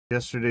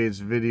Yesterday's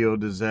video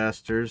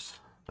disasters,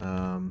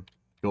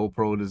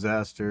 GoPro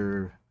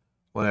disaster,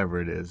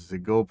 whatever it is. The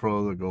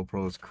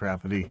GoPro is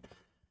crappity.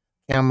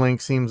 Cam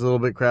link seems a little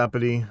bit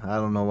crappity. I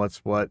don't know what's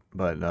what,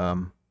 but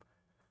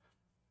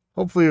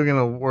hopefully we're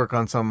gonna work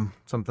on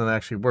something that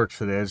actually works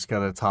today. I just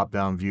got a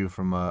top-down view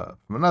from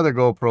another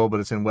GoPro,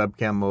 but it's in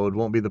webcam mode.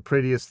 Won't be the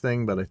prettiest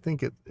thing, but I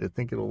think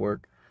it'll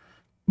work.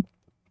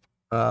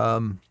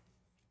 So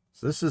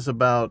this is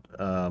about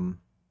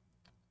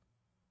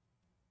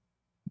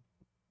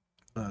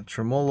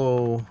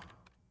tremolo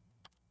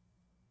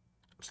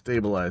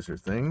stabilizer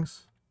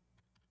things.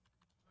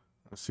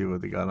 Let's see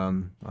what they got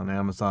on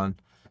Amazon.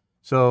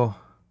 So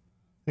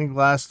I think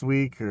last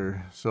week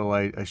or so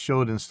I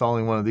showed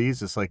installing one of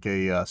these. It's like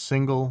a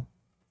single,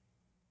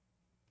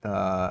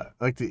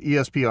 like the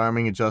ESP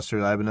arming adjuster,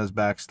 Ibanez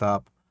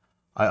Backstop.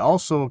 I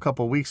also a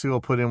couple weeks ago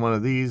put in one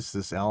of these.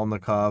 This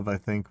Alnikov, I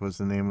think, was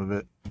the name of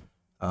it.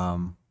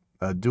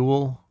 A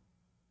dual.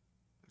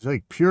 It's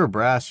like pure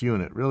brass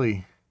unit,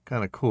 really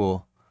kind of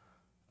cool.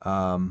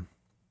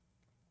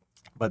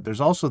 But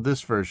there's also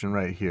this version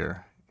right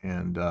here,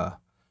 and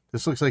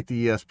this looks like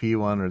the ESP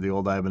one or the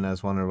old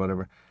Ibanez one or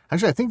whatever.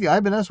 Actually, I think the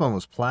Ibanez one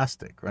was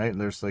plastic, right?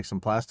 There's like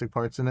some plastic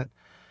parts in it,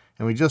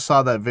 and we just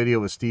saw that video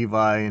with Steve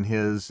I and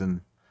his,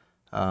 and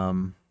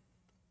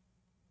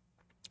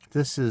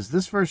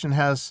this version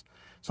has,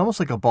 it's almost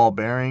like a ball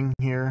bearing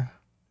here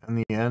in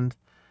the end.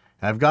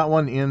 I've got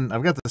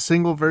the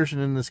single version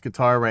in this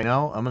guitar right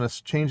now. I'm going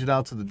to change it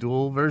out to the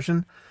dual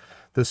version.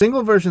 The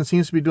single version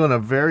seems to be doing a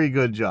very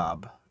good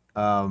job,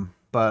 but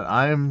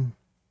I'm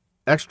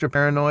extra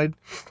paranoid.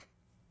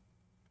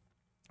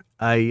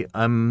 I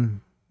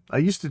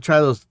used to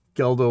try those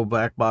Geldo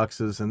black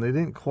boxes, and they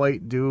didn't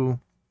quite do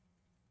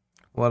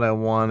what I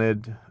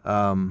wanted.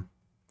 I'm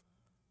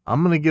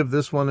going to give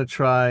this one a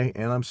try,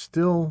 and I'm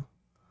still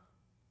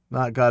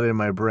not got it in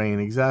my brain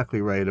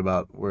exactly right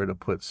about where to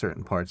put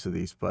certain parts of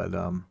these, but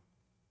I'm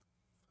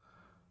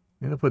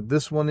going to put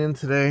this one in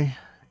today,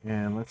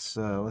 and let's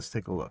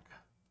take a look.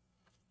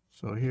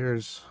 So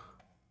here's,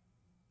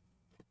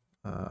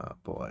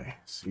 boy,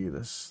 see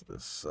this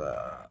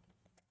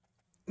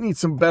needs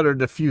some better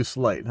diffuse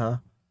light, huh?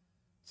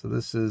 So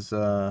this is,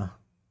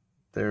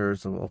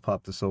 there's, I'll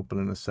pop this open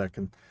in a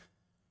second.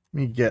 Let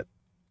me get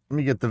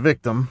the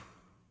victim.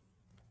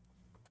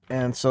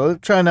 And so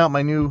trying out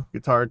my new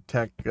Guitar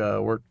Tech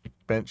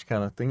workbench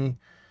kind of thingy.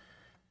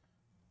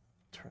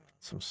 Turn on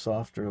some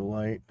softer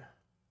light.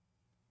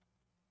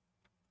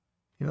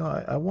 You know,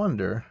 I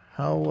wonder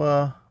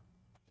how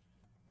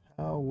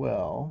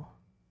well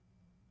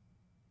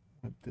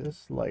would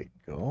this light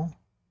go?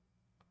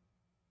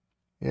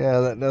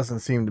 Yeah, that doesn't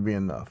seem to be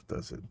enough,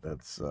 does it?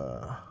 Let's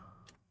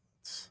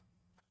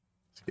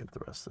get the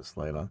rest of this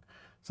light on.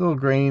 It's a little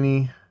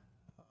grainy.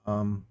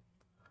 I'm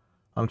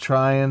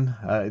trying.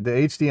 The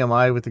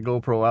HDMI with the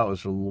GoPro out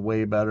was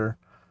way better.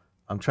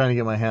 I'm trying to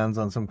get my hands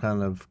on some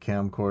kind of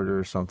camcorder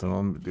or something.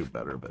 I'll do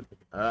better, but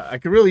I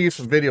could really use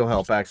some video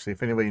help, actually.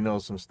 If anybody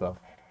knows some stuff,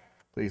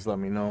 please let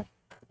me know.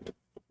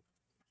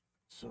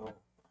 So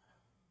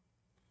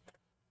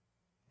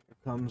here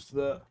comes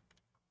the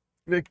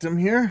victim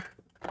here.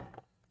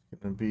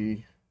 Gonna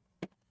be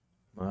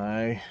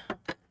my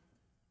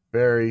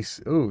very,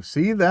 ooh,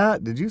 see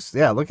that? Did you?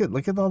 Yeah, look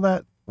at all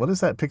that. What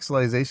is that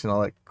pixelization,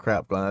 all that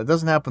crap going on? It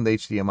doesn't happen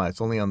with HDMI.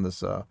 It's only on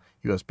this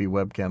USB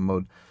webcam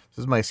mode. This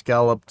is my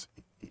scalloped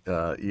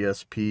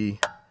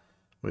ESP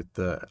with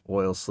the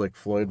oil slick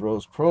Floyd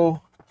Rose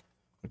Pro,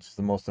 which is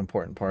the most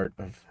important part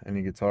of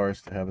any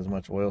guitarist, to have as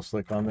much oil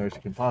slick on there as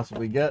you can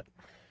possibly get.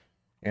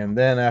 And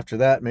then after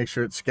that, make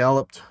sure it's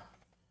scalloped.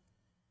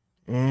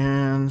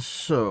 And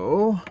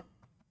so,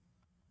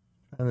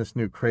 and this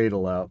new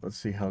cradle out. Let's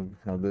see how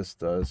this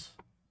does.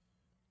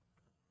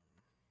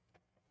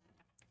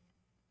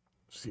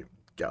 See if it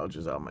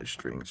gouges out my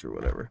strings or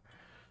whatever.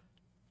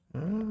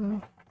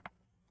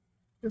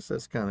 Guess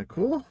that's kind of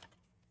cool.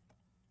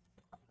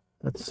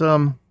 That's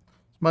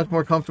much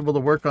more comfortable to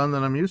work on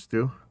than I'm used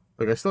to.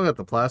 Look, I still got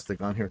the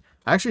plastic on here.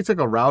 I actually took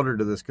a router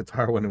to this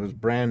guitar when it was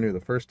brand new,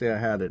 the first day I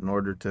had it, in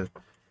order to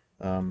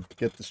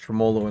get this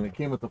tremolo, and it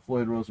came with the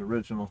Floyd Rose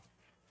original.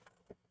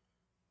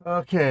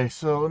 Okay,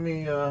 so let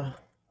me, I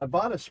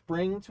bought a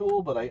spring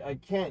tool, but I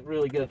can't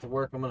really get it to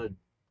work. I'm gonna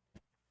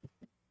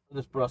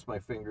just brush my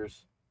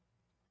fingers.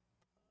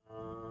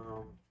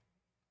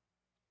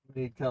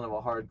 Need kind of a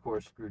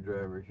hardcore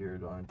screwdriver here,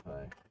 don't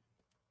I?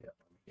 Yeah.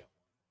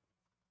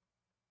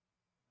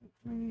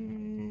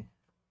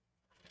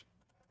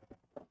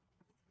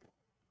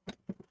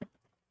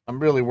 I'm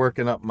really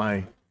working up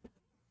my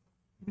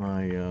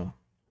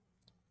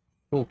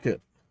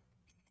toolkit.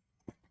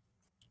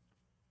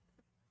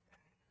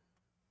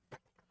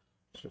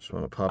 Just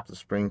want to pop the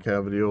spring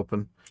cavity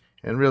open,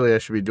 and really I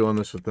should be doing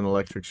this with an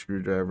electric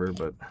screwdriver,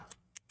 but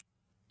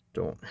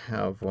don't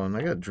have one.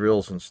 I got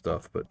drills and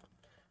stuff, but I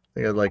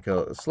think I'd like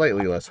a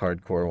slightly less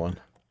hardcore one.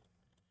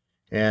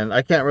 And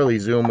I can't really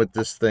zoom with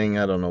this thing.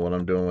 I don't know what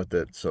I'm doing with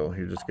it, so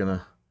you're just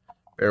gonna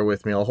bear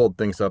with me. I'll hold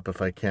things up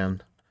if I can,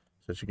 so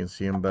that you can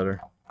see them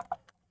better.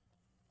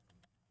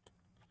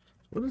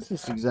 What is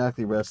this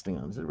exactly resting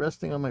on? Is it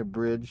resting on my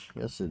bridge?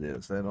 Yes, it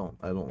is. I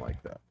don't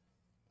like that.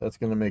 That's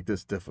going to make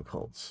this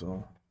difficult.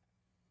 So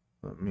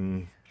let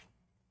me.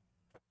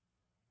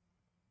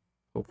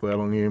 Hopefully, I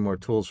don't need any more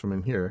tools from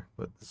in here.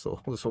 But this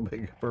will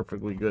make a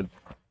perfectly good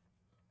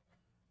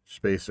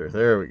spacer.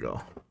 There we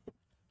go.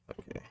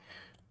 Okay.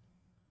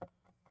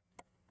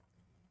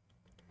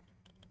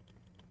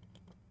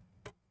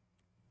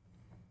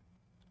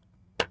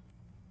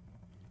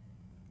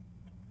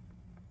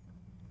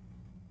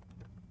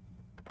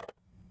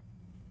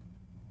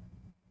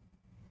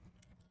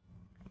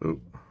 Ooh.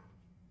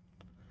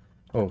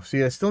 Oh,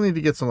 see, I still need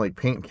to get some like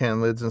paint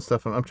can lids and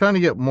stuff. I'm trying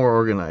to get more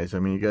organized. I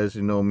mean, you guys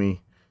who know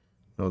me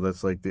know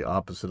that's like the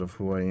opposite of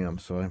who I am.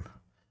 So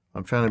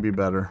I'm trying to be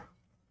better.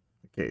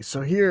 Okay,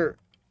 so here,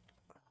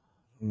 I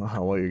don't know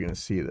how well you're gonna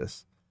see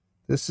this.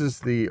 This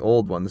is the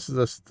old one. This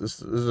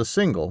is a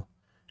single,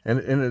 and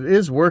it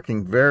is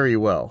working very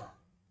well.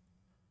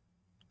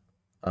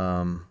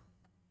 Let's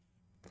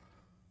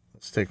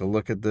take a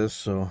look at this.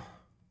 So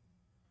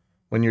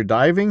when you're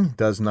diving,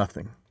 does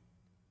nothing.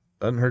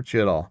 Doesn't hurt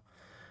you at all.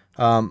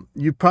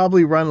 You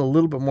probably run a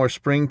little bit more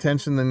spring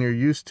tension than you're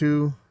used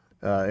to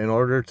in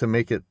order to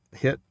make it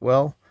hit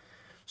well.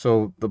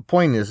 So the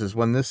point is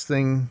when this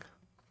thing,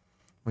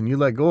 when you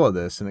let go of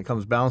this and it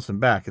comes bouncing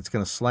back, it's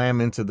going to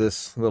slam into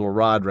this little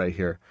rod right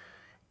here.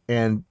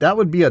 And that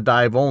would be a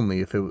dive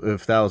only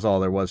if that was all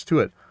there was to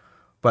it.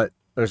 But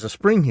there's a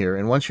spring here,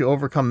 and once you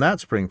overcome that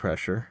spring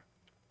pressure,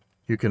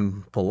 you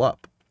can pull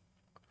up.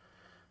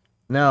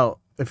 Now,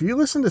 if you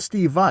listen to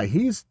Steve Vai,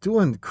 he's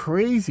doing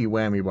crazy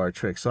whammy bar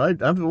tricks. So I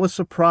was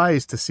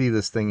surprised to see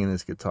this thing in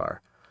his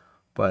guitar.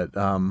 But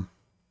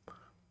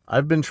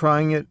I've been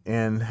trying it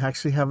and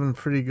actually having a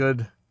pretty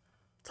good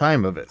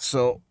time of it.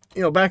 So,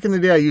 you know, back in the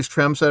day I used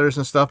trem setters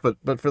and stuff,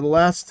 but for the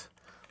last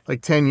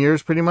like 10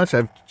 years pretty much,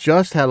 I've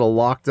just had a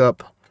locked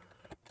up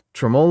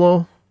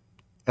tremolo,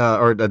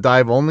 or a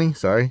dive only,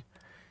 sorry.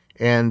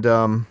 And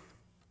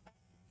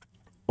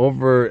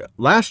over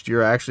last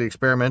year I actually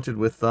experimented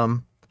with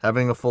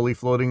having a fully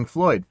floating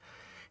Floyd,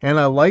 and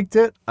I liked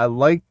it. I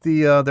liked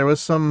the there was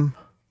some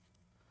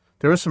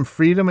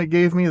freedom it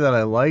gave me that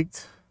I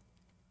liked,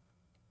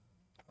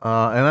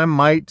 and I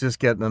might just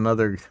get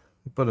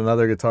put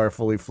another guitar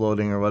fully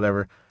floating or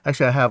whatever.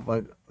 Actually, I have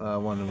one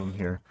of them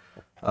here,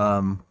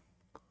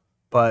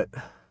 but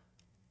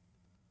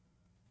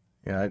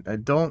yeah, I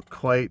don't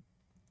quite.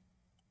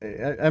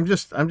 I'm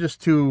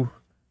just too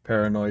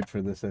paranoid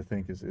for this, I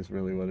think, is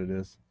really what it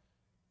is.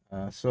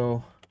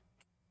 So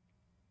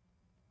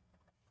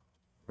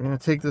I'm going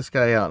to take this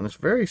guy out, and it's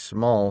very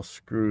small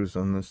screws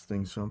on this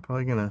thing, so I'm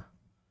probably going to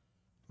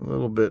a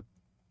little bit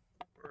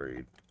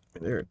worried.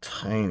 They're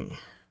tiny.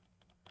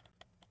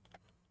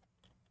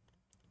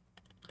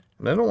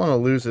 And I don't want to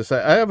lose this.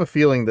 I have a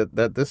feeling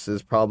that this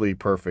is probably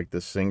perfect,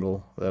 this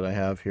single that I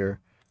have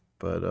here.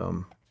 But I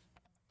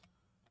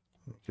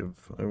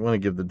want to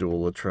give the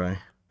dual a try.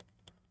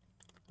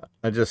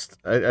 I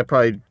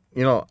probably,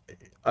 you know,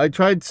 I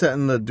tried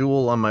setting the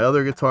dual on my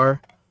other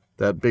guitar,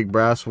 that big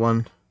brass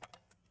one,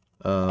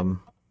 a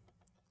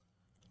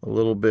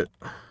little bit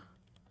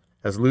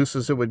as loose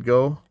as it would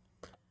go,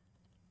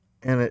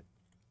 and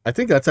I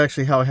think that's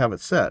actually how I have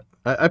it set.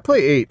 I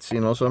play eights,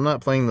 you know, so I'm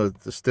not playing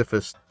the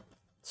stiffest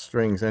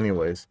strings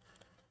anyways,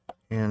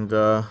 and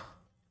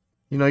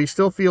you know, you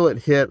still feel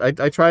it hit.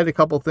 I tried a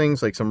couple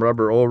things like some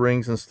rubber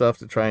O-rings and stuff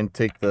to try and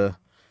take the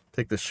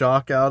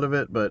shock out of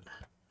it, but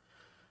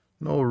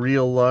no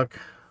real luck.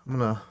 I'm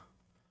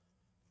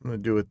gonna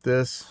do it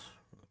this.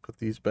 Put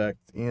these back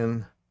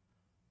in.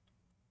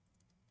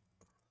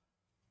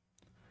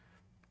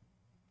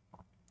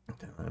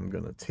 And I'm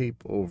gonna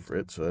tape over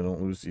it so I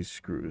don't lose these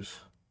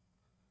screws.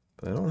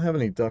 But I don't have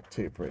any duct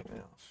tape right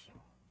now. So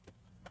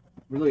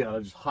really,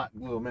 I'll just hot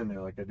glue them in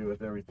there like I do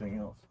with everything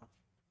else.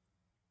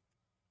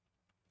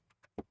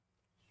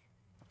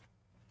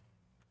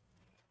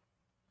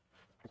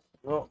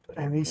 Well,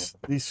 and these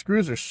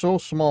screws are so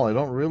small. I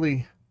don't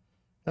really.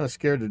 Kind of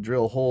scared to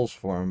drill holes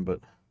for them, but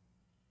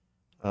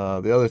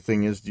the other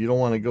thing is you don't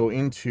want to go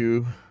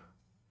into.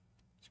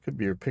 This could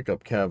be your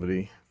pickup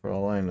cavity for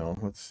all I know.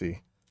 Let's see.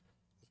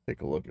 Let's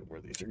take a look at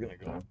where these are going to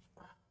go.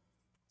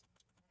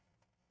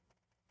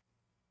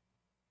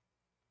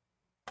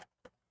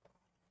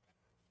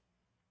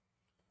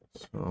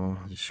 So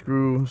the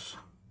screws,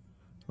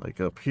 like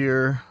up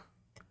here,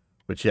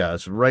 which yeah,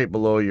 it's right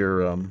below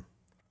your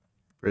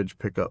bridge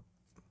pickup.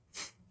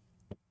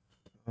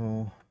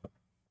 So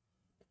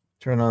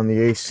turn on the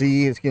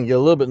AC. It's going to get a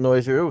little bit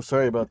noisier. Oh,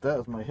 sorry about that.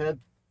 With my head.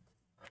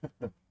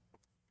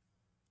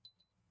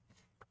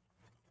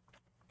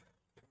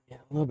 Yeah,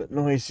 a little bit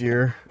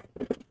noisier.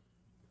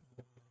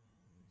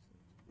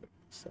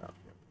 So.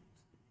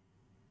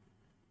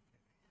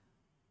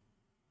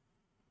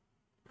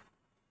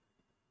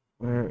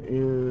 Where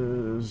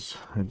is...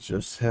 I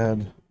just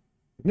had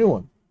a new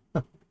one.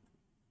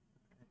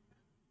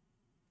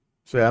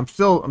 So yeah, I'm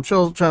still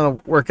trying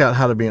to work out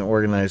how to be an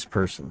organized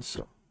person.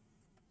 So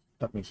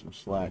cut me some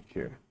slack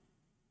here.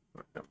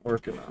 I'm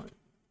working on it.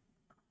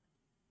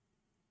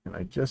 And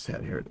I just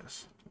had, here it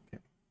is.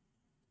 Okay.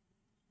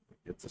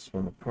 Get this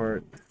one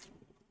apart.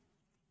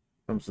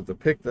 Comes with a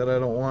pick that I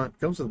don't want.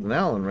 Comes with an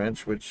Allen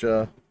wrench, which,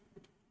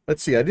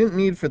 let's see, I didn't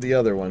need for the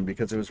other one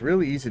because it was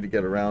really easy to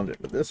get around it.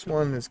 But this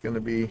one is going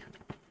to be a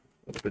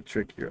little bit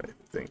trickier, I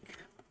think.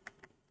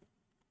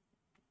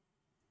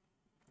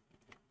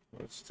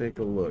 Let's take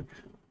a look.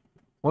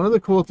 One of the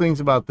cool things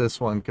about this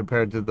one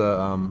compared to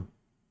the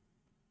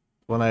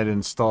one I had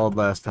installed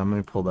last time, let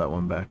me pull that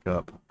one back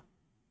up.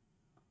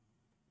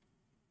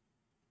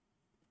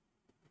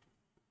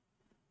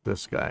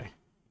 This guy.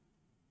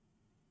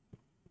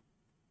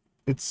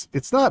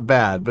 It's not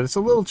bad, but it's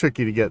a little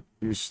tricky to get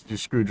your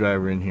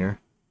screwdriver in here.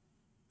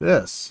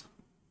 This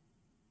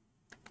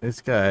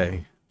guy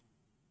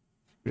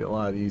should be a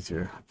lot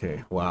easier.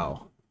 Okay,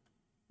 wow.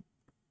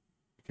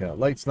 Yeah,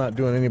 light's not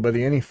doing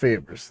anybody any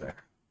favors there.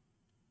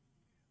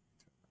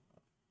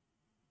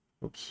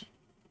 Oops.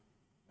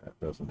 That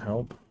doesn't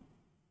help.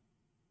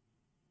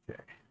 Okay.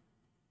 I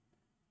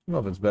don't know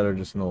if it's better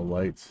just no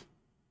lights.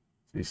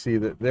 So you see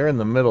that they're in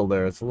the middle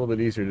there. It's a little bit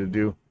easier to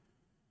do.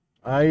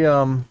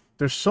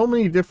 There's so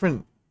many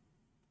different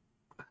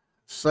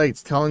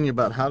sites telling you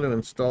about how to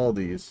install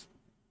these.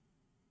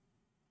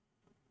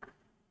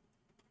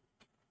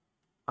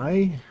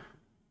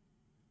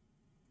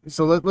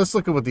 So let's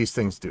look at what these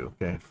things do,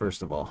 okay,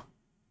 first of all.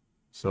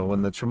 So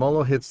when the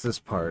tremolo hits this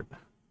part,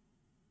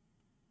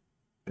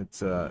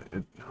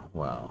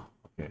 wow.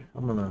 Okay,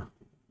 I'm gonna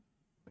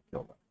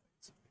kill that.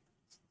 Let's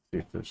see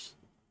if there's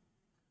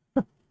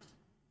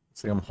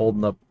it's like I'm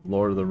holding up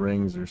Lord of the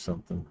Rings or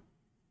something.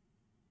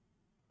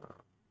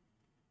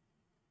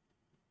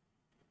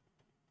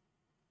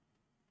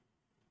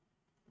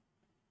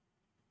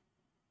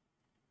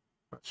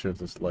 Not sure if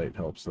this light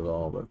helps at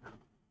all, but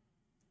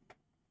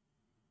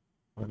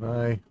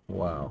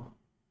wow.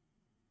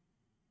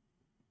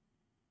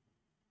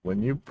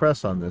 When you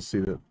press on this, see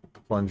that the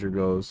plunger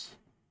goes.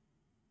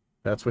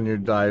 That's when you're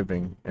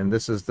diving, and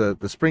this is the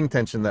spring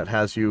tension that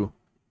has you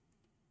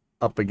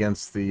up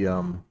against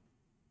the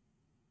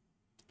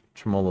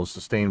tremolo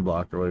sustain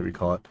block or whatever you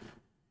call it.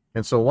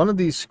 And so one of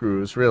these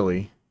screws,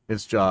 really,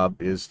 its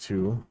job is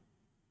to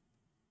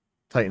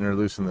tighten or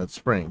loosen that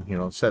spring, you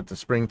know, set the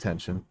spring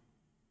tension.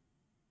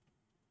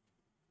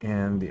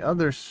 And the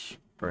other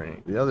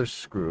spring, the other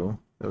screw,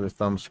 the other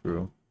thumb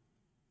screw,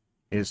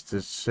 is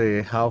to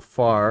say how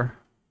far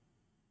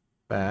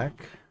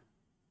back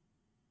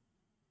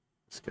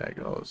this guy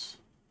goes.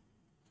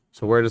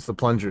 So where does the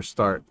plunger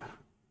start?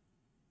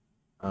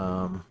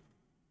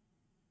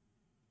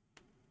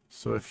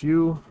 So if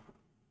you,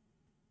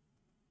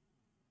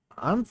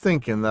 I'm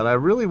thinking that I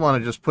really want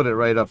to just put it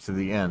right up to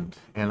the end,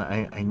 and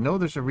I know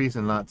there's a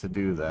reason not to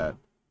do that.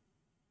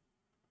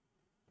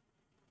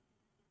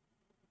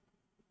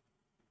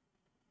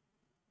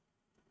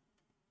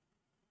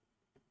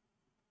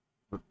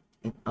 But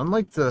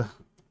unlike the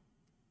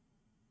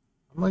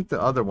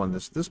other one,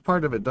 this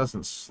part of it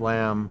doesn't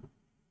slam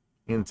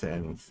into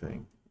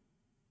anything.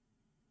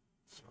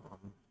 So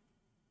I'm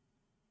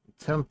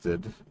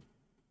tempted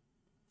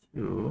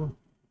to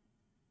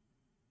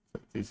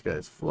set these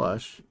guys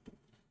flush.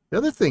 The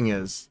other thing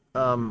is,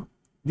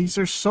 these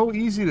are so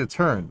easy to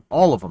turn.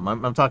 All of them.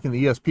 I'm talking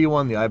the ESP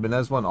one, the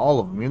Ibanez one, all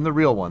of them, even the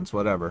real ones,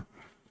 whatever.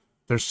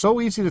 They're so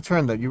easy to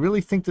turn that you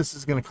really think this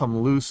is going to come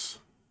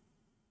loose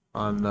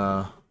on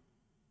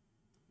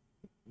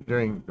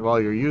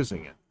while you're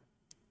using it.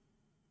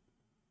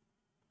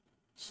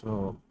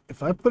 So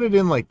if I put it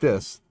in like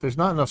this, there's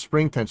not enough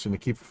spring tension to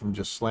keep it from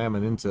just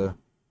slamming into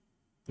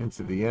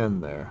the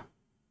end there.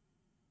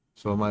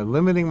 So am I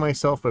limiting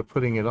myself by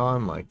putting it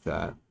on like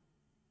that?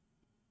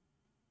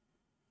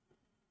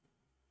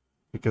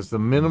 Because the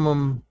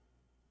minimum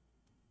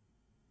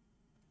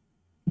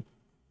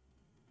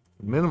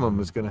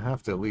is going to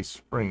have to at least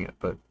spring it,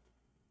 but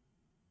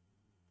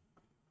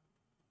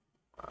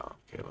wow,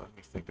 okay, let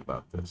me think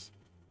about this.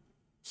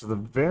 So the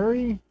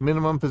very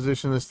minimum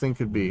position this thing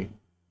could be,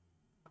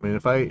 I mean,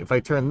 if I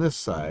turn this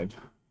side,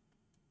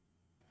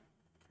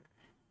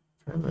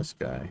 turn this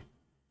guy,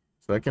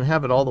 so I can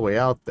have it all the way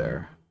out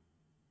there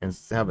and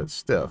have it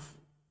stiff,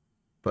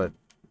 but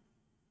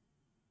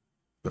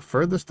the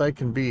furthest I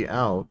can be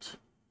out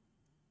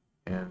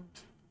and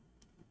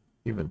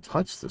even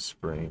touch the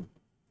spring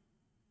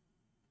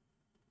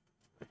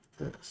like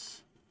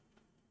this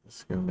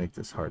is going to make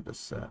this hard to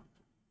set.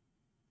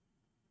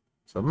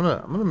 So I'm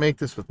gonna make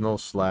this with no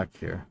slack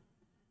here.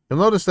 You'll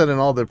notice that in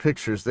all their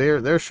pictures,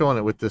 they're showing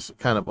it with this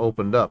kind of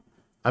opened up.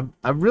 I'm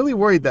really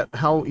worried that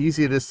how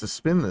easy it is to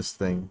spin this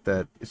thing,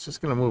 that it's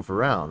just going to move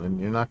around and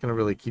you're not going to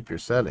really keep your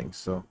settings.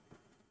 So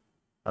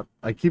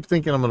I keep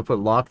thinking I'm going to put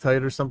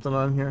Loctite or something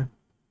on here.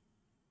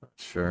 Not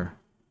sure.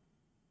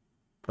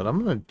 But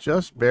I'm going to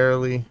just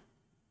barely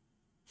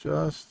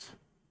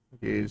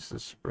engage the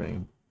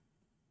spring.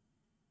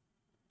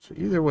 So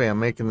either way, I'm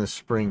making this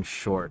spring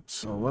short.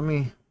 So let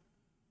me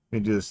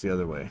do this the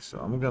other way. So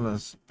I'm going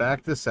to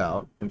back this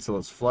out until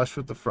it's flush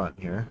with the front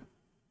here.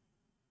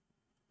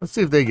 Let's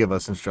see if they give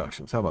us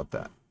instructions. How about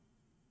that?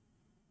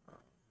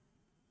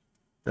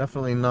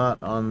 Definitely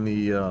not on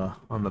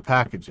the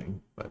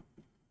packaging, but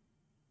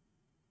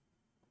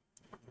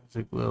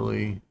Music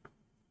Lily.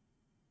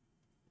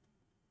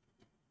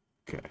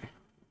 Okay.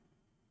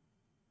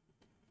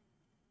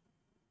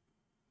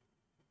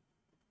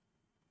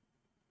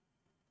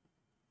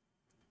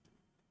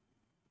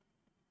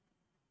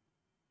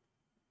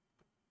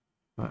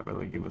 Not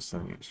really give us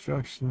any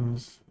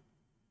instructions.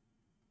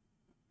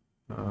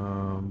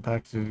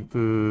 Packaging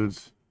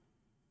foods.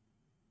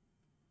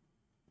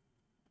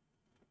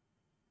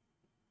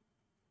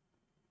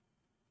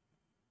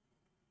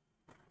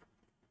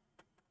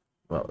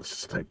 Well, let's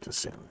just type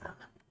this in then.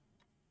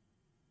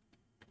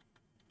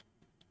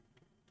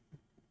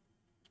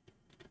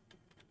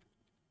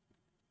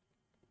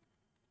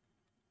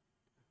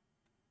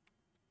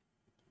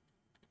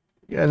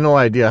 You had no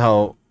idea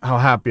how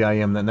happy I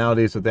am that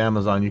nowadays with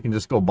Amazon you can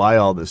just go buy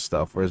all this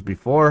stuff, whereas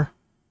before,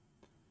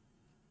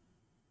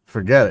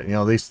 forget it. You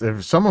know, these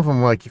some of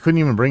them like you couldn't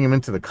even bring them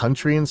into the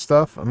country and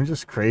stuff. I mean,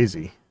 just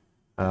crazy.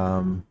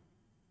 So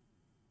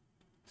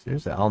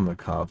here's the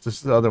Almakov. This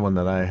is the other one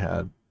that I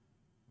had.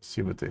 Let's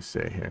see what they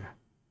say here.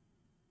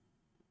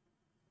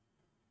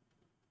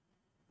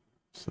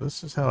 So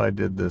this is how I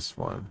did this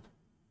one.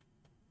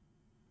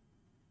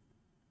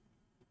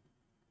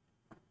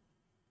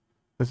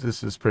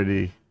 This is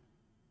pretty.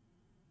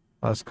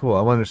 Oh, that's cool.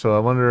 I wonder. So I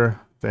wonder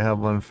if they have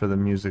one for the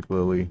Music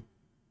Lily.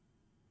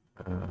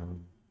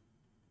 Um,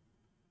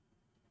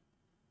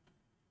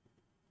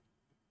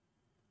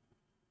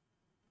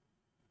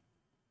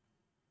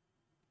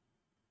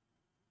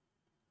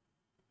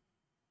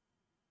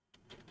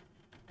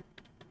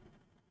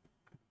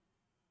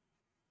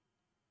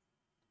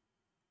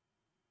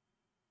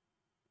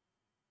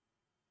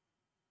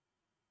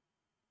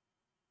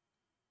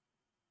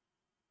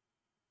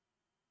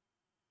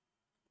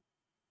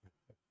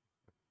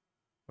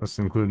 let's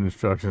include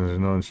instructions. There's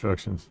no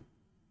instructions.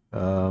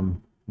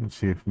 Let's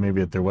see if maybe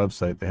at their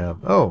website they have.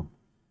 Oh,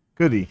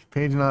 goody.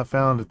 Page not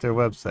found at their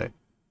website.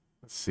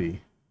 Let's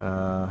see.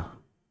 Let's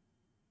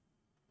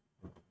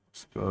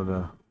go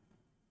to.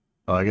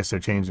 Oh, I guess they're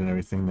changing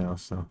everything now.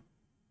 So,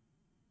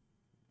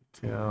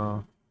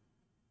 detail.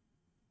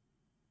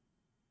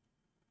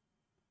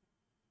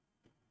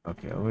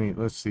 Okay,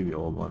 let's see the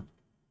old one.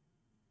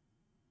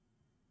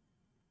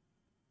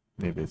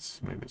 Maybe it's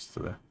to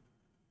the.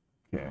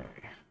 Okay.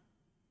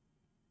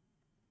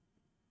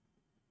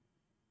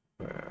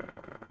 Uh,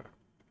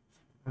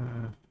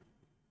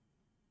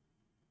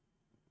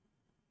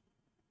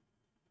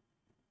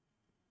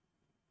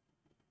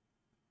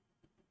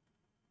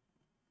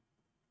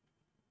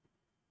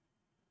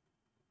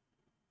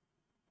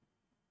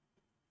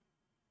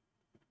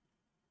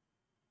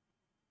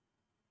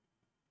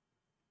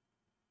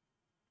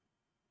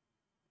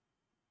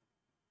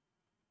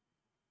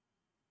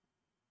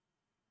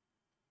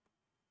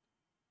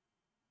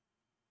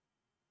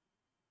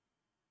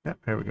 yeah,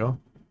 here we go.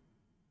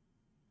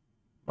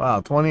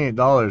 Wow,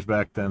 $28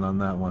 back then on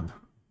that one.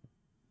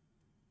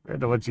 Compared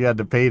to what you had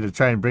to pay to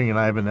try and bring an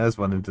Ibanez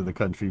one into the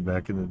country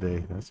back in the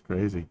day. That's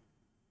crazy.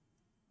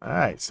 All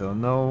right, so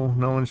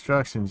no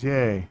instructions.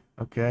 Yay.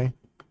 Okay.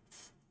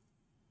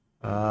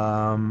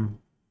 But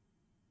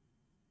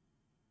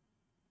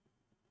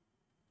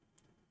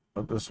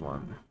this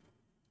one.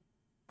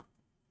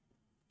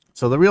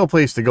 So the real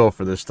place to go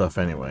for this stuff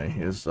anyway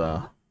is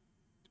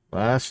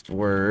last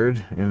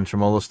word in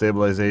tremolo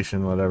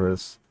stabilization, whatever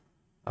it's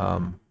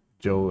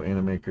Joe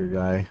Animaker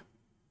guy.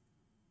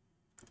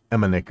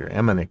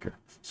 Emanicker.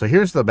 So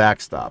here's the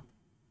backstop.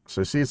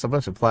 So you see it's a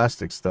bunch of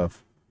plastic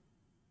stuff.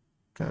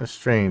 Kind of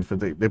strange,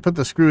 but they put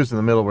the screws in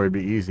the middle where it'd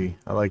be easy.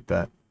 I like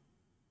that.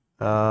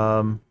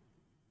 How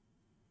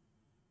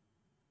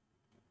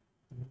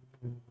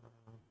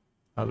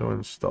to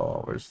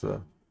install? Where's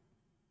the...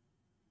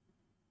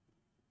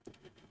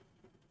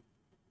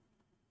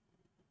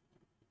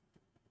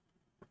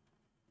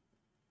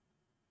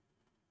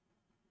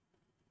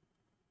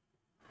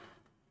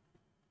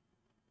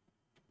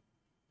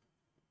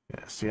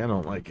 Yeah, see, I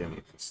don't like any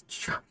of this.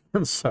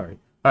 I'm sorry.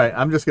 All right,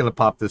 I'm just gonna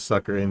pop this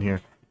sucker in here.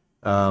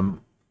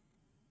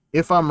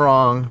 If I'm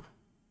wrong,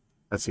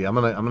 let's see. I'm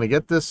gonna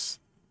get this.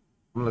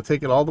 I'm gonna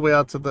take it all the way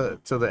out to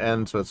the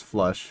end so it's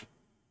flush.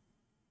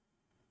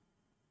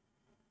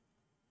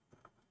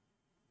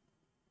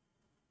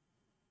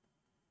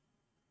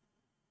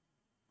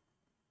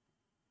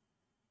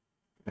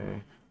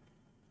 Okay,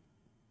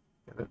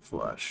 get it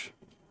flush.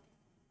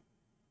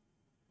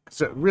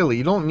 So really,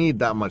 you don't need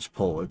that much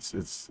pull.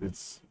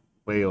 It's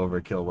way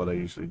overkill what I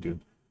usually do.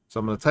 So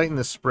I'm gonna tighten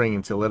this spring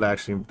until it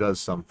actually does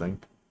something.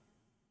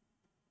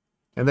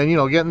 And then, you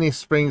know, getting these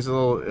springs a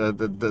little,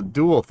 the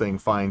dual thing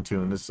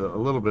fine-tuned is a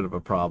little bit of a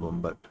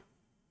problem, but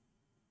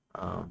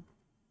we'll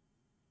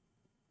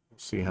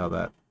see how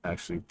that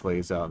actually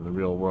plays out in the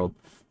real world.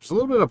 There's a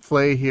little bit of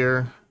play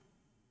here,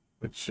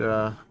 which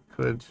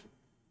could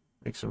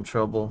make some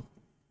trouble.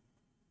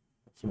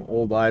 Some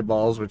old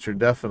eyeballs, which are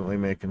definitely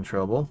making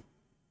trouble.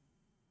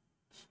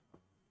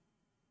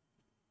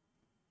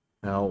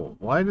 Now,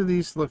 why do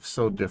these look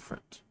so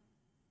different?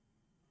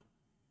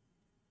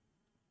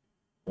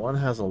 One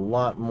has a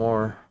lot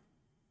more.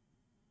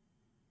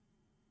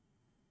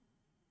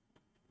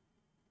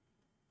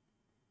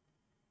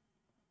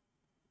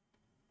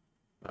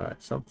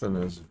 Alright, something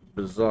is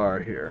bizarre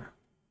here.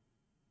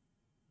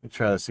 Let me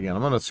try this again.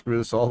 I'm going to screw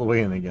this all the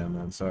way in again,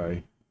 man.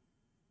 Sorry.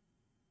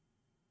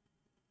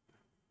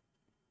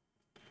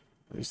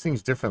 These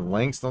things different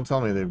lengths. Don't tell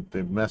me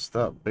they've messed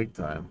up big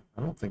time.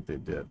 I don't think they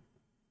did.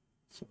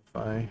 So if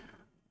I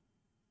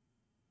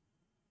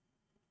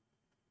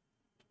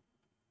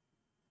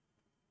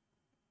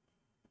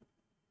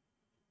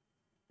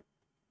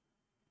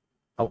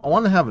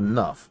want to have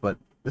enough, but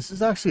this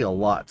is actually a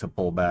lot to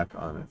pull back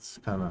on. It's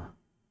kind of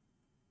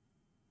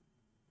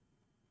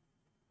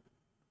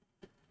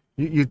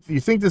you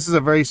think this is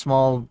a very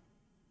small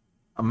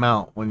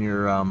amount when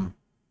you're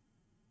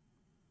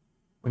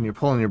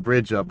pulling your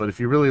bridge up, but if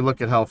you really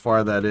look at how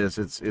far that is,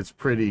 it's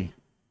pretty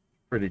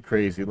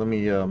crazy. Let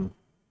me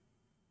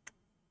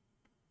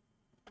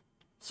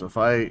so if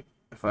I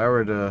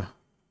were to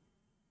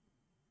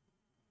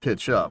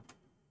pitch up,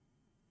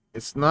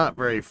 it's not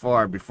very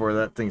far before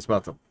that thing's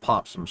about to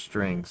pop some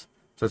strings.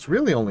 So it's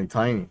really only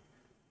tiny.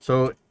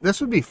 So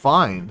this would be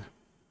fine.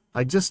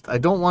 I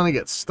don't want to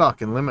get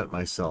stuck and limit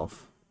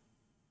myself.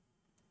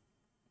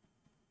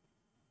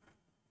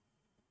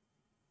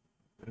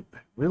 It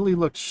really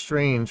looks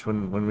strange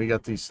when we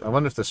got these. I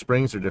wonder if the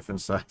springs are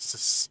different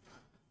sizes.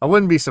 I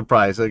wouldn't be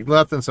surprised. Like,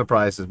 nothing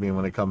surprises me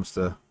when it comes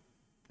to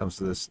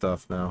this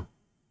stuff now.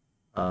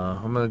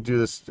 I'm gonna do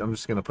this. I'm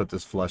just gonna put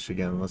this flush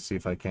again. Let's see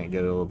if I can't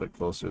get it a little bit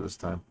closer this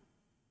time.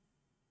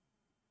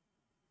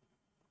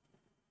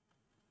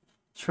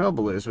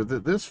 Trouble is with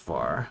it this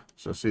far.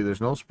 So see,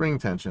 there's no spring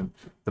tension.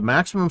 The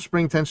maximum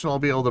spring tension I'll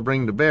be able to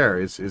bring to bear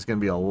is going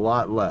to be a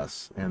lot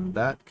less, and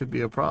that could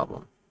be a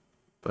problem.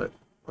 But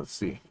let's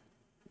see.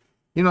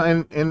 You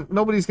know, and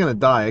nobody's going to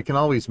die. I can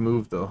always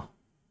move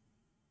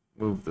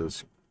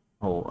this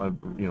hole.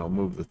 You know,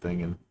 move the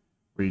thing and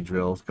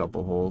re-drill a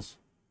couple holes.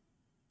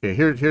 Okay,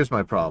 here's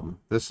my problem.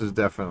 This is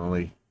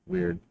definitely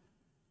weird.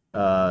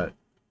 One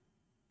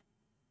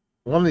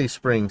of these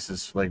springs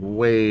is like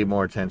way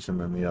more tension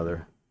than the other,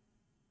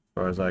 as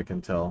far as I can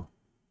tell.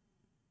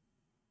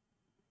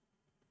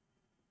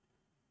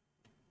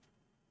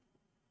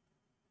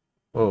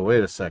 Oh,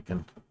 wait a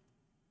second.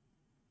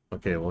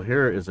 Okay, well,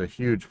 here is a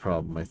huge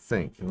problem, I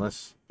think.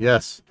 Unless,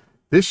 yes,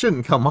 this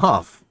shouldn't come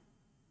off.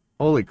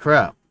 Holy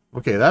crap.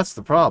 Okay, that's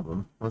the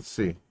problem. Let's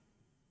see.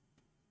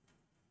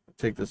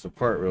 Take this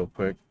apart real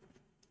quick.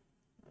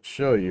 I'll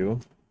show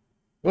you.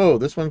 Whoa,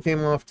 this one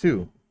came off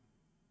too.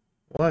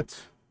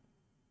 What?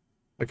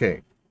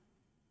 Okay.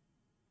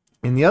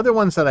 In the other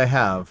ones that I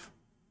have,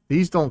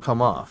 these don't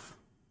come off.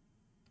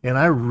 And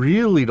I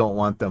really don't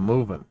want them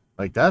moving.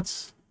 Like,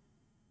 that's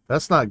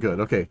not good.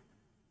 Okay.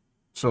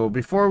 So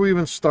before we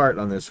even start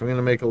on this, we're going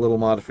to make a little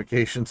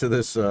modification to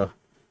this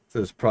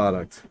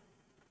product.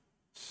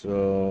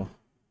 So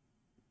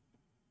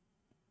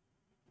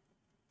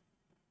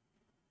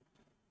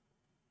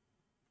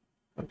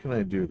how can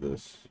I do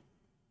this?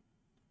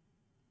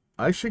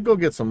 I should go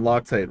get some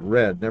Loctite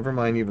red. Never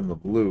mind even the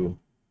blue.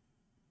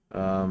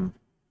 Yeah,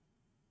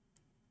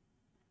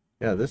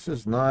 this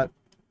is not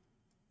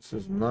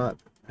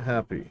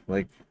happy.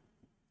 Like,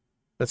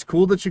 that's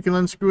cool that you can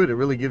unscrew it. It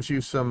really gives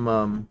you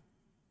some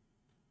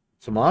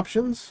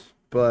options,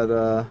 but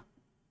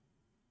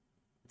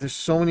there's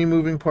so many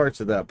moving parts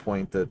at that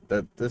point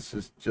that this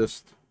is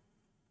just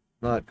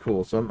not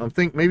cool. So I'm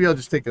thinking maybe I'll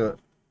just take a.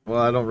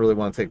 Well, I don't really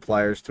want to take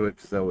pliers to it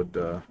because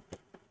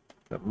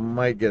that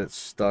might get it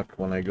stuck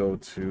when I go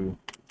to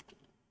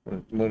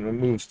when it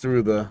moves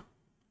through the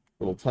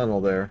little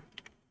tunnel there.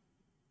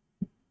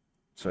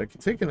 So I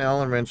can take an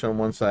Allen wrench on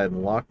one side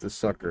and lock this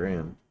sucker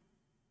in,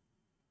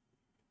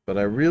 but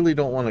I really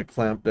don't want to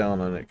clamp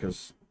down on it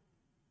because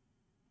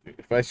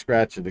if I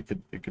scratch it,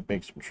 it could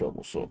make some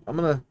trouble. So I'm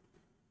gonna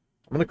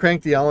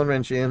crank the Allen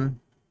wrench in,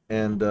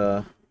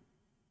 and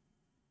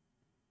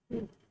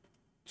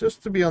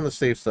just to be on the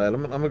safe side,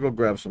 I'm gonna go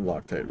grab some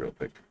Loctite real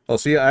quick. Oh,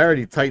 see, I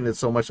already tightened it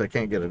so much I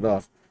can't get it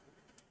off.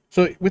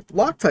 So with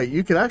Loctite,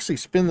 you could actually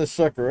spin this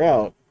sucker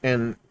out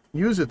and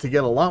use it to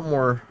get a lot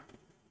more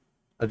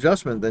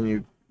adjustment than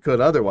you could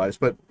otherwise.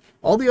 But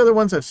all the other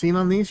ones I've seen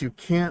on these, you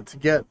can't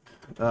get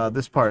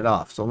this part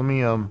off. So let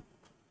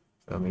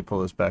me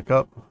pull this back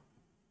up.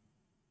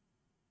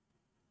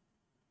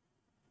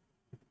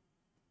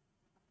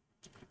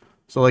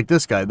 So like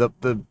this guy,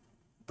 the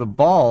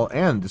ball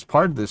end is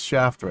part of this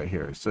shaft right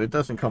here, so it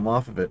doesn't come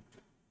off of it.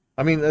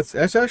 I mean, that's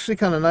actually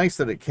kind of nice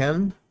that it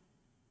can,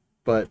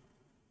 but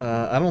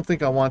I don't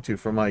think I want to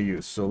for my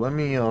use. So let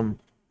me go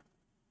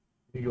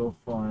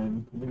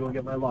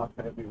get my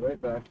Loctite. I'll be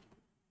right back.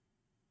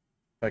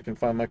 If I can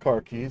find my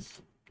car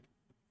keys,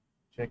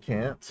 which I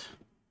can't.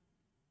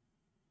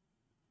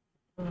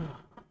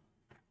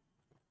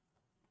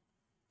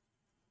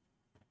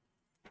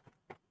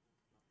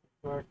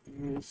 Car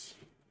keys.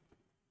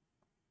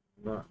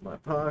 Not in my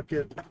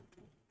pocket.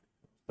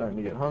 Starting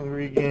to get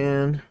hungry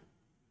again.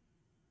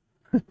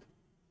 My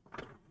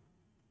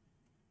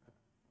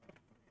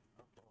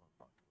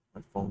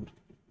phone.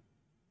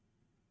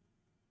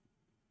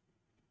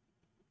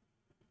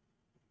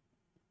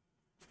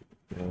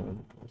 Yeah.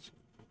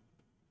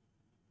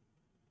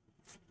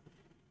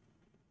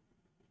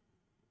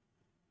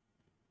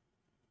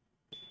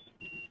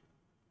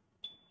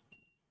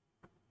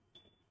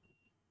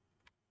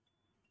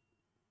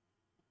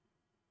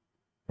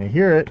 I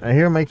hear it. I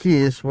hear my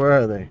keys. Where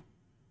are they?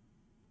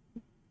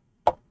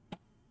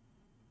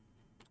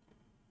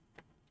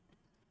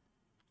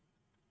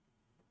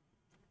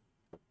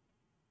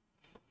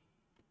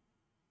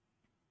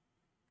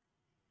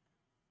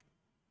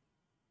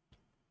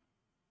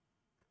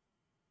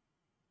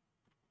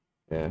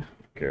 Yeah, who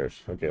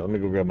cares? Okay, let me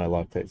go grab my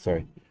Loctite.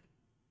 Sorry.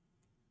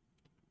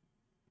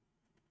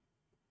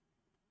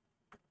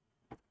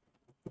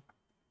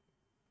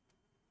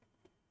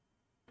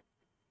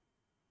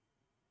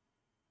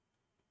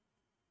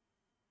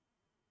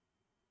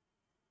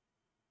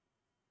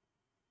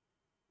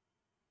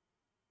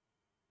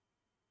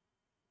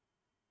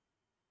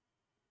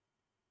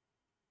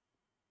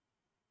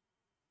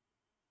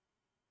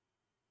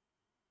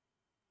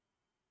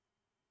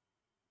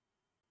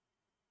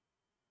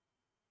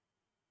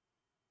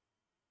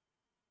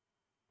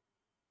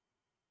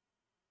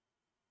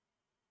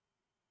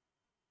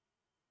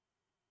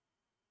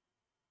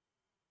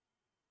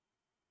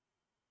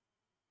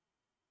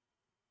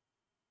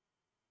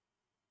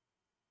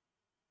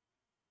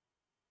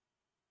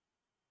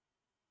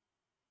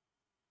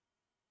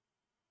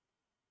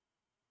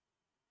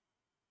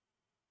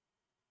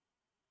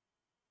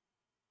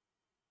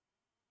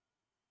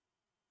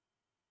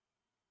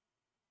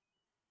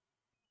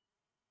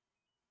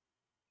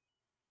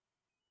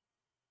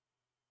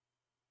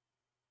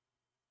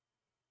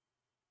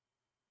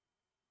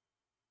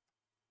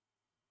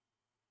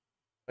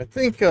 I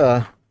think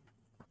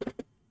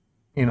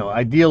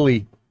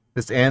ideally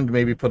this end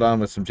maybe put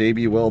on with some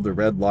JB Weld or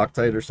red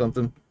Loctite or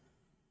something.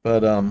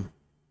 But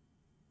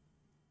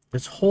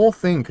this whole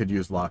thing could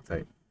use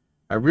Loctite.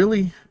 I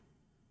really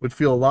would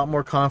feel a lot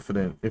more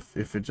confident if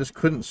it just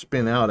couldn't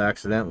spin out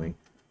accidentally.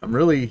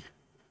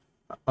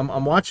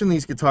 I'm watching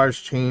these guitars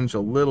change a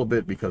little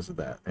bit because of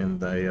that,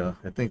 and I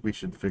think we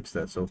should fix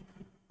that. So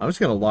I'm just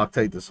gonna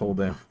Loctite this whole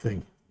damn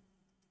thing.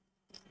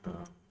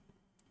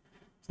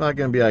 It's not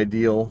gonna be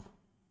ideal,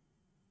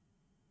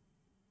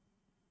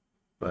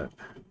 but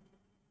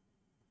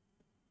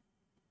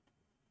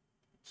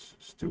let's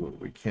just do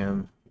what we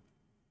can.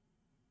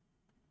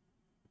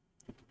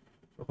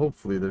 So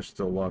hopefully there's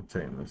still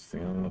Loctite in this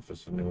thing. I don't know if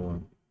it's a new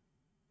one.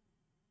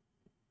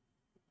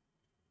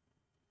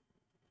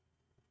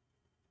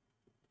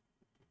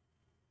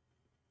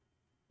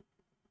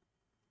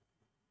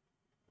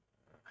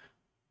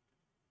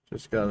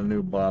 Just got a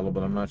new bottle,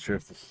 but I'm not sure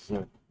if this is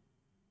it.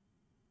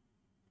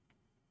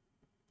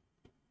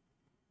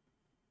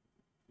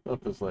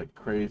 Stuff is like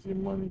crazy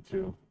money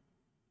too.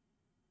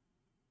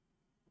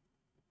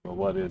 Well,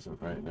 what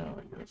isn't right now,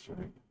 I guess,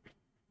 right?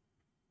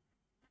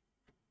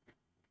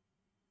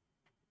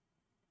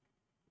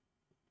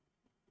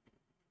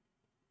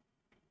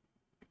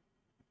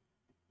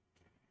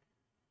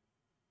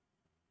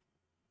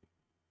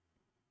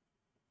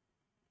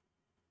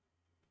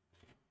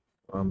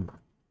 I'm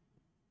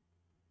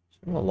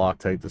gonna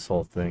Loctite this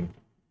whole thing,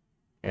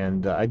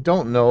 and I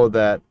don't know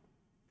that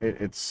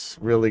it's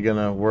really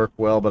gonna work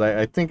well, but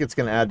I think it's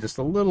gonna add just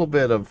a little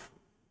bit of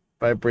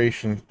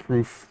vibration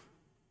proof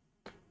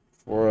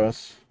for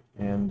us.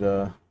 And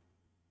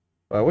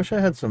I wish I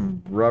had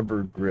some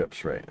rubber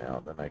grips right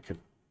now, then I could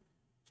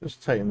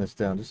just tighten this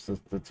down just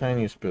the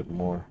tiniest bit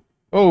more.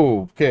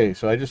 Oh, okay,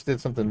 so I just did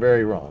something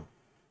very wrong.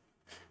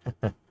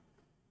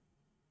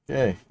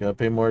 Okay, gotta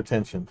pay more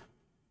attention.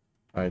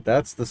 All right,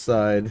 that's the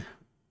side.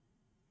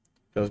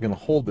 I was gonna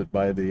hold it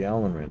by the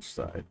Allen wrench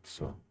side,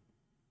 so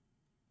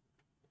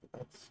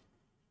that's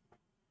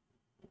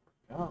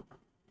yeah.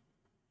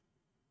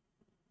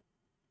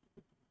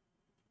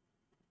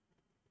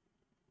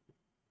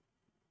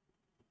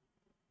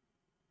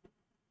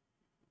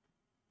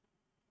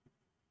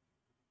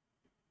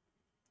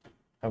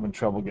 Having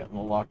trouble getting the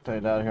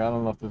Loctite out of here. I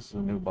don't know if this is a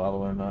new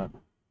bottle or not.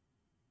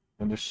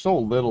 And there's so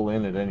little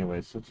in it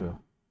anyway. Such a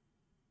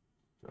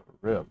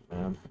rip,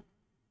 man.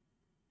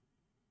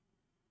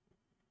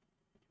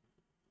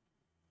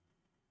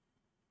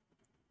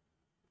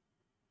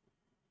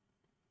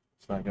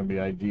 It's not going to be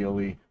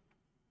ideally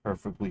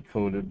perfectly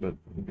coated, but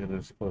we'll get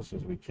as close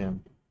as we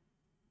can.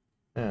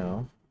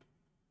 Now,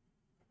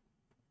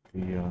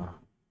 let's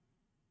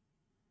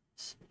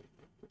see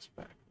this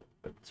back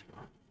a bit too.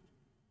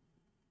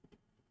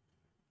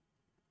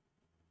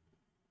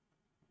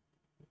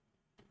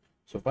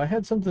 So if I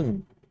had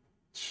something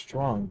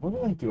strong, what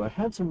did I do? I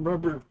had some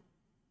rubber,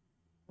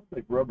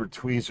 like rubber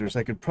tweezers.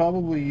 I could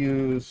probably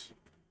use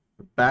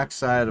the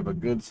backside of a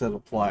good set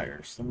of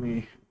pliers. Let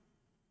me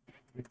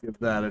give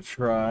that a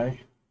try.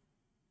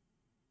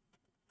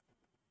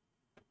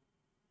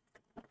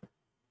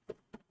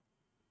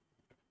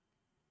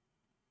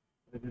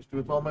 I just do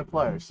with all my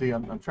pliers. See,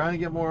 I'm trying to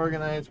get more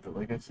organized, but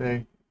like I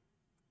say,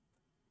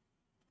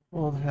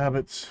 old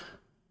habits.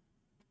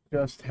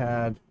 Just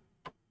had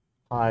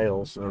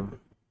piles of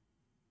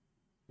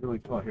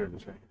really, oh, here it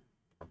is right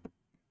here.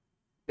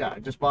 Yeah, I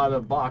just bought a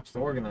box to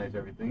organize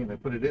everything and I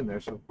put it in there,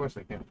 so of course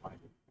I can't find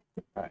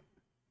it. All right.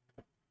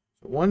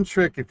 So one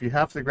trick, if you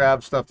have to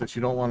grab stuff that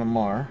you don't want to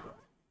mar,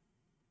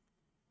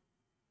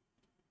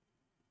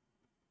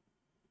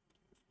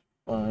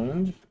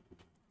 find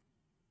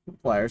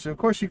pliers. And of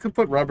course, you could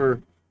put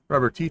rubber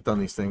teeth on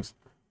these things.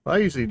 What I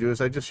usually do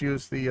is I just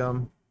use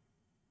the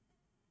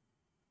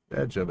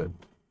edge of it.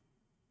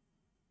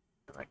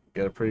 And I can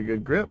get a pretty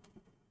good grip.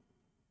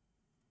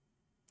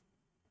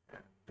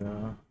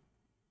 And,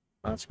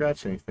 not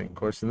scratch anything. Of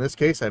course, in this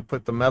case, I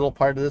put the metal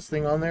part of this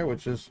thing on there,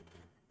 which is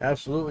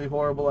absolutely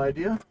horrible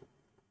idea.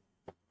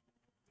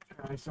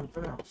 Try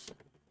something else.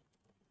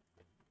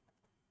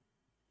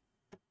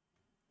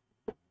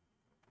 Might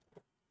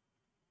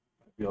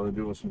be able to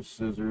do with some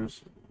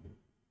scissors.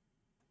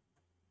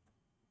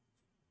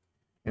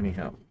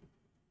 Anyhow,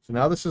 so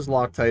now this is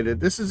Loctited.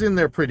 This is in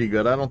there pretty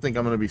good. I don't think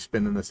I'm going to be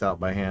spinning this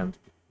out by hand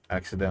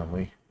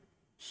accidentally.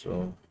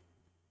 So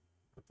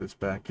put this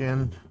back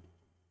in.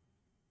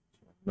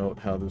 Note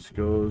how this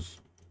goes.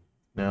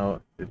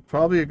 Now, it's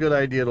probably a good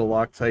idea to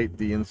Loctite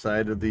the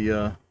inside of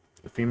the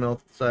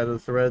female side of the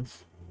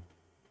threads,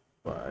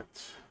 but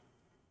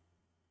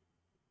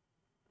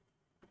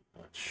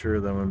not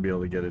sure that I'm going to be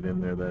able to get it in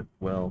there that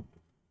well.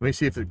 Let me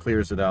see if it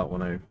clears it out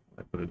when I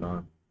put it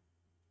on.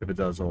 If it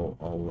does,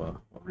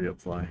 I'll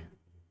reapply.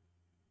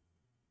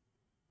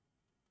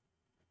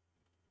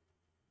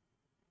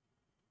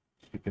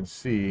 You can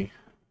see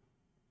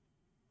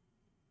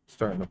it's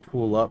starting to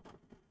pool up.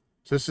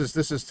 So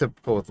this is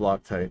typical with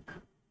Loctite.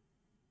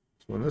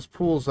 So when this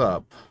pulls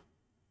up,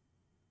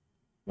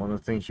 one of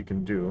the things you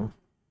can do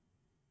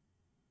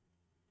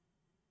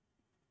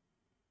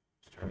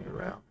is turn it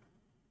around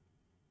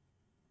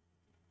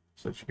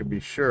so that you can be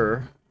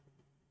sure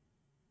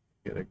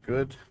get a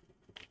good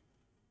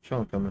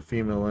chunk on the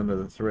female end of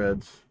the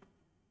threads.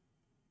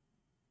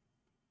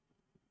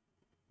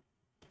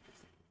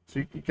 So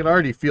you can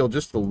already feel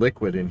just the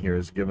liquid in here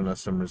is giving us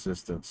some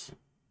resistance,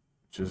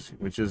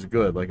 which is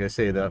good. Like I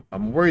say, that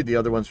I'm worried the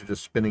other ones are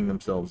just spinning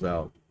themselves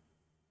out.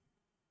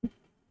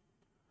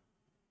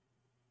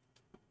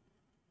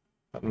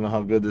 I don't know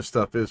how good this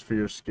stuff is for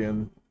your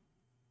skin.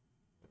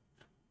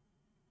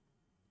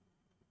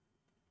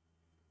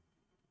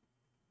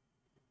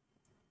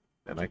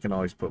 And I can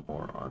always put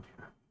more on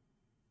here.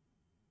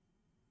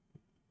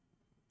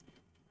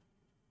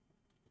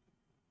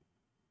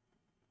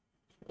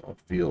 I'll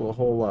feel a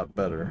whole lot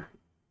better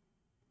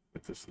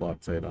with this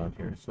Loctite on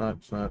here. It's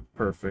not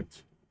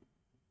perfect.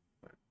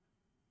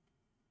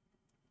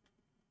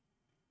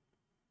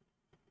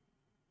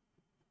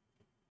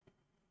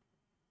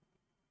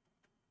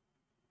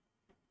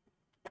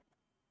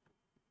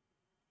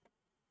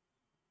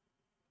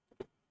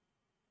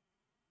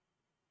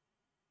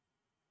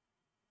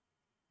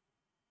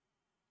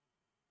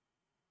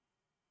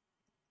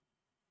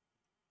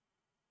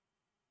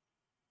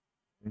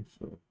 Okay,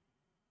 so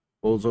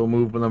bozo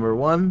move number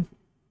 1.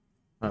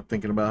 Not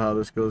thinking about how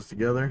this goes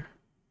together.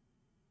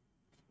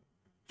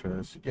 Try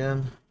this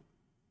again.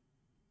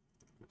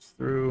 It's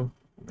through.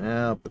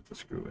 Now put the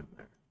screw in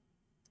there.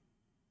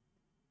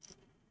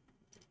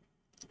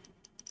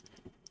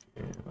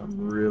 And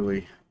I'm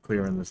really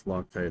clearing this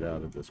Loctite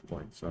out at this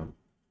point, so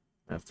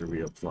I have to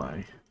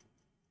reapply.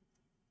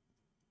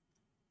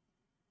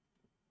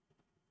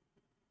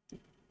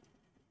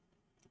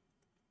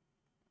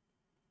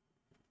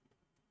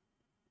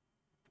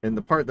 And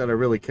the part that I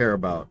really care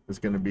about is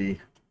going to be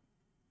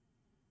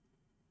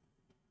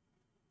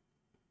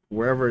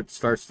wherever it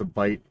starts to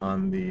bite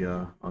on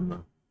the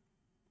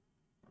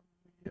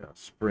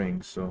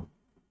spring. So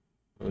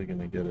really going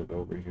to get it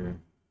over here.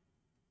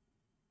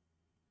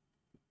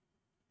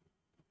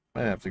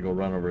 I have to go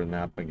run over to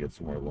Napa and get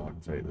some more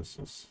Loctite. This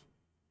is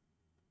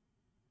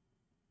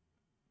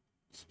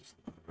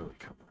not really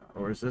coming out.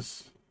 Or is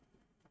this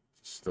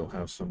still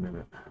have some in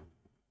it?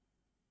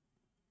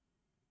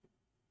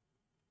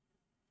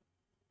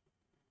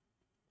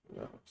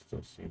 No, it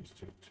still seems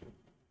to too.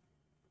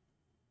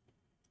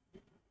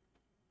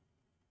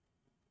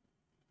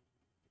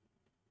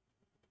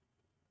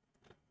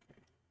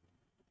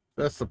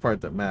 That's the part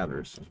that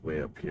matters, is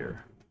way up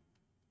here.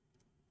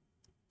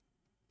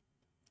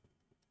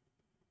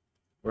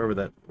 Wherever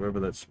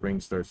that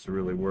spring starts to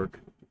really work.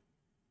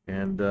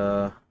 And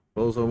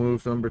bozo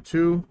move number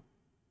 2.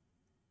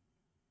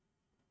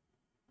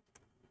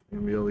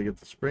 And be able to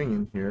get the spring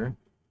in here.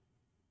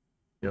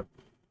 Yep.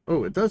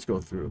 Oh, it does go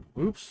through.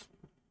 Oops.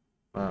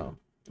 Wow.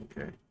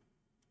 Okay.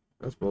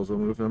 That's bozo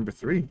move number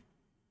 3.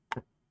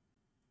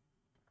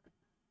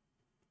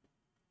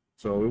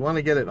 So we want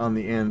to get it on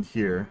the end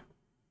here.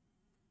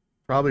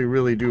 Probably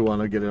really do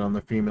want to get it on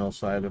the female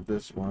side of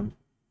this one.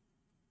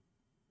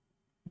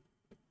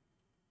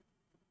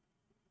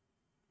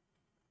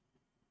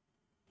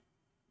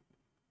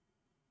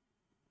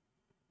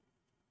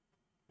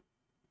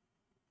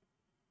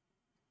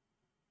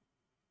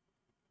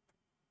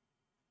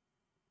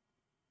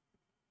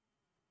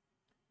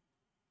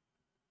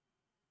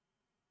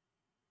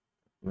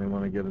 We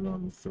want to get it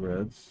on the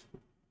threads.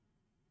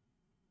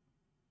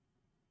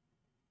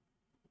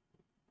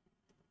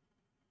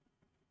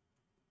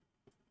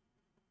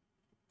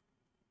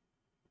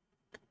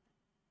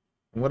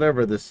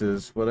 Whatever this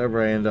is,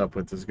 whatever I end up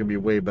with is going to be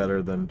way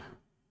better than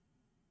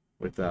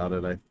without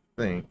it, I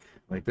think.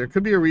 Like, there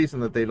could be a reason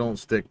that they don't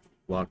stick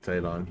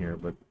Loctite on here,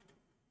 but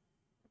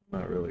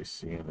Not really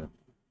seeing it.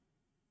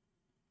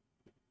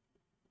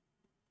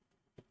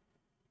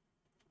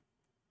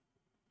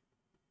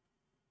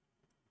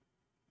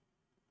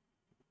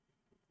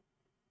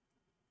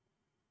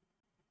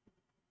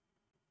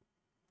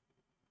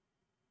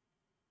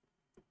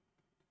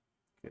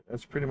 Okay,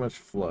 that's pretty much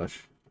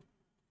flush.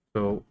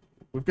 So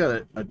we've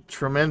got a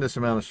tremendous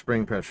amount of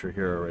spring pressure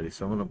here already.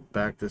 So I'm going to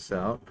back this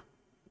out.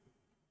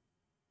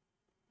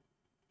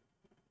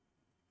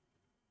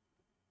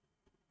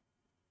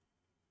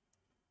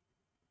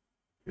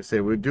 I say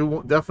we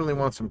do definitely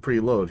want some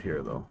preload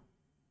here, though.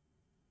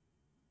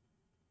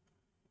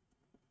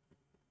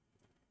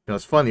 You know,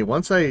 it's funny.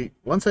 Once I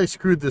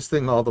screwed this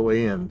thing all the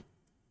way in,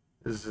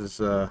 this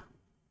is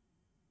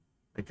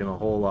making a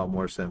whole lot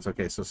more sense.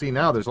 Okay, so see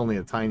now there's only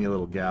a tiny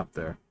little gap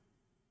there,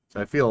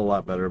 so I feel a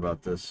lot better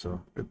about this.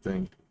 So good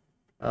thing.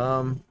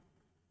 Do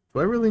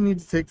I really need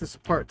to take this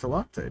apart to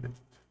Loctite it?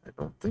 I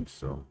don't think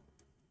so.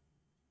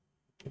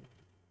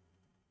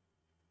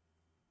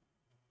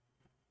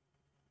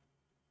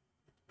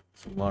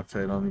 Some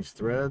Loctite on these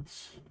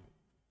threads.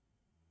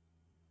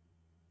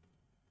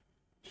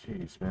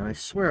 Jeez, man, I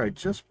swear I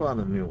just bought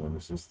a new one.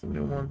 Is this the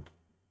new one?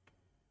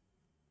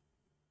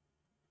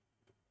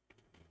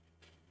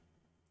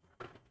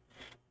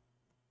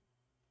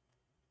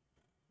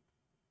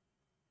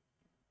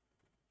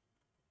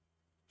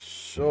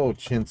 So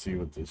chintzy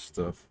with this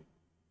stuff.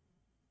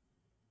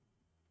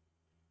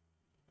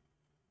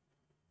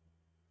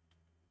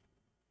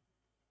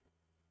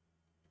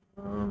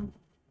 So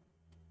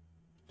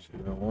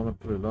you don't want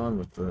to put it on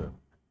with the...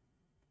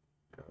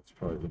 Yeah, that's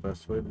probably the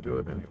best way to do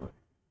it anyway.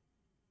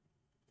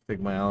 Take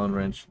my Allen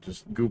wrench,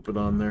 just goop it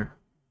on there.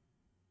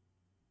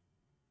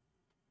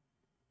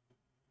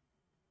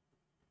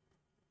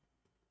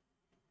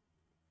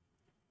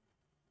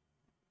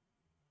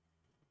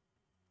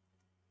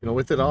 You know,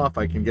 with it off,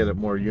 I can get it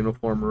more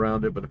uniform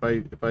around it. But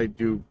if I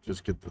do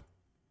just get the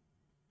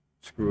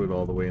screw it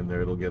all the way in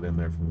there, it'll get in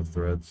there from the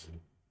threads.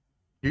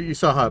 You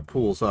saw how it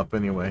pulls up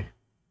anyway,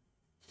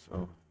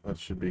 so that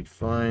should be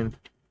fine.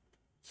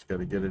 Just got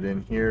to get it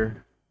in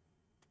here.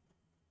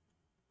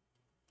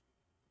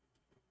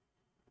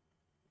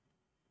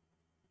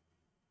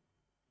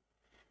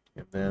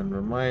 And then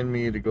remind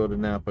me to go to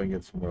Napa and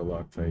get some more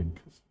Loctite.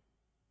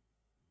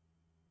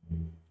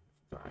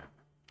 Time.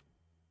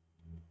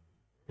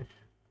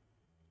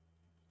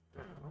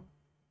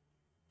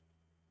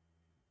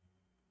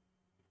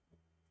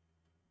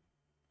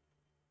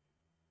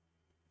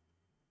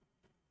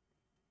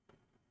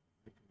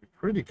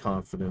 Pretty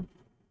confident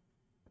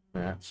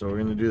in that. So we're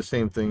going to do the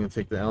same thing and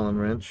take the Allen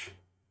wrench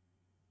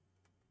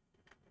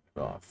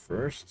off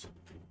first.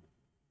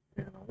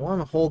 And I want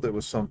to hold it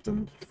with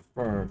something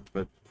firm,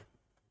 but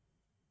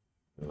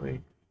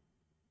really,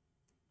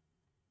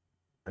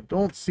 I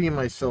don't see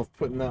myself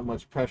putting that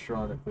much pressure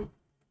on it, but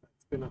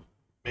it's going to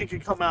make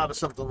it come out of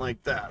something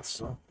like that.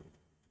 So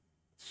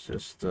let's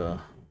just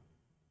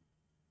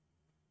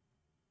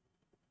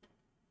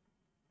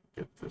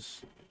get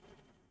this,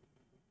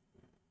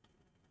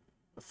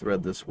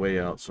 thread this way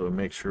out so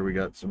make sure we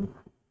got some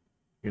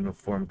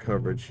uniform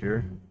coverage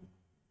here.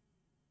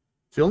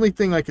 The only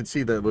thing I could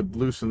see that would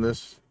loosen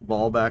this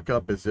ball back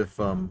up is if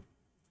the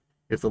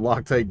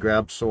Loctite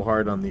grabs so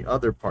hard on the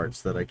other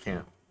parts that I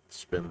can't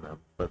spin them.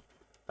 But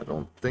I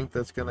don't think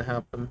that's going to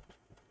happen.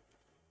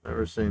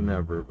 Never say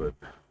never, but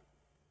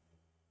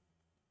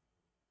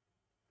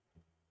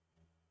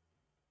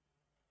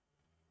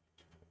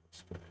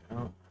let's go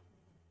out.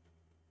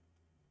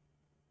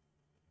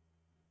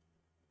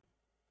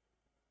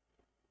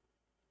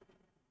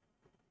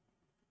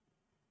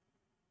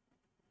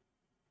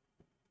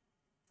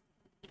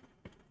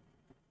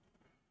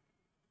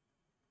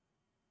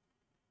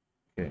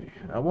 Okay,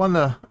 I want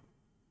to,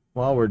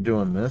 while we're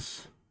doing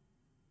this,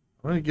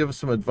 I want to give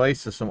some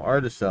advice to some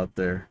artists out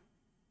there,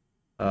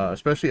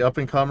 especially up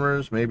and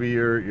comers. Maybe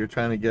you're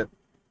trying to get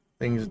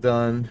things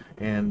done,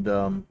 and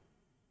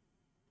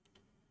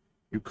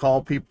you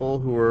call people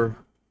who are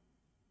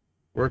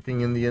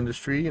working in the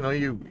industry. You know,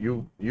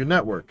 you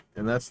network,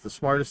 and that's the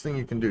smartest thing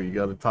you can do. You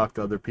got to talk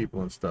to other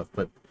people and stuff.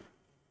 But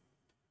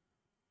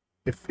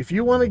if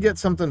you want to get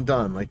something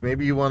done, like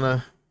maybe you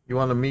want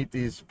to meet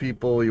these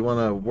people, you want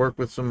to work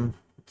with some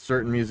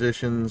certain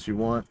musicians, you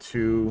want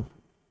to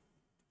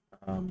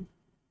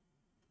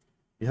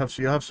you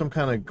have some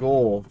kind of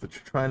goal that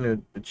you're trying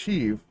to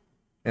achieve,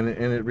 and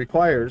it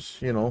requires,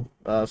 you know,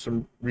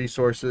 some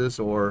resources,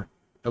 or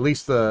at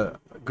least a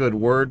good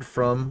word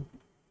from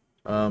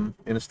an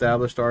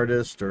established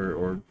artist,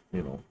 or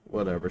you know,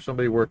 whatever,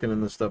 somebody working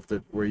in the stuff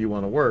that where you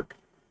want to work.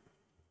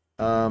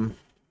 I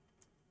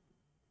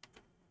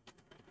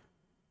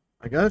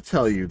gotta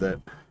tell you that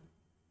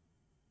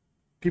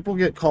people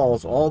get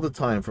calls all the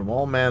time from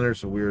all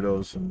manners of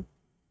weirdos and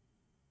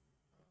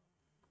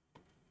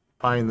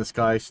pie in the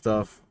sky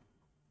stuff.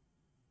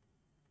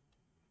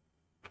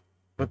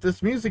 But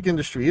this music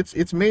industry,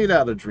 it's made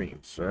out of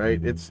dreams, all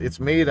right? It's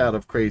made out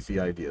of crazy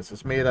ideas.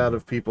 It's made out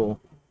of people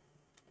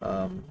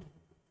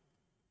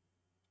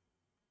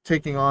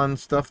taking on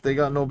stuff they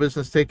got no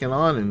business taking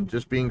on, and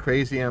just being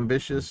crazy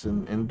ambitious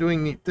and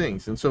doing neat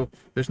things. And so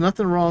there's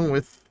nothing wrong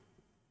with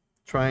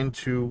trying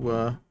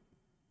to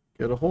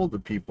get a hold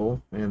of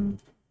people. And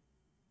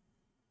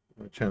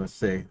what I'm trying to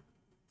say,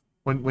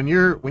 when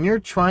you're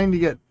trying to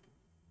get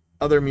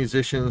other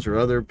musicians or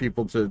other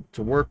people to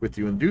work with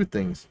you and do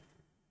things,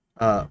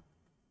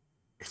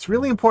 it's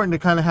really important to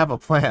kind of have a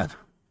plan.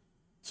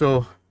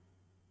 So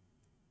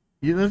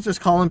you're not just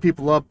calling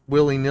people up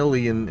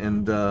willy-nilly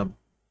and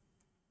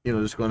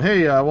just going,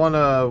 hey, I want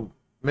to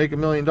make $1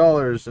 million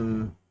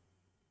and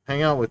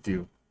hang out with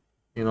you.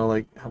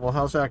 Like, well,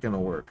 how's that going to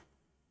work?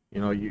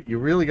 You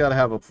really got to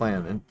have a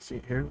plan. And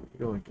see, here we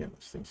go again.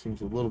 This thing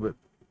seems a little bit...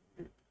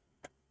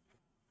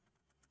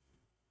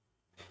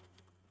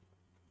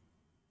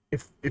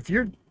 If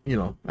you're,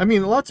 I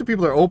mean, lots of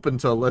people are open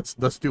to let's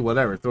do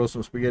whatever, throw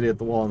some spaghetti at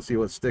the wall and see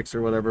what sticks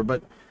or whatever.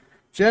 But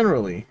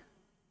generally,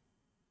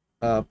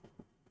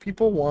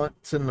 people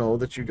want to know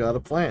that you got a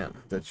plan,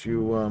 that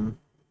you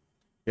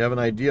have an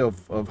idea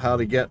of how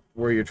to get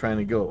where you're trying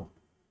to go.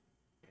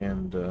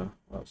 And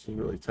well, this is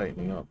really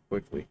tightening up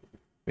quickly.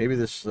 Maybe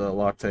this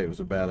Loctite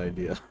was a bad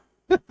idea.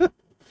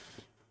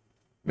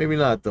 Maybe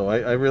not, though.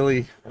 I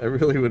really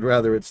would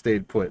rather it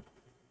stayed put.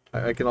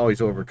 I can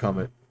always overcome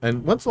it.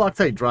 And once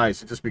Loctite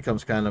dries, it just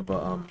becomes kind of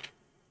a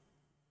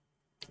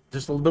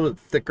just a little bit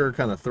thicker,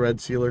 kind of thread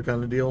sealer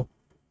kind of deal.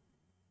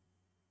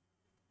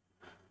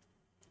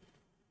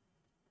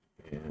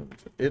 And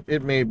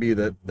it may be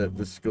that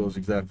this goes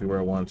exactly where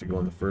I want it to go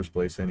in the first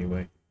place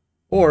anyway.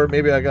 Or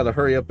maybe I got to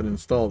hurry up and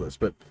install this.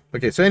 But,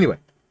 okay, so anyway.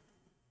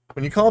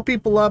 When you call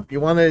people up,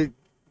 you want to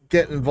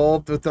get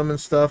involved with them and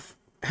stuff,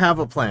 have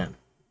a plan.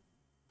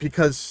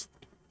 Because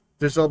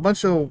there's a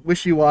bunch of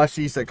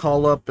wishy-washies that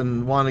call up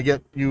and want to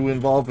get you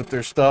involved with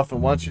their stuff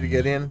and want you to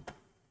get in.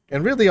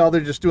 And really all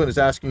they're just doing is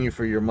asking you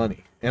for your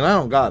money. And I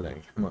don't got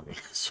any money,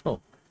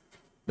 so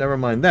never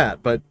mind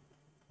that. But,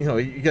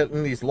 you get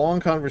in these long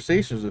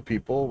conversations with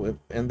people,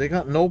 and they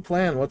got no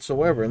plan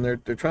whatsoever. And they're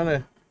trying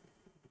to...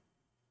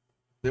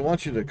 They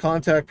want you to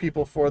contact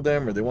people for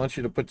them, or they want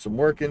you to put some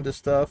work into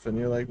stuff, and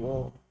you're like,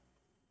 well,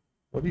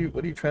 what are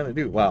you trying to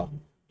do? Wow.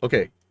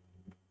 Okay.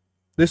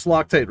 This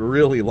Loctite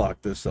really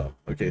locked this up.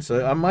 Okay,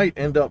 so I might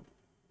end up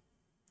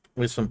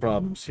with some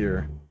problems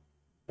here.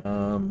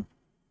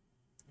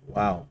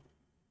 Wow.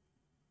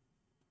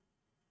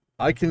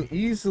 I can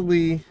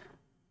easily...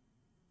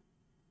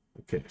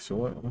 Okay, so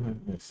what am I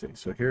going to say?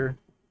 So here...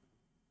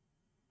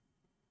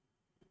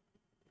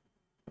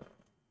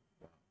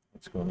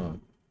 What's going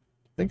on?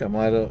 I think I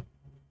might have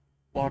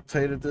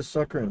Loctited this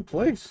sucker in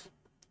place.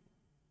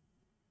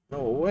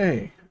 No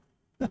way.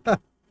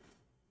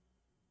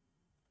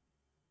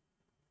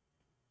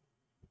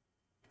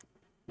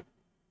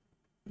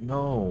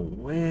 No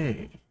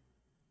way.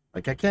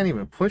 Like, I can't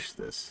even push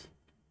this.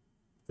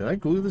 Did I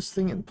glue this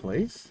thing in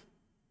place?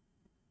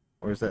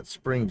 Or is that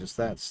spring just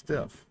that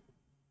stiff?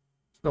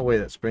 There's no way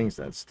that spring's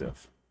that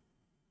stiff.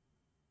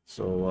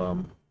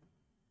 So,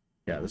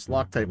 yeah, this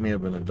Loctite may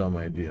have been a dumb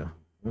idea.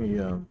 Let me,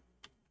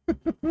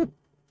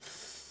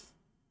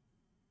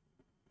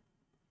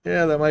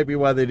 yeah, that might be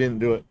why they didn't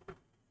do it.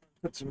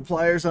 Put some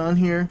pliers on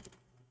here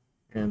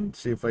and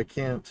see if I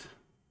can't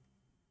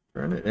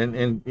turn it.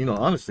 And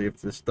honestly,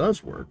 if this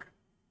does work,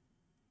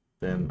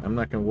 then I'm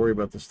not going to worry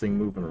about this thing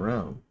moving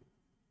around.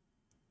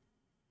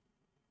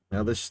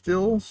 Now, this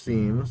still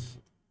seems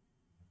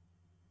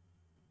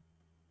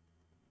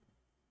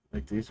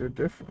like these are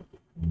different.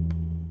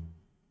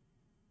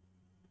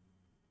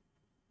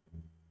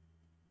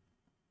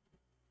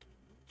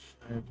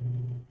 Let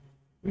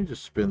me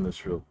just spin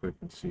this real quick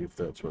and see if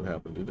that's what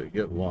happened. Did it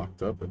get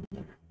locked up in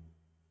there?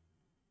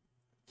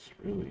 It's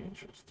really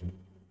interesting.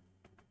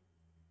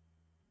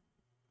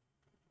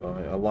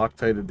 I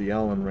Loctited the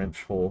Allen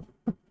wrench hole.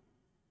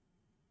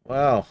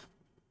 Wow.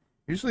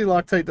 Usually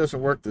Loctite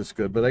doesn't work this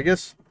good, but I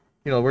guess,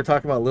 we're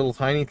talking about little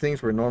tiny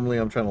things where normally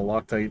I'm trying to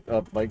Loctite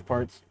up bike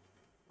parts.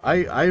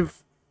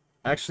 I've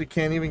actually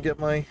can't even get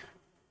my...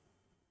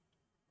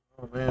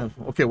 Oh, man.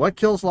 Okay, what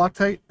kills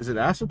Loctite? Is it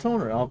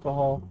acetone or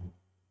alcohol?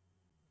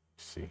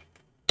 Let's see.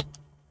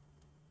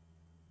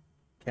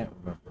 Can't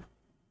remember.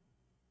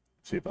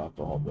 See if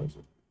alcohol does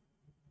it.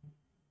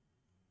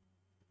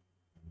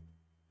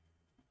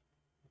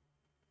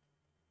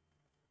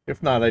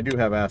 If not, I do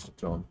have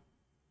acetone.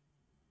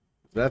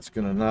 That's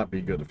going to not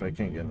be good if I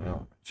can't get an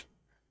Allen wrench.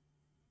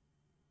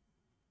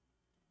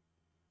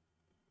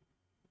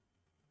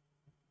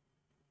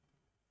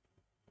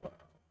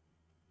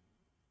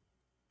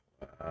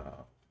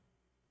 Wow.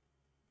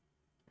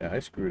 Yeah, I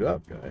screwed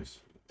up, guys.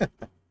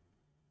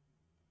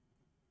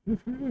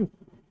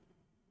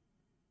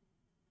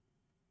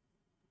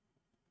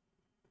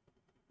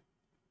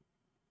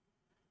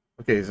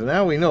 Okay, so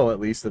now we know at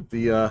least that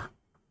the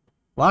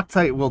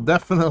Loctite will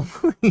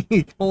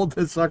definitely hold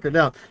this sucker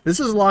down. This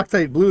is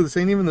Loctite blue. This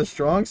ain't even the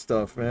strong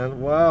stuff,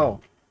 man. Wow.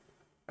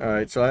 All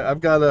right, so I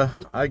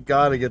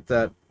gotta get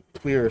that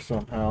clear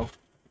somehow.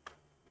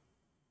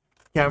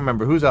 Can't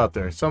remember who's out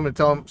there. Somebody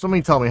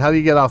tell me how do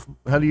you get off?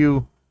 How do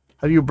you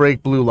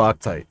break blue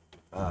Loctite?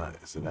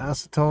 Is it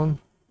acetone?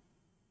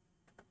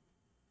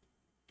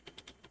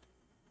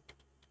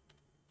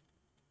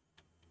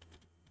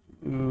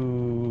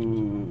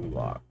 Ooh,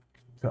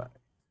 Loctite.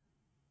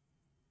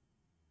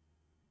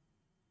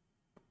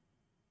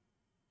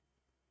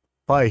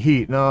 Apply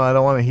heat. No, I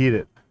don't want to heat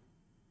it.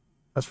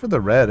 That's for the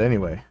red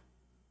anyway.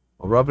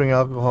 Well, rubbing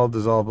alcohol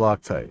dissolve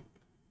Loctite.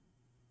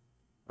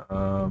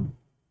 Um,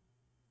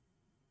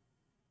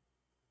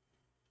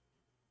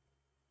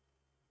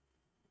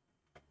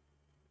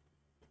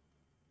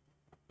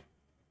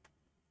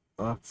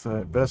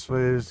 Loctite. Best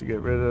ways to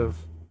get rid of.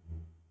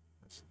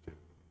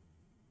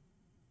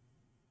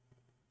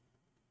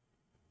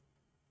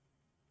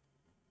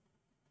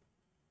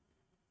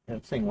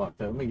 That thing locked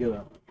out. Let me get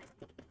up.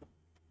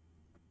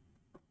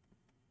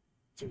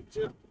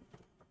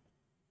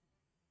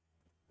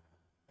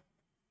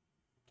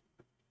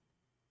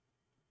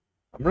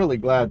 I'm really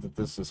glad that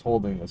this is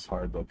holding this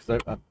hard though,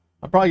 because I'm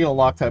probably gonna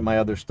Loctite my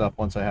other stuff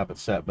once I have it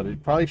set, but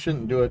it probably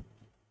shouldn't do it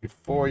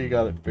before you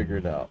got it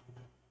figured out.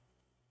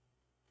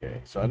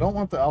 Okay, so I don't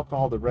want the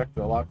alcohol to wreck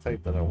the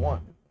Loctite that I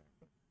want.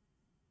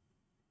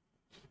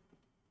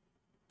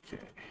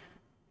 Okay,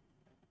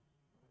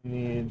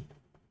 need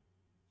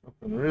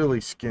something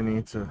really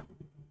skinny to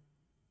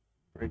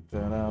break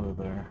that out of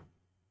there.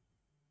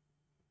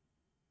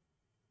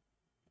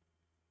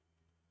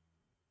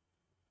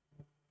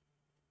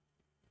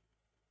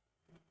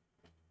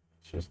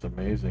 It's just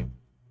amazing.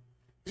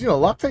 You know,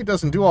 Loctite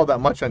doesn't do all that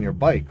much on your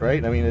bike,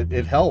 right? I mean,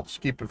 it helps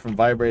keep it from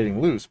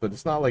vibrating loose, but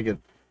it's not like it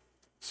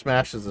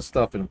smashes the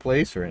stuff in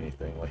place or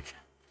anything. Like,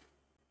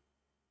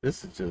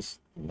 this is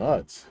just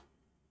nuts.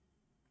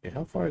 Okay,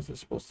 how far is this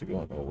supposed to go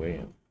on the way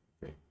in?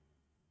 Okay.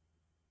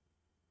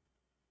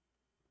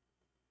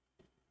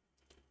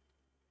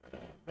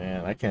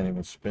 Man, I can't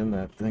even spin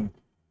that thing.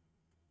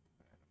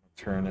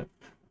 Turn it.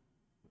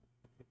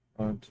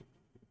 Front.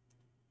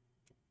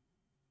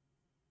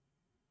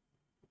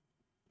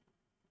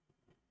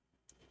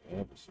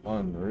 It's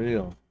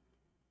unreal.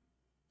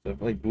 So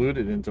I've like glued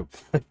it into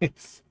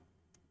place.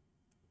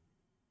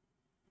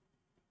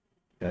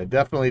 Yeah, I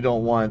definitely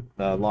don't want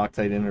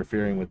Loctite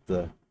interfering with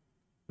the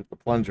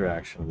plunger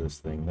action of this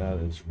thing. That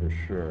is for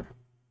sure.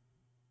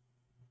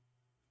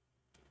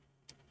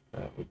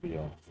 That would be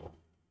awful.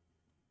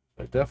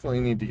 I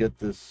definitely need to get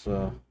this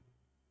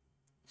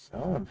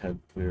Allen head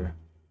clear.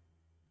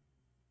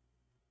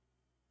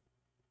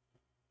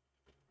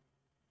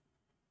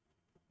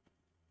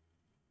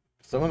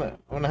 So I'm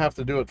gonna have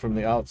to do it from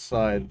the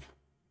outside.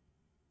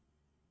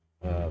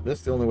 This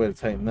is the only way to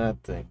tighten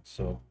that thing.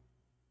 So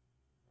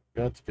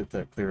got to get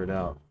that cleared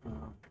out.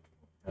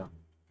 Yeah.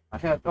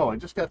 I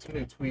just got some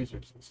new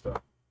tweezers and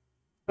stuff.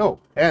 Oh,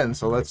 and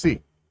so let's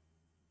see.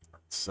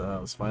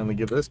 Let's finally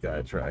give this guy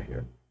a try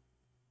here.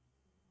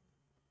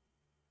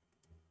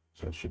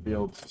 So I should be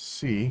able to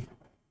see.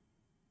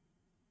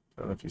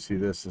 I don't know if you see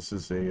this. This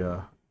is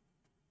a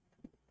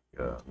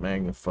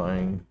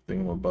magnifying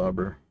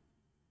thingamabobber.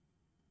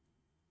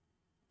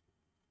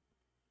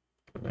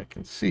 And I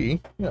can see.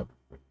 Yep.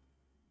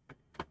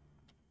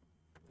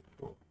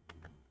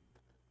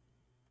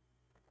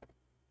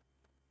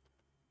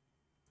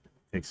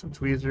 Take some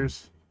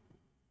tweezers.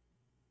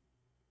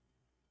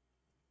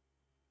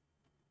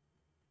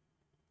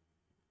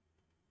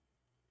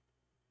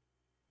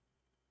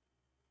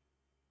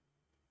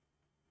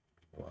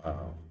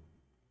 Wow.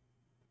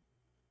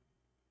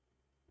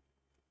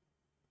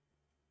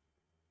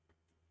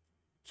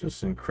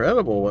 Just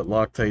incredible what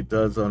Loctite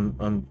does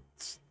on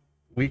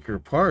weaker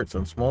parts,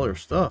 on smaller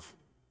stuff.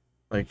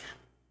 Like,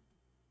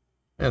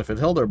 man, if it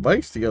held our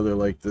bikes together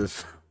like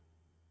this,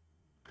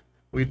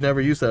 we'd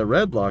never use that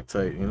red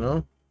Loctite, you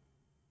know?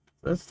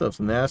 That stuff's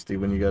nasty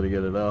when you got to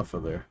get it off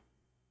of there.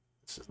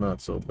 This is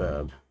not so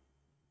bad.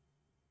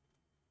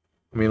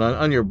 I mean,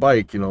 on your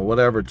bike, you know,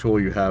 whatever tool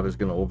you have is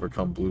going to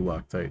overcome blue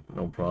Loctite,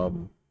 no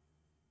problem.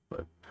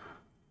 But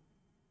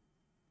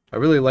I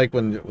really like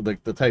when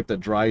the type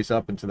that dries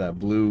up into that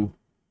blue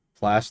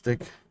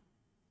plastic,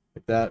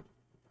 like that.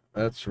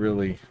 That's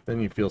really,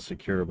 then you feel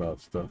secure about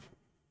stuff.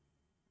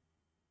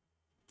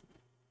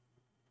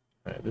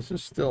 All right, this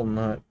is still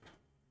not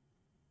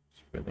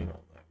spinning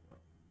all that well.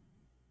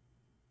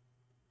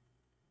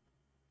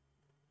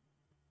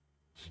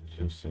 It's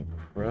just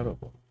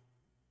incredible.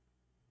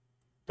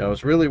 I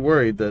was really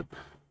worried that,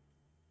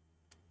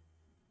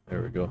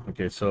 there we go.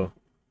 Okay, so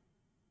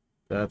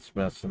that's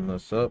messing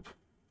this up.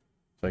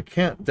 So I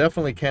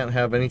definitely can't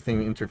have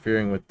anything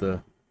interfering with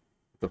the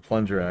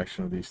plunger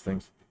action of these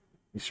things.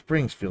 These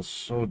springs feel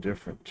so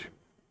different too.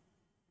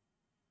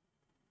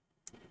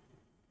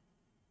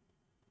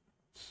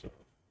 So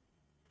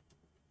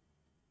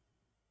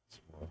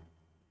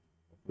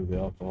hopefully the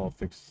alcohol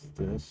fixes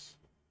this.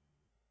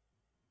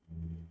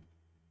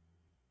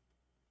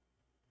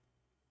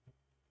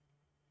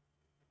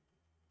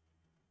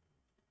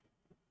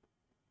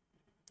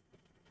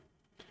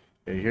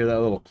 Okay, you hear that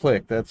little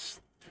click? That's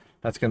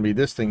going to be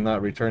this thing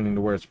not returning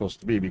to where it's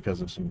supposed to be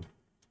because of some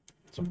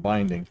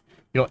binding.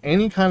 You know,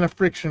 any kind of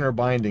friction or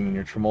binding in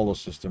your tremolo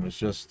system is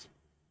just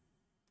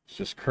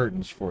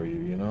curtains for you,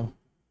 you know?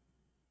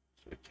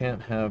 I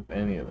can't have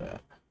any of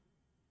that.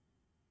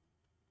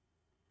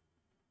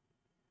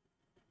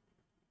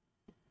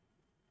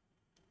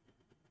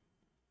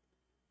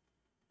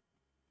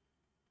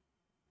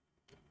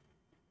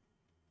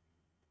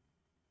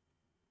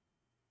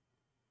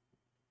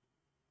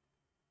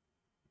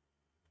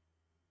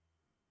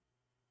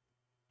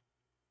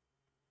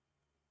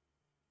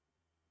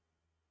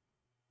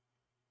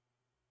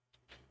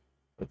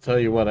 I'll tell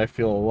you what, I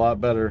feel a lot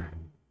better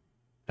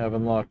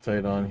having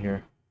Loctite on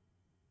here.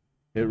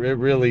 It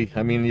really,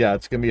 I mean, yeah,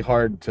 it's going to be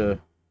hard to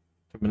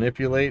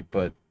manipulate,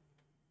 but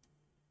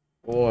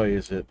boy,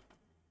 is it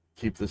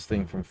keep this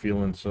thing from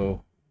feeling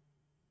so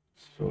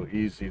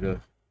easy to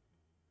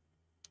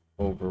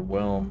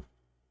overwhelm.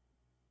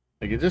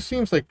 Like, it just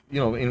seems like, you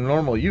know, in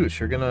normal use,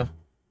 you're going to,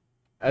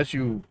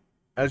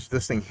 as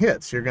this thing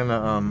hits, you're going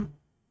to,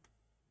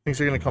 things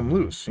are going to come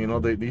loose. You know,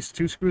 these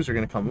two screws are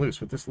going to come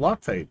loose. With this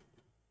Loctite,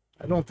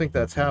 I don't think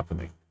that's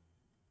happening.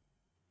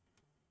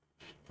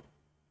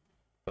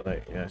 But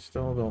I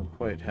still don't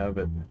quite have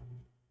it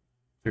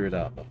figured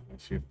out.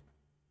 Let's see. I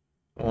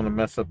don't want to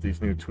mess up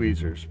these new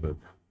tweezers, but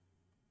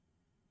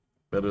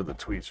better the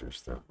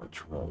tweezers than the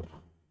tremolo.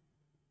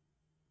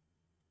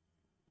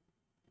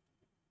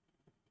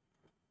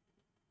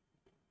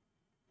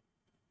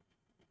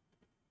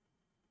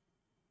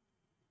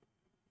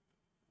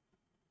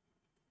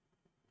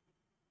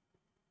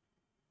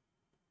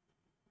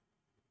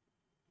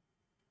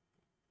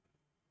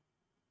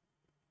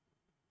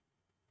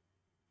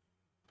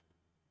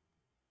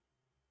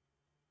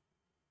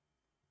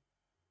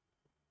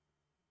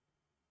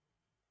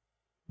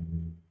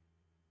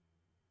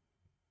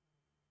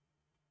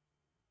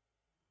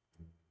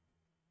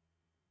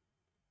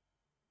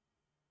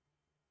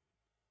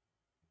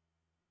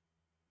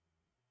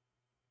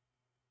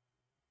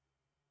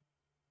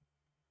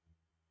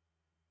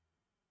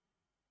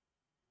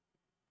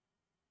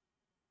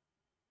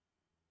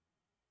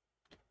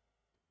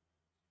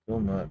 Still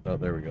not. Oh,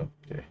 there we go.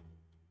 Okay.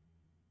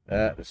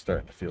 That is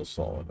starting to feel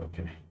solid.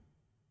 Okay.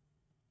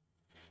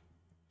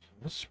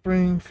 This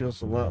spring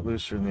feels a lot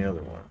looser than the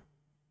other one.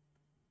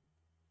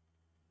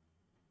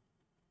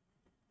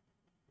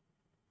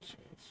 So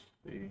let's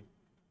see.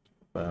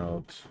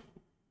 About.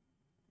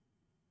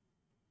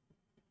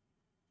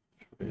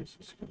 Which way is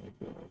this going to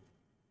go?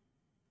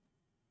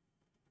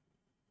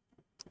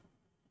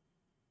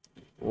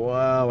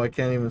 Wow, I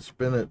can't even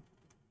spin it.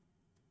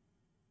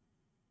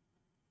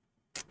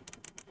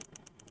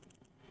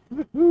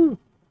 Woo-hoo.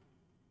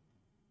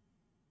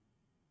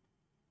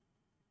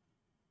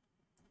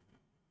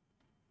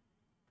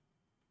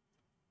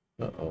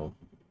 Uh-oh.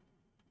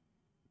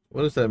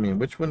 What does that mean?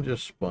 Which one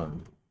just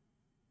spun?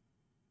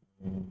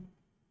 Okay,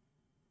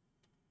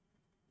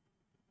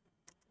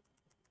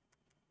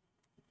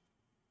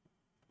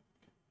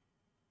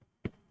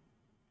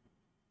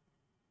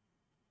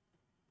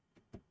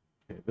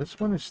 this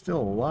one is still a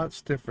lot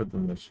stiffer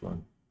than this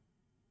one.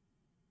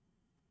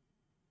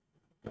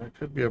 That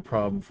could be a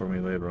problem for me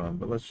later on,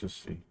 but let's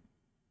just see.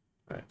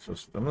 All right, so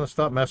I'm going to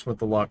stop messing with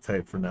the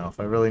Loctite for now. If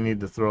I really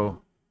need to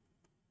throw...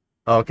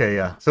 Okay,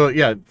 yeah. So,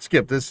 yeah,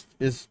 Skip, this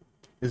is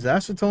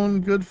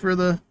acetone good for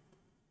the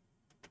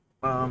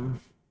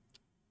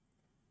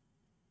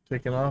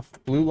taking off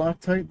blue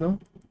Loctite, though?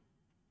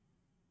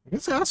 I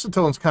guess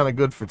acetone's kind of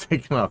good for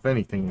taking off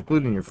anything,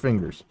 including your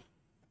fingers.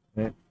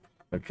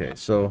 Okay,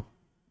 so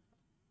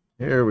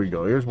here we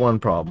go. Here's one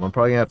problem. I'm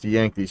probably going to have to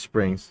yank these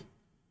springs.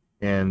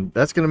 And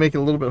that's going to make it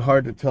a little bit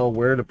hard to tell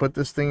where to put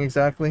this thing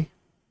exactly.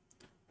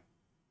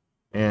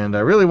 And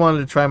I really wanted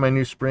to try my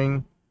new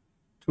spring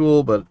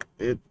tool, but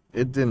it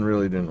didn't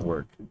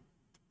work.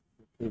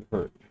 It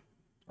hurt.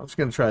 I'm just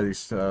going to try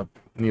these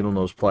needle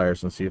nose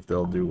pliers and see if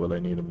they'll do what I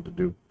need them to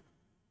do.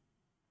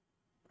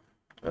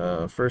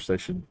 First, I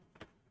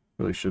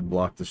really should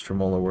block this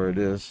tremolo where it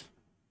is.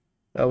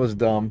 That was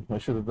dumb. I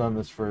should have done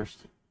this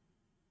first.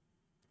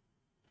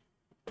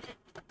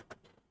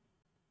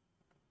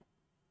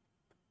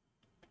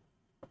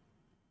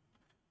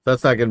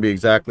 That's not going to be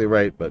exactly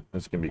right, but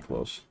it's going to be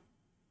close.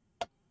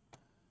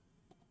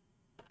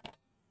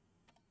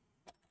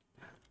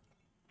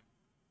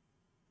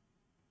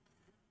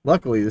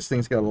 Luckily, this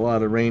thing's got a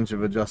lot of range of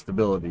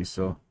adjustability,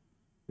 so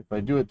if I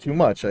do it too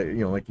much,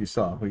 like you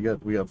saw, we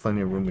got plenty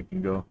of room we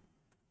can go.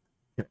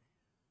 Okay.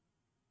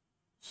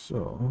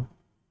 So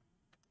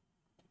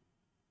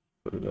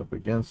put it up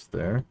against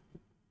there.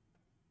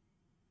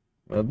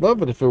 I'd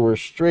love it if it were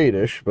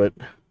straightish, but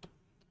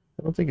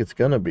I don't think it's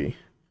gonna be.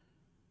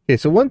 Okay,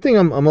 so one thing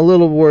I'm a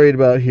little worried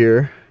about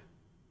here.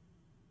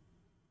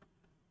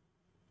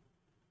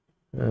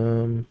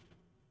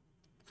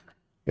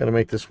 Got to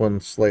make this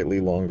one slightly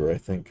longer, I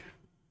think.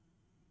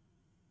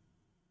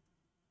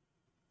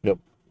 Yep,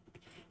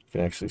 you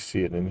can actually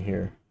see it in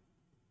here.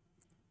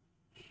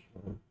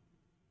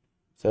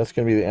 So that's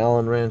going to be the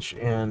Allen wrench,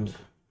 and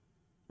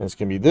it's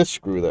going to be this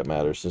screw that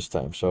matters this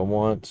time. So I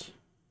want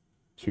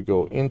to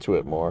go into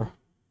it more.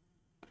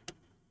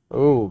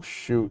 Oh,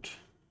 shoot.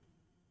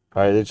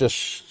 All right, it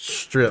just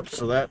stripped,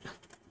 so that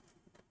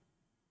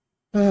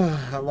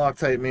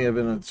Loctite may have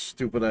been a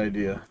stupid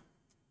idea.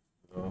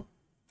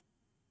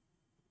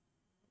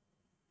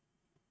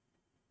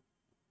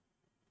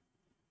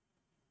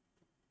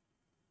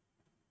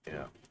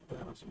 Yeah,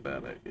 that was a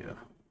bad idea.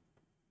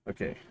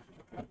 Okay.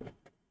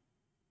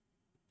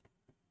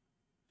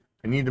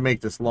 I need to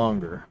make this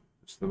longer,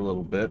 just a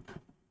little bit.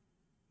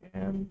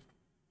 And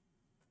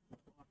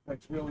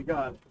that's really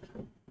got it.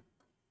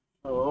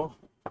 So,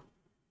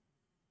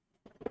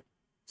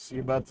 see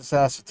about this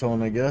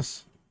acetone, I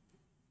guess.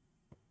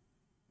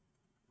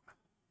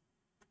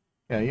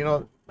 Yeah, you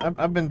know,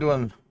 I've been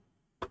doing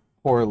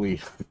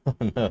poorly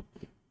on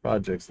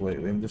projects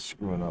lately. I'm just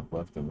screwing up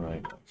left and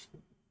right.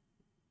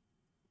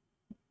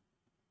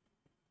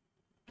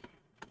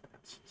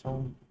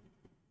 Acetone.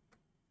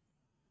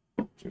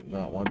 Do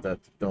not want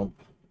that to dump.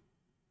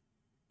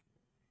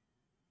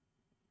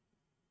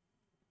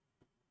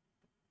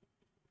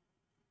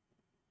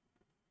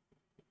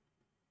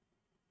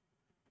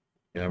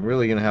 Yeah, I'm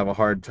really gonna have a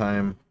hard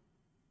time.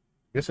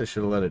 I guess I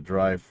should have let it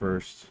dry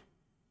first.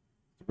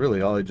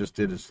 Really, all I just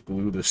did is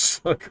glue this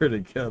sucker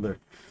together,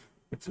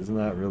 which is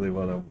not really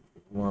what I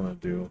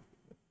want to do.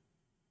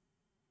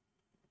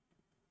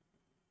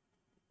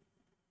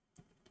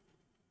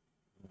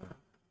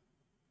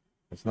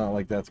 It's not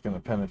like that's going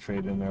to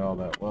penetrate in there all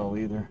that well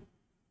either.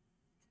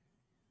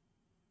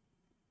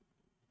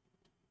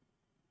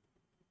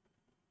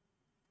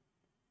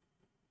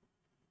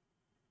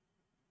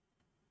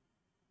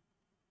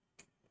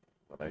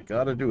 What I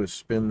got to do is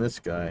spin this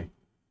guy.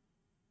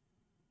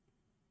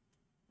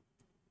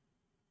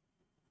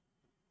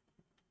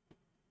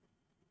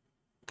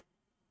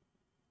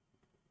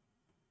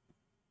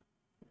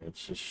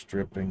 It's just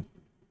stripping.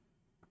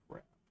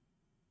 Crap.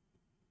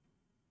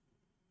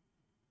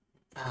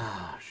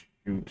 Ah,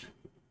 shoot.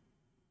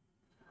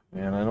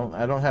 Man,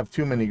 I don't have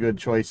too many good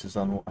choices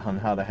on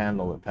how to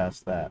handle it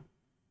past that.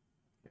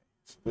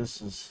 So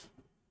this is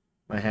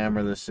my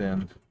hammer this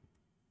in.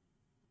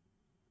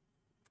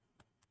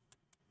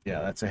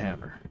 Yeah, that's a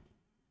hammer.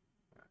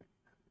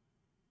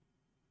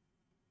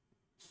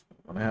 So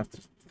I'm gonna have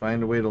to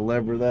find a way to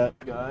lever that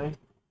guy.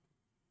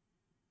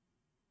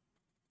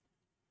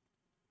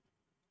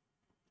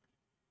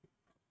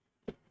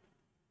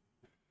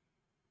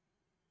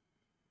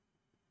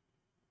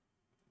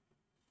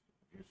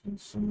 Using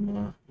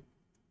some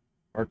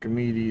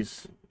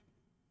Archimedes.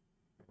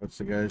 What's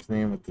the guy's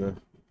name with the?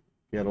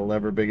 He had a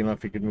lever big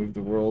enough he could move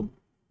the world.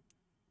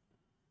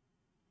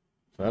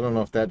 So I don't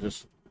know if that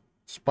just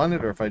spun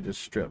it or if I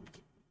just stripped.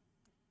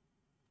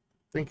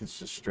 I think it's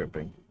just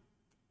stripping.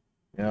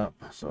 Yeah,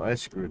 so I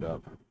screwed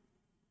up.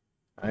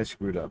 I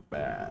screwed up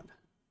bad.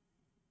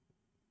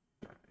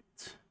 All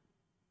right.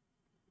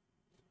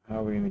 How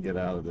are we gonna get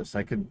out of this?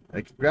 I could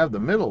grab the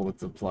middle with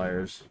the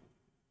pliers,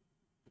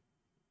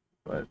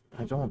 but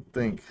I don't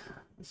think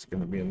it's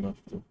gonna be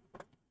enough to.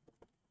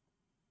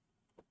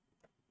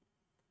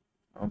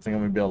 I don't think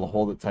I'm gonna be able to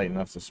hold it tight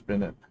enough to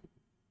spin it.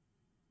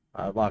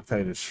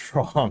 Loctite is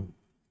strong.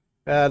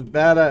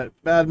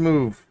 Bad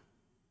move.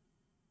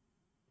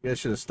 You guys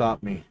should have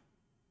stopped me.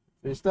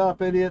 Say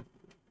stop, idiot.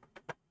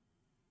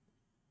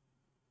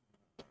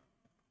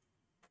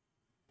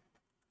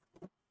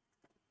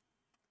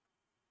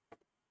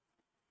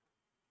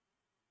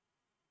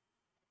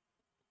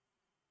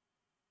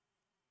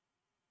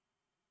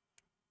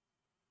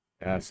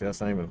 Yeah, see, that's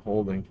not even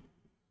holding.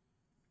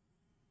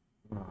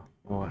 Oh,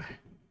 boy.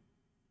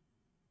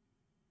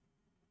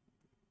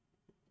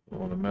 Don't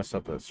want to mess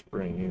up that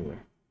spring either.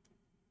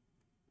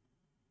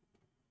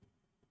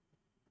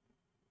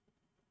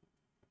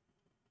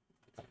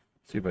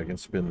 See if I can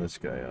spin this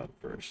guy out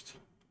first.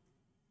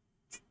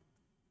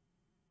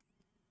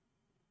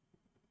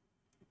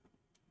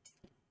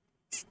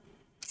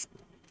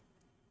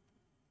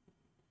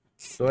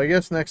 So I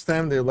guess next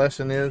time the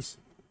lesson is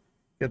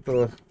get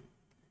the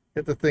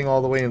thing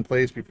all the way in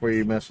place before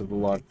you mess with the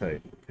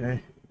Loctite.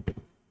 Okay.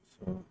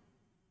 So,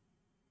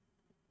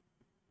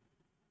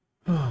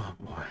 oh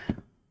boy.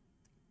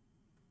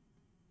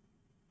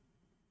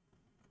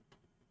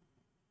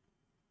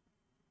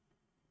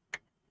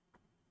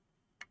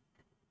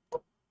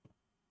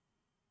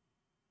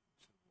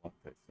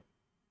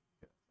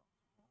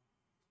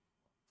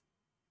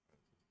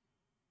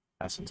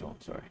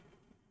 Acetone, sorry.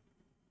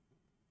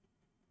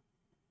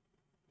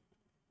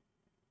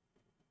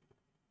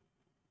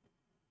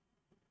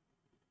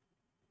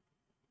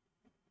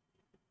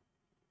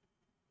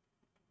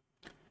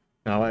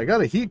 Now I got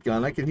a heat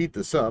gun. I could heat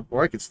this up,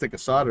 or I could stick a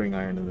soldering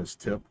iron in this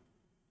tip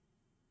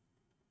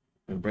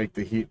and break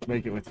the heat,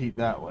 make it with heat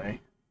that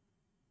way.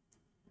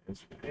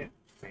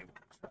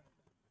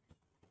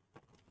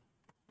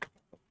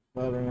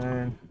 Soldering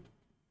iron.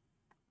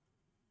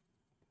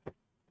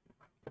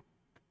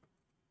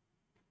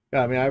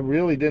 Yeah, I mean, I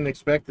really didn't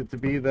expect it to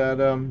be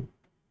that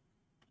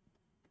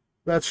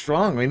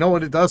strong. We know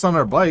what it does on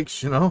our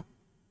bikes, you know.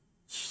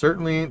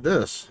 Certainly ain't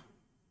this.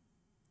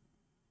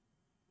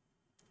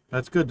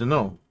 That's good to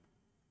know.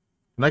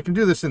 And I can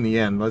do this in the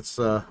end.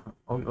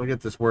 I'll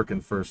get this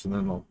working first, and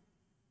then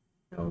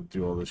I'll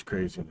do all this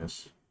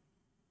craziness.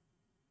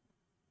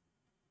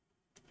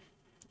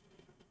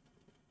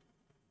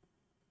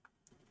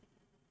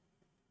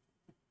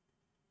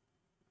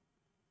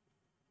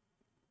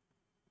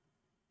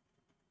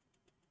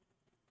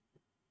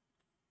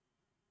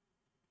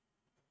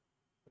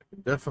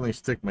 Definitely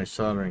stick my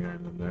soldering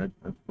iron in there.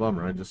 That's a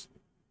bummer. I just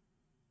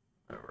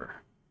whatever.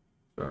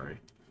 Sorry.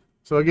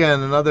 So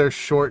again, another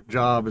short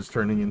job is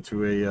turning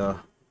into a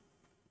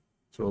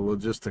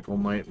logistical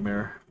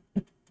nightmare.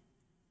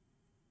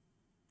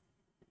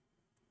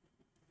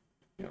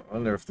 You know, I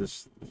wonder if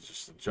this is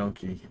just a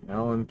junky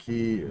Allen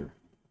key or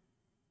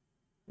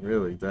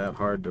really that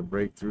hard to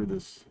break through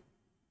this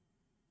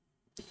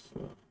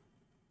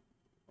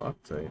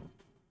Loctite.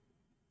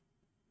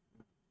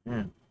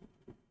 Man,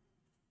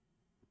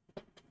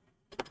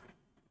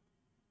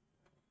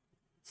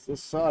 is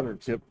this solder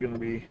tip going to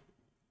be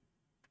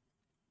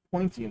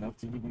pointy enough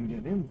to even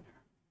get in there?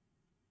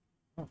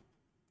 Huh.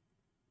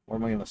 Or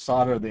am I going to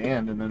solder the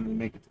end and then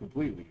make it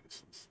completely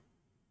useless?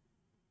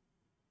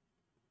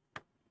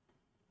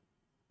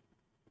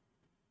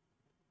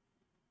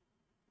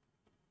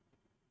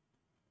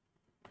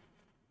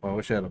 Well, I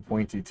wish I had a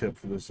pointy tip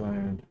for this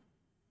iron.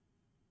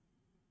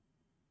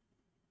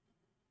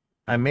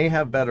 I may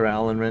have better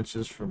Allen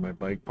wrenches for my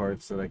bike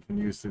parts that I can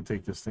use to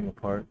take this thing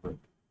apart, but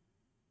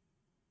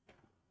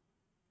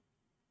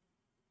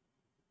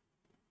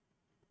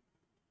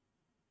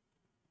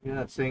you're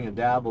not saying a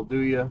dab will do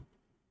you.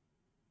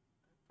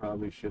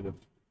 Probably should have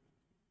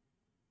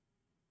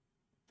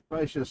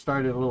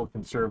started a little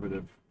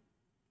conservative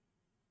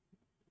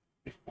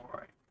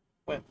before I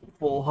went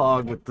full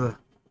hog with the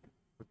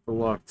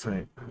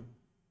Loctite.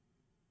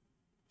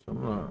 So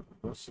I'm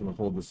just gonna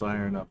hold this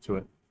iron up to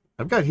it.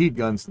 I've got heat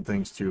guns and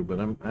things too, but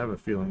I have a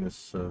feeling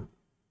hopefully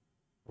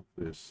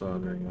this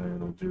soldering iron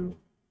will do.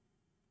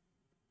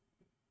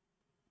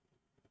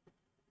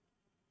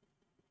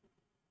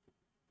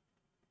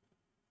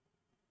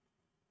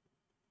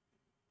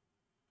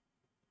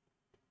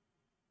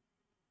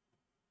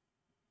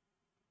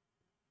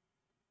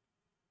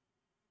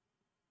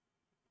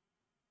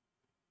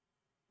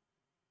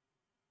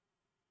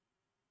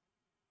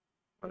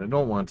 What I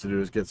don't want to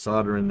do is get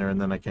solder in there and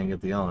then I can't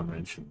get the Allen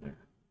wrench in there.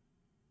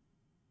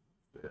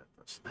 That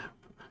doesn't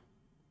happen.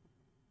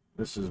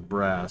 This is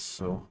brass,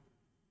 so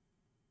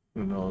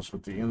who knows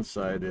what the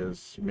inside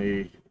is.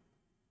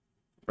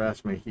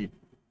 Brass may heat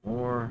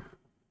more.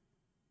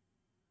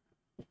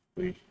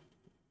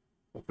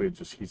 Hopefully it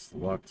just heats the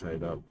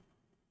Loctite up.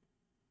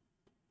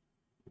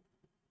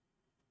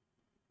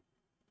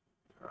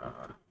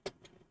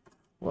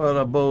 What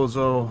a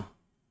bozo.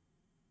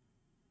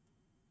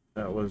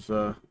 That was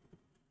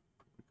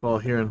we call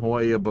here in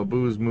Hawaii a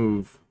baboo's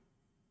move.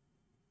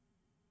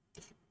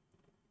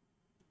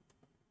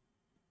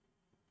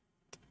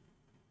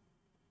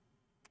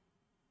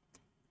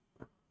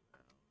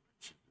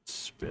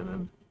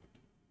 Spinning.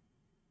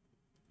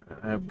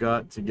 I've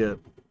got to get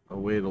a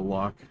way to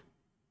lock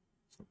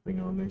something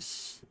on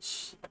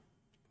this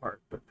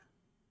part, but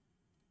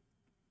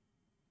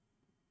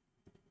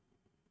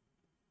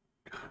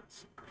God,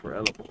 it's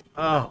incredible.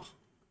 Oh,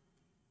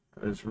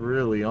 that is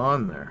really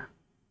on there.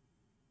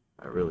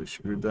 I really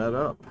screwed that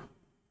up.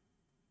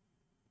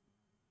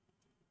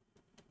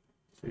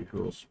 Let's see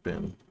who will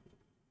spin.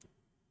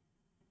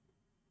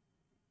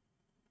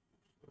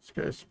 This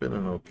guy's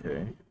spinning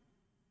okay.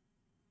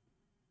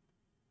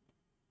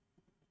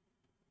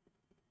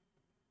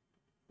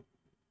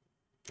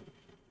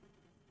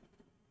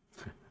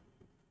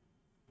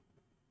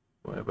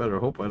 Well, I better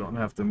hope I don't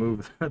have to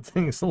move that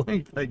thing's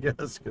length, I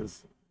guess,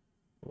 because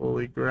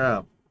holy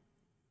crap.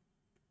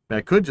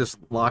 I could just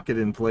lock it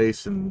in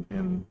place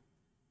and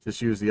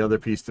just use the other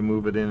piece to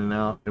move it in and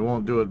out. It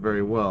won't do it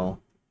very well.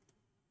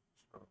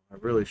 So I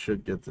really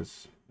should get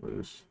this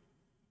loose.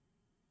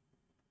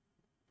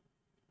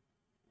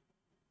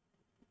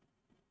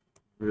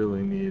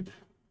 Really need.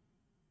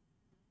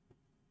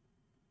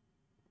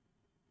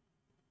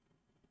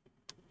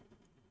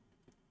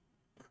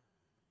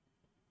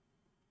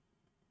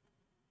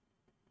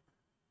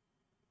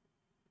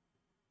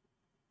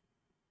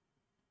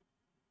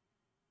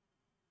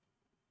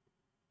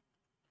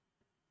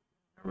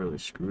 I really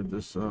screwed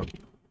this up.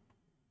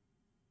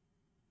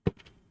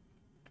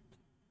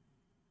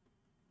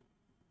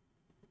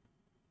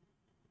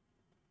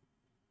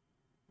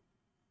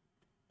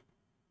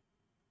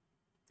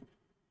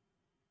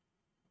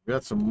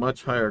 Got some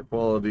much higher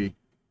quality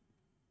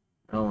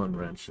Allen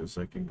wrenches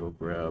I can go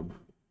grab.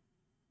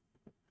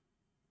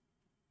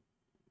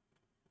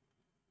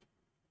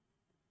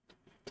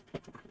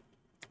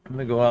 I'm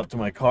gonna go out to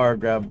my car,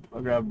 grab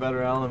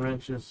better Allen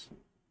wrenches,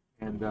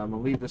 and I'm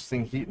gonna leave this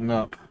thing heating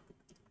up.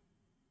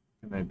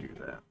 Can I do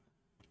that?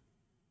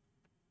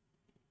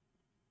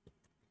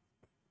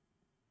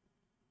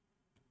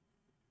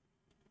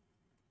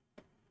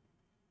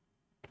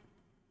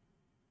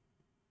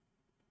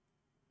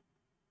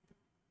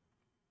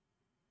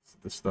 It's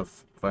the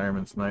stuff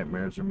firemen's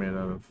nightmares are made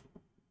out of.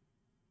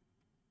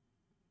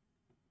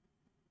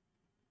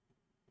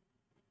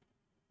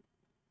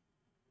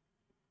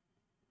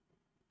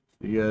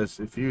 So you guys,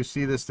 if you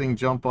see this thing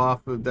jump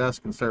off the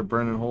desk and start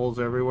burning holes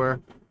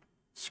everywhere,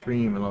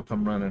 scream and I'll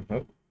come running.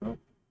 Oh, oh.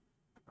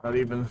 Not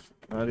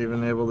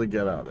even able to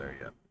get out there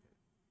yet.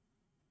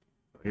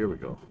 Here we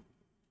go.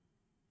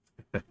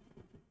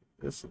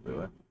 This will do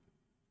it.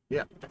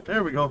 Yeah,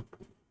 there we go.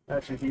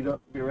 That should heat up.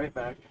 Be right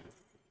back.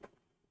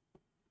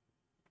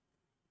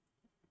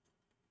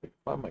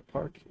 Find my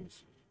car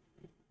keys.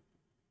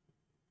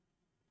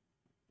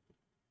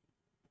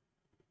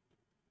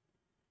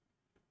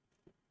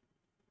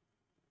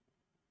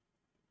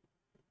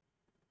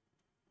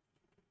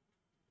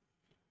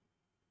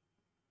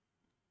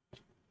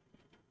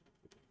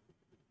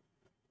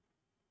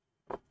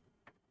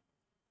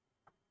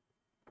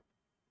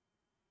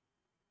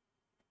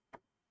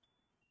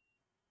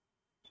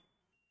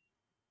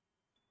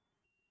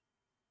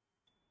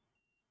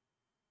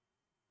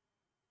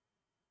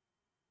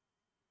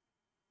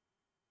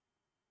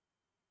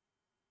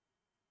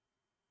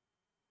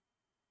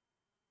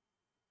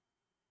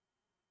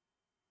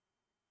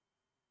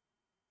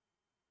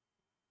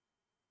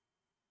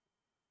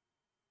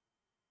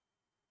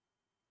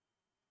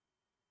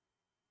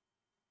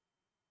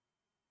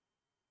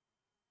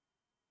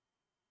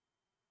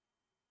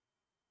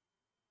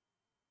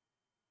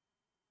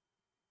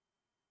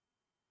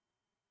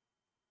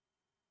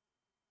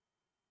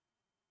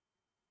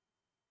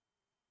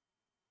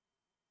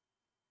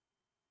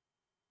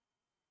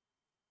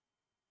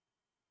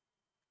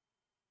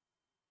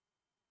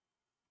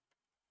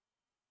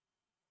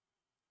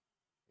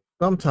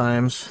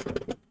 Sometimes,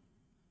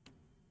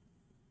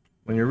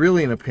 when you're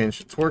really in a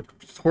pinch,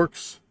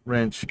 Torx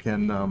wrench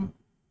can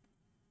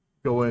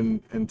go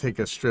in and take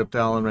a stripped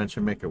Allen wrench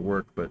and make it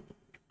work, but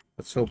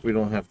let's hope we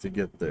don't have to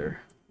get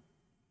there.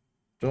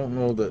 Don't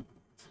know that.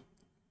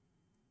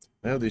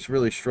 I have these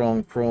really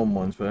strong chrome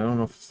ones, but I don't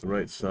know if it's the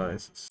right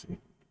size. Let's see.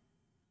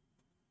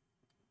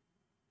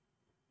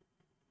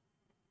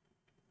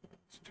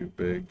 It's too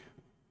big.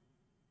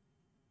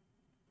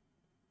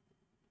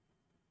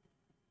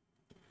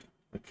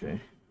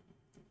 Okay.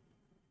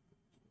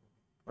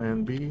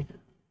 Plan B.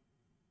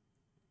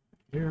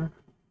 Here.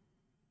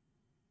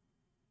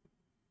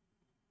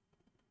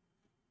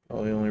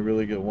 Probably only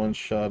really get one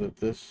shot at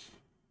this.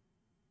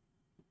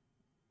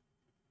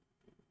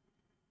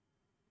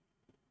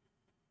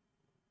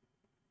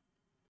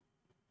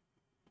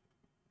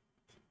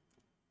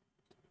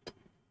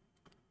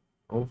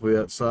 Hopefully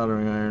that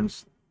soldering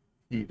iron's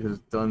heat has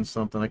done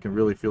something. I can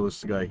really feel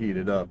this guy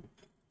heated up.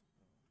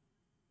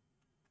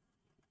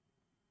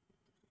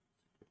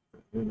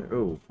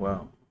 Oh,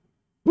 wow.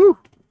 Woo!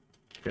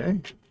 Okay.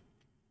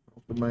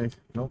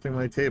 Melting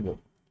my table.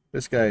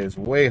 This guy is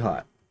way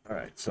hot. All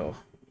right, so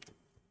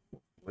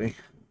hopefully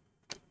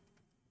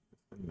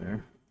in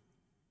there.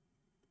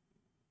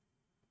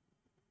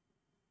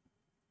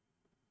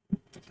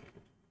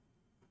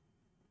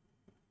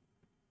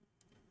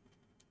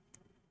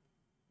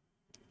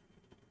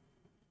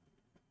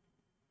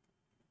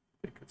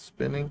 Think it's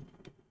spinning.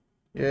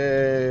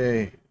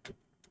 Yay!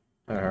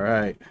 All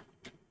right.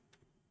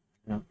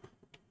 Yep.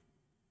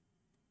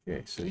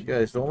 Okay, so you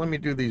guys don't let me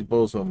do these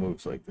bozo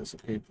moves like this,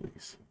 okay,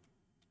 please.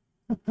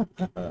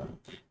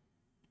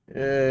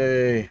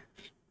 Yay!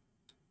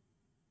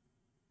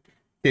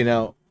 Okay,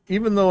 now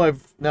even though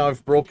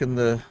I've broken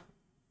the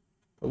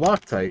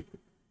Loctite,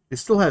 it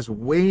still has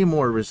way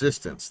more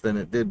resistance than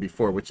it did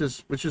before, which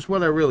is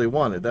what I really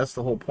wanted. That's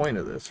the whole point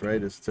of this,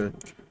 right? Is to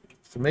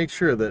make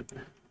sure that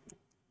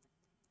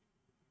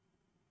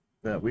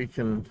we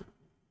can.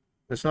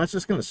 It's not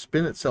just going to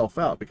spin itself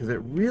out, because it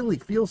really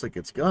feels like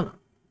it's gonna.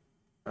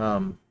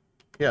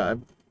 Yeah,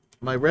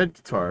 my red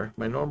guitar,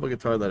 my normal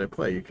guitar that I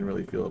play, you can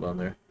really feel it on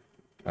there.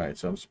 All right,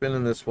 so I'm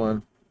spinning this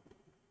one.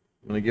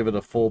 I'm going to give it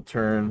a full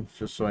turn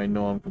just so I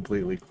know I'm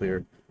completely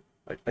clear.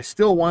 I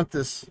still want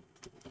this.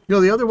 You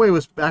know, the other way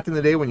was back in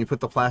the day when you put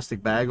the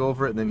plastic bag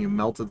over it and then you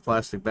melted the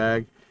plastic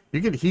bag.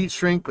 You could heat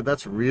shrink, but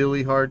that's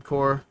really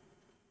hardcore.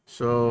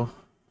 So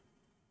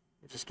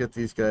just get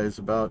these guys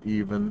about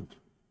even.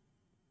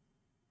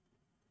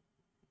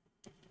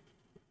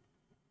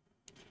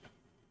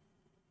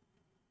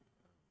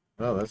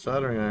 Oh, that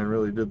soldering iron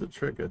really did the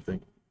trick, I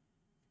think.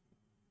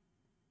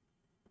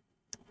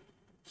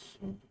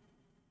 So,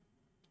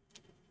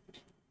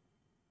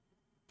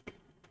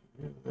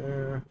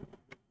 there.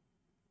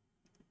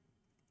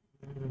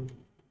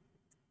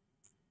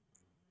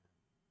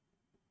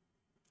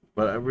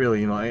 But I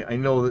really, I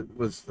know it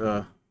was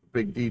a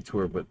big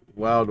detour, but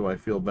wow, do I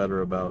feel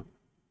better about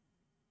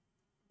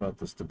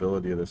the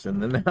stability of this.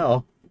 And then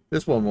now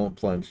this one won't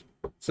plunge.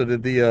 So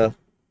did the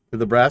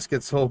brass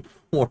get so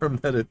warm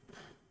that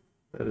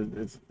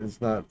it's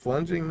not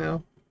plunging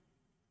now?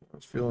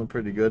 It's feeling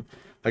pretty good.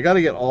 I got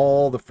to get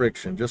all the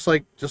friction, just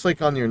like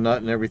on your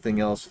nut and everything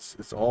else.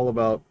 It's all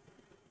about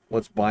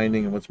what's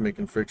binding and what's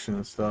making friction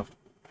and stuff.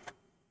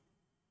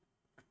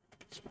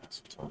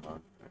 Hold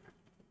on.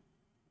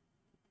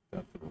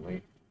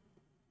 Definitely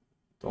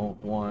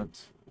don't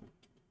want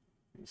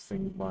these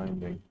things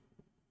binding.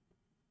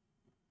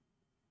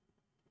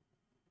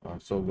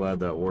 I'm so glad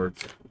that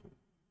worked.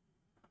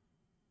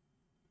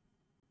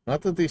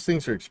 Not that these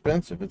things are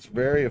expensive. It's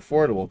very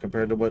affordable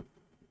compared to what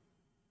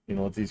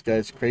these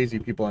guys, crazy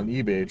people on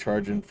eBay,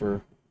 charging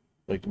for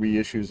like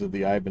reissues of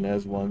the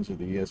Ibanez ones or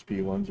the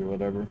ESP ones or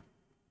whatever.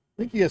 I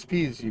think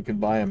ESPs you can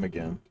buy them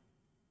again.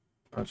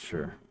 Not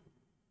sure.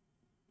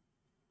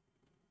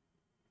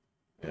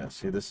 Yeah,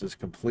 see, this is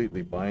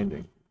completely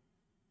binding.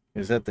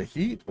 Is that the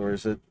heat or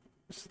is it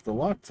the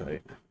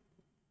Loctite?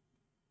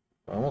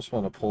 I almost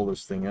want to pull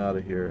this thing out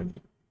of here and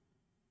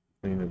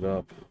clean it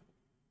up.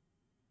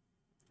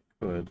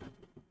 Good.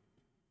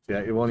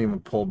 Yeah, it won't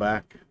even pull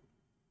back.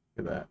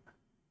 Look at that.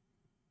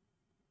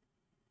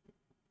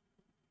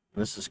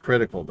 This is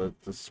critical.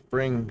 The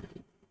spring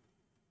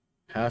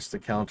has to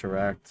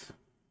counteract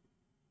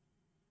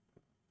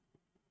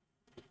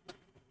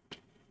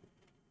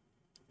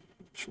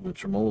the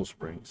tremolo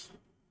springs.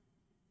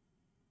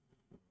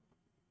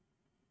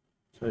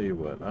 Tell you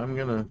what,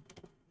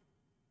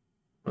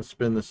 I'll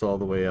spin this all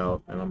the way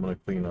out, and I'm gonna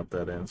clean up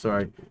that end.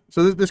 Sorry.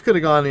 So this could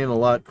have gone in a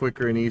lot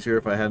quicker and easier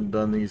if I hadn't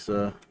done these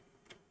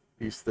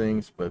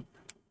things, but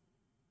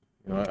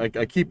you know,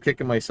 I keep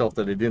kicking myself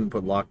that I didn't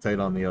put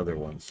Loctite on the other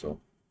one. So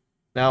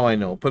now I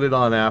know. Put it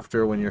on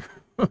after when you're,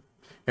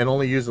 and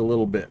only use a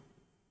little bit,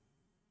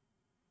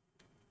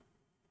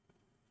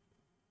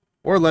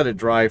 or let it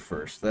dry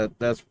first.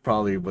 That's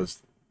probably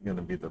was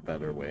gonna be the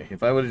better way.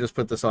 If I would have just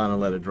put this on and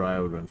let it dry, I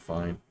would have been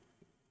fine.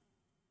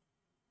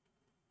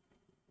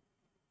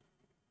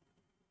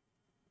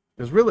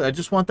 Because really, I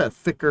just want that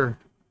thicker.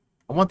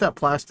 I want that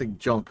plastic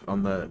junk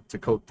on to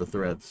coat the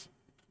threads,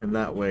 and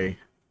that way,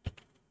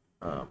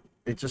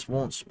 it just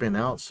won't spin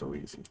out so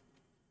easy.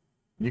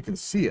 You can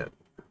see it.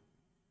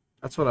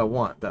 That's what I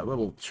want. That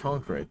little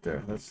chunk right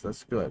there.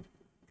 That's good.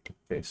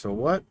 Okay, so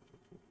what?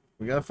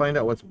 We gotta find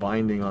out what's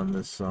binding on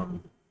this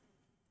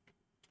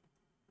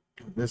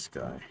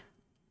guy.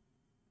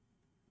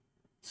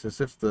 It's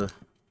as if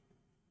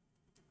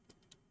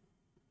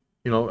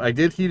I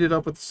did heat it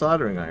up with the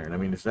soldering iron. I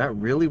mean, is that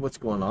really what's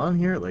going on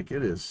here? Like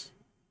it is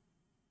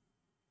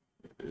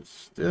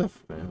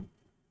stiff, man.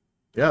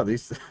 Yeah,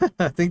 these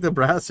I think the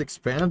brass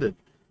expanded.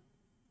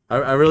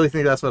 I really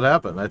think that's what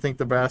happened. I think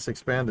the brass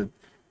expanded.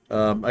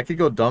 I could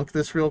go dunk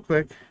this real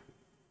quick.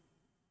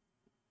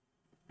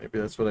 Maybe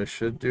that's what I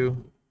should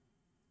do.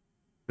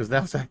 Because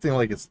now it's acting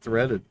like it's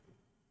threaded.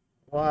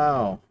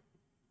 Wow.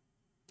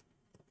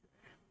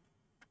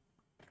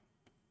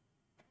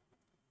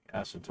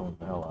 Acetone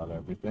the hell out of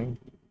everything.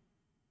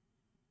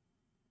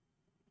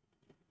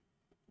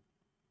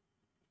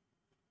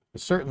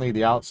 But certainly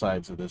the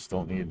outsides of this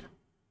don't need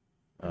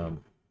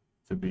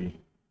to be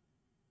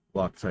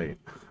Loctite.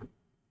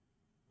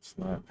 It's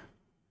not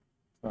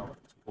what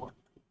it's for.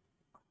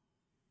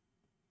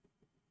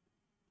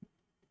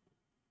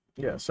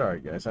 Yeah, sorry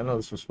guys. I know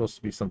this was supposed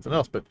to be something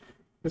else, but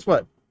guess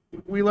what?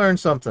 We learned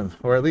something,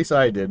 or at least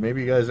I did.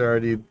 Maybe you guys are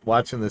already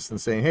watching this and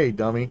saying, "Hey,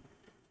 dummy,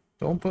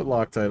 don't put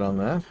Loctite on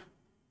that.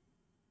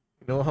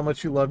 You know how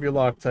much you love your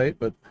Loctite,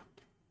 but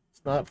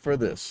it's not for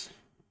this."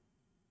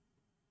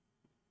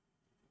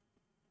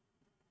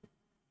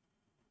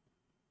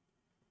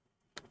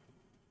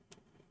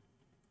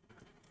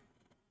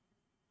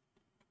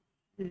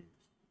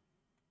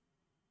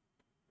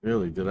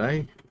 Really, did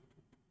I?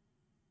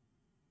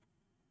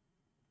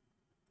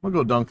 I'm gonna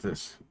go dunk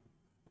this.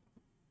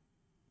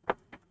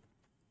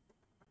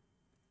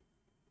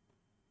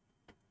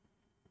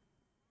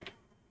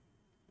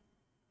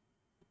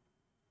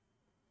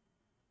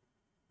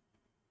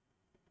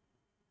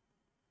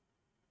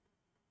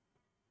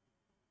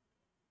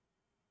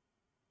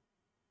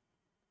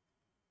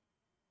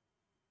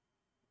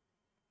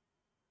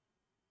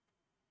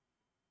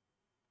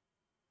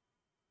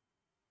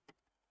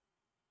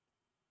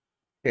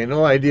 Okay,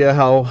 no idea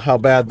how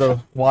bad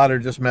the water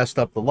just messed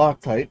up the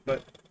Loctite,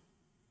 but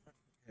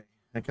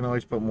I can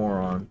always put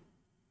more on.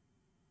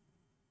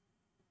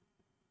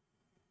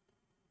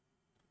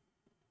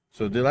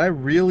 So did I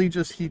really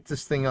just heat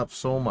this thing up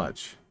so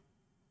much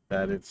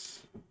that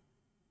it's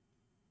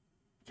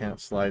can't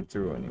slide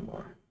through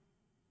anymore?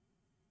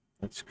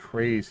 That's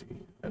crazy.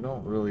 I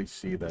don't really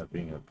see that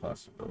being a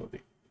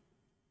possibility.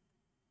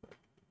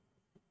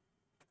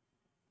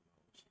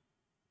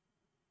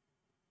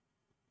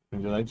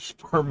 And did I just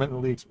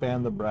permanently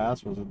expand the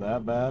brass? Was it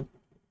that bad?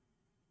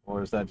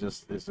 Or is there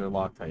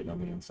Loctite on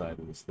the inside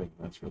of this thing?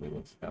 That's really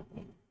what's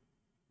happening.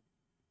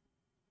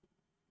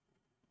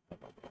 I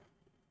don't know.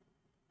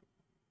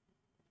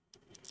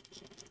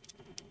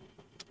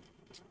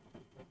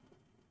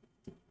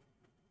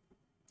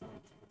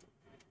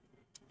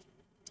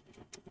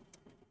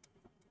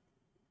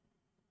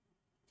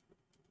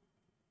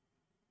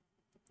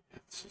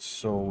 It's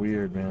so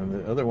weird, man.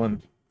 The other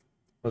one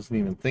wasn't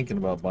even thinking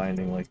about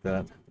binding like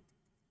that.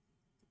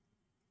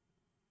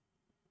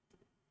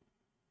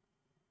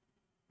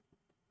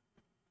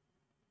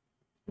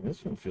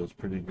 This one feels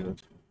pretty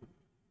good.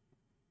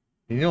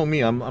 You know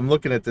me, I'm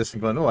looking at this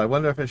and going, oh, I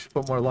wonder if I should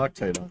put more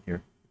Loctite on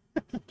here.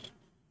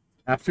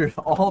 After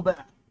all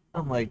that,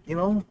 I'm like,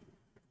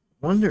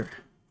 wonder,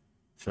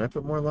 should I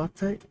put more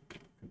Loctite?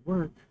 Could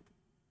work.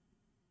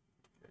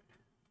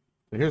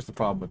 So here's the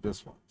problem with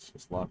this one. It's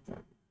just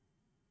Loctite.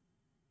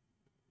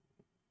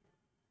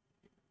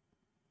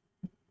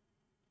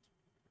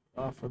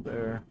 Off of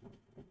there.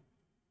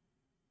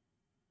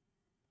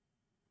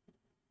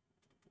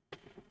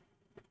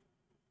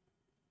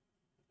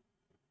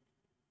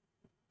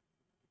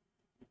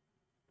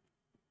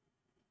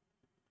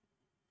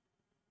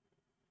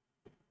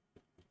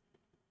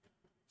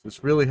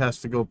 This really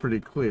has to go pretty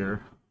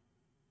clear,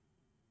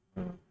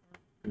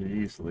 pretty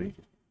easily.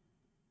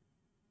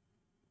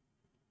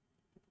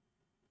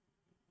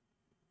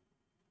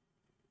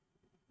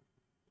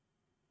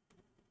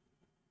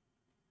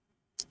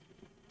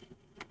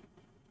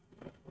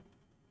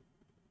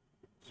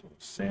 So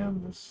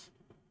sand this.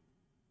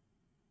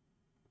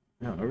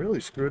 Yeah, I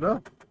really screwed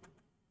up.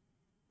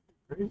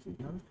 Crazy,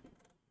 huh?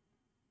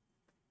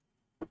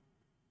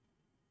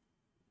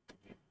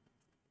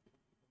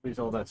 Nobody's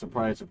all that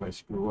surprised if I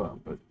screw up,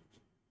 but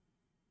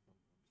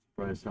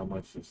surprised how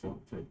much this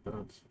long tape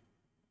does.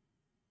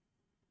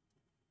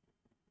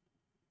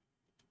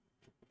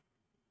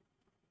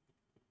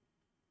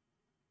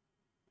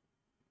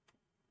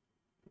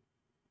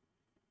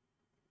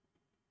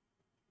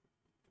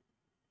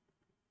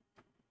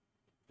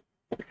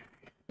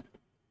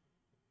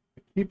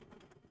 Keep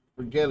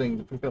forgetting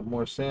to pick up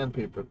more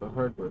sandpaper at the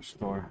hardware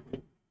store.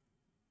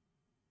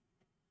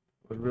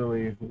 Would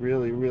really,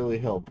 really, really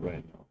help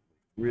right now.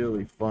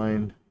 Really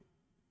fine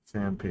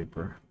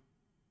sandpaper.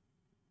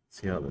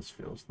 See how this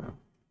feels now.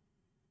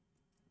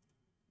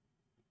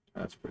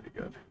 That's pretty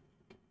good.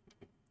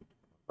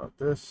 About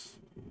this.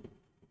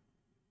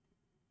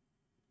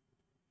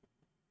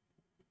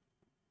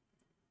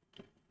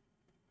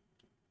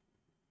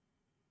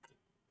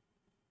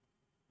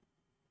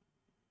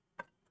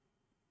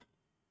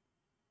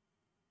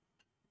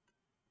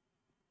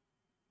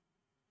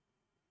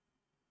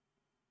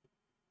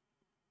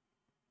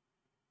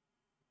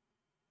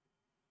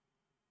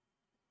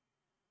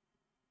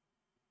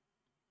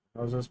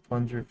 How's this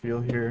plunger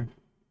feel here?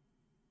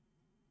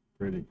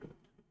 Pretty good.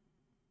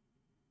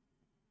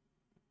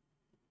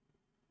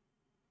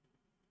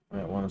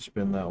 Might want to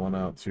spin that one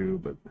out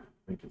too, but I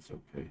think it's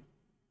okay.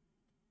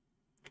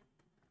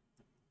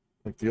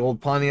 Like the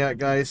old Pontiac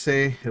guys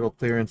say, it'll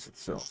clearance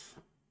itself.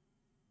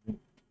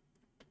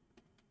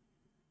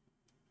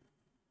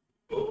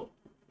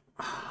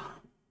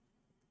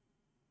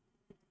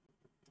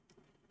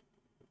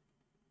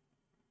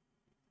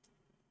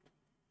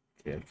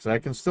 Okay, because I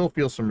can still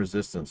feel some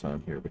resistance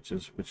on here, which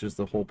is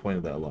the whole point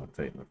of that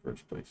Loctite in the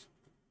first place.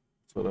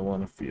 That's what I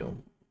want to feel.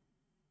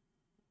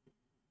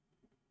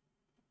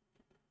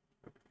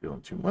 If I'm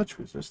feeling too much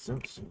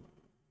resistance.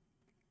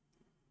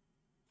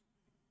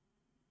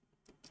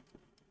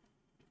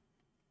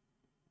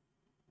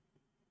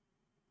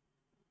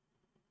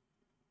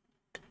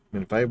 I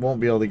mean, if I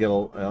won't be able to get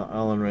an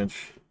Allen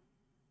wrench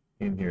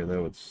in here,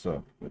 that would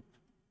suck. But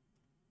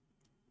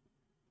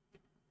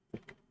I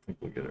think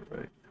we'll get it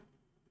right.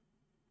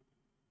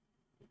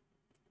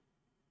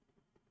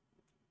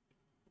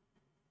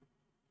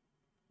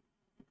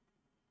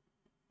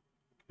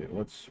 Okay,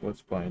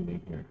 what's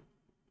binding here?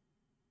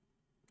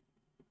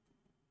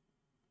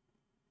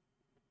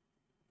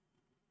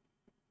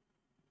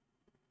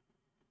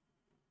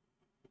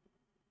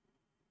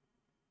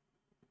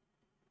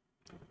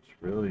 It's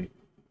really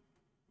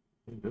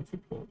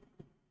difficult.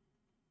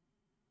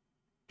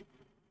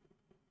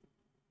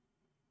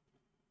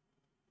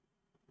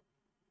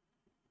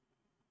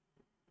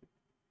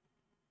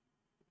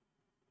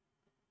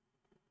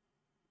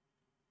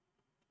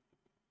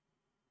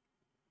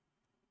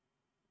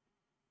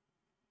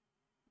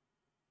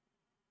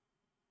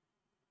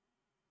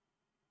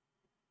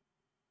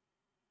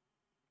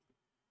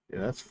 Yeah,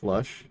 that's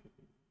flush.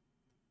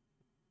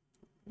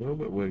 A little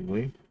bit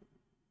wiggly.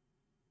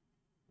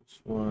 This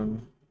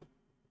one,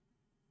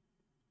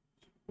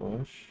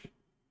 flush.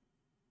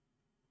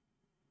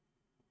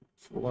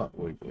 It's a lot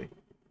wiggly.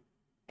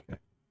 Okay.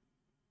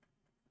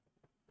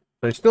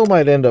 I still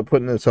might end up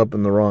putting this up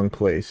in the wrong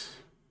place.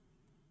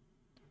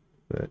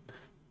 But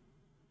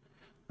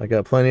I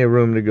got plenty of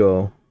room to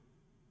go.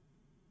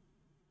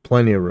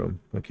 Plenty of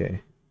room.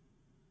 Okay.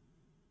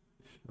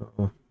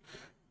 So,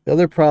 the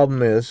other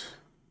problem is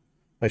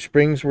my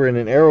springs were in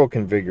an arrow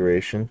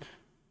configuration.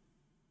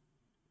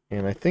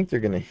 And I think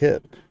they're going to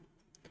hit.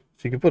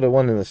 So you can put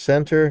one in the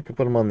center. You can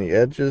put them on the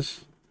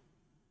edges.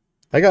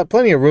 I got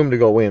plenty of room to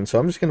go in, so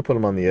I'm just going to put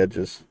them on the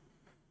edges.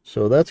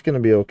 So that's going to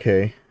be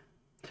okay.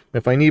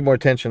 If I need more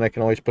tension, I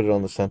can always put it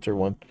on the center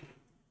one.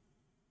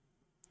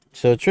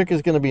 So the trick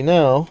is going to be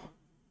now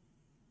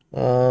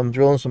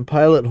drilling some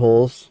pilot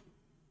holes.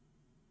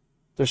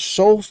 The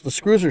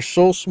screws are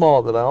so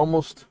small that I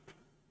almost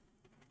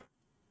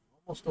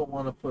don't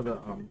want to put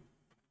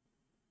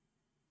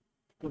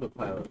a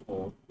pilot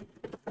hole.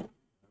 I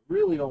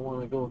really don't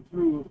want to go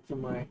through to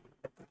my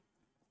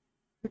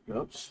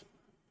pickups.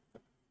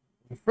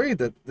 I'm afraid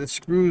that the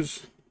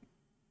screws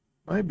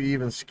might be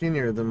even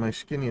skinnier than my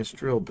skinniest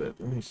drill bit.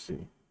 Let me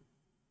see.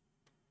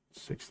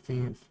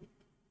 16th.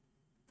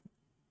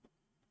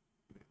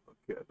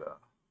 Look at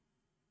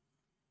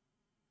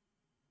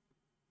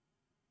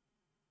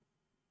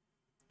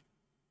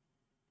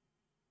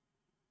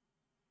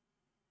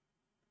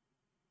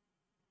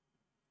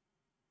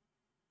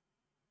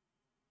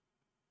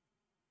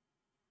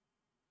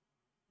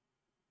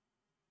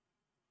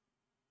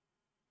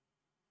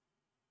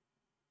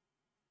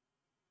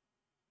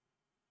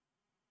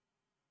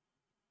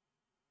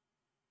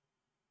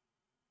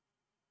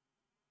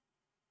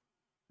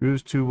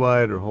Screws too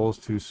wide or holes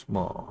too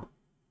small?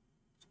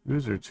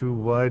 Screws are too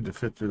wide to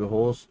fit through the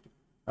holes.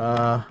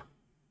 Well,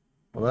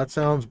 that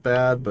sounds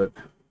bad, but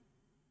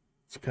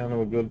it's kind of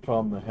a good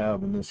problem to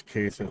have in this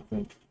case, I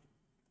think.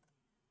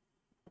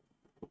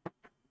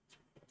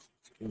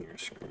 Skinnier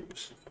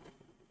screws.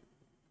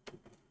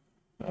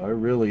 I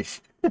really,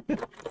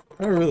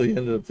 I really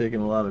ended up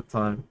taking a lot of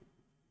time.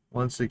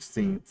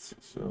 1/16,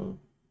 so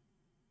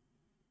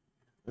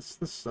that's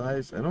the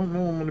size. I don't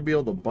know if I'm going to be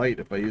able to bite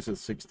if I use a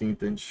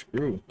 16th inch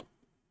screw.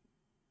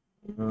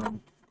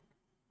 Give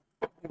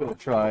it a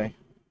try.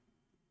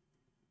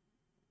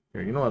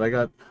 Here, you know what? I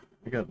got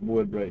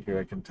wood right here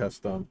I can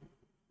test on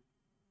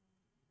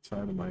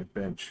side of my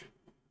bench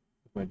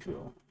with my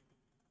drill.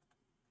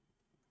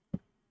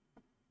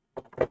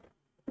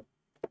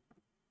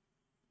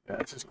 Yeah,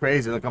 it's just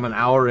crazy. Like I'm an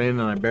hour in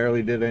and I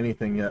barely did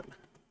anything yet.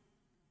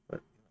 But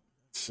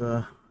it's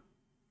kind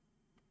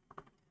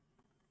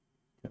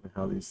of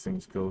how these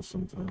things go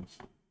sometimes.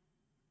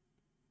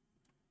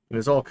 And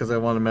it's all because I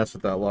want to mess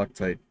with that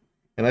Loctite.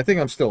 And I think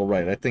I'm still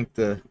right. I think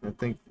the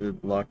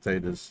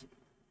Loctite is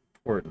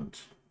important.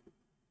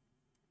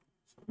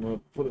 So I'm gonna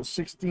put a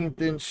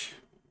 16th inch.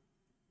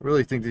 I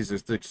really think these are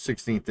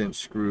 16th inch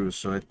screws,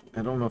 so I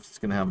don't know if it's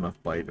gonna have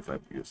enough bite if I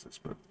use this,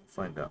 but we'll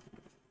find out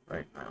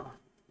right now.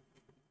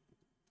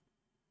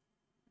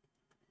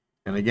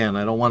 And again,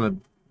 I don't want to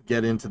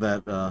get into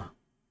that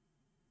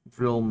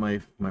drill my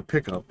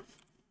pickup.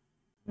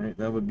 Right?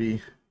 That would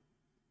be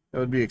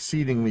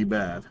exceedingly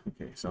bad.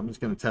 Okay, so I'm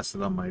just gonna test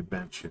it on my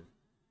bench here.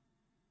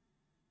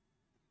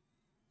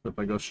 So if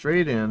I go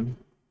straight in,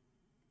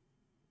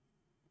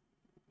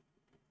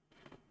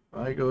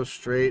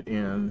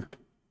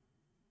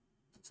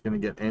 it's going to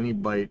get any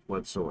bite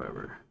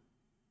whatsoever.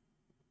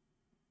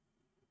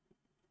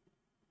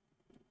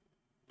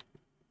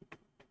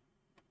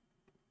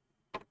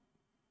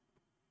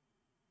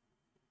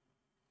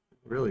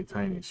 Really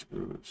tiny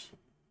screws.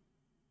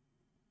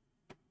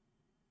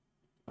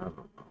 I don't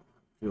know.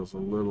 It feels a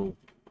little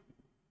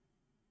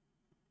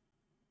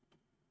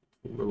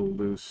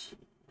loose.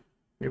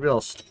 Maybe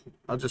I'll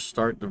just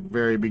start the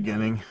very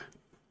beginning.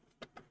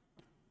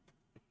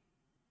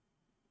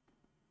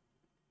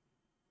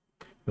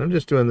 I'm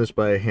just doing this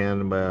by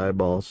hand and by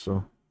eyeballs,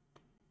 so.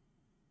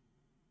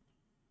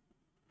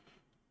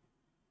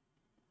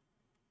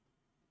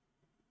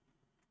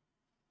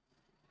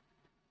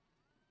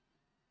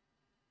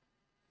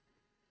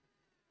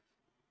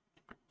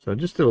 So I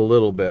just did a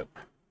little bit.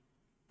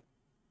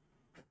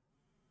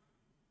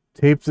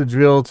 Tape the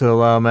drill to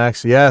allow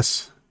max.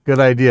 Yes, good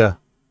idea.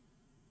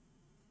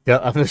 Yeah,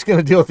 I'm just going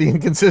to deal with the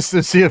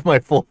inconsistency of my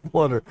full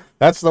floater.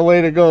 That's the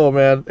way to go,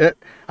 man.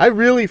 I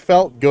really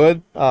felt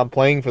good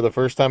playing for the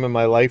first time in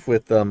my life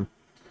with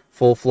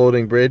full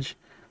floating bridge,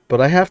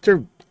 but I have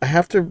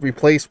to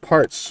replace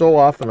parts so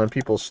often on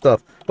people's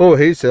stuff. Oh,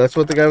 hey, so that's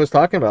what the guy was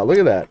talking about. Look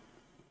at that.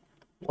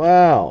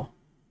 Wow.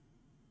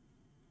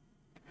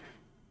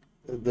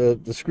 The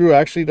screw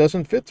actually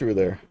doesn't fit through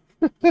there.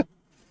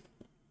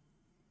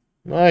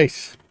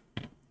 Nice.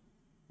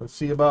 Let's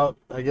see about.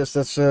 I guess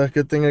that's a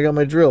good thing I got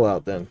my drill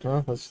out then.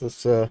 Huh?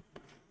 Let's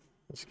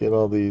get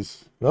all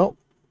these. Nope.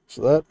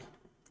 So that.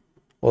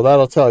 Well,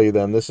 that'll tell you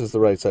then. This is the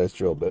right size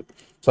drill bit.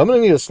 So I'm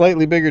gonna need a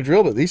slightly bigger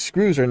drill bit. These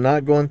screws are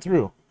not going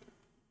through.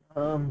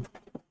 Man,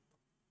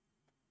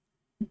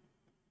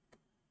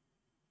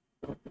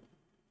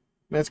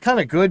 it's kind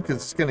of good because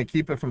it's gonna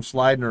keep it from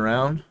sliding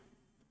around,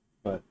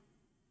 but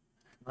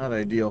not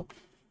ideal.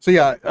 So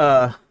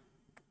yeah,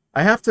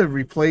 I have to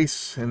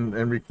replace and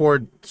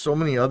record so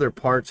many other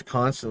parts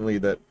constantly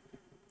that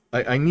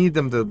I need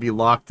them to be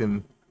locked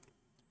in.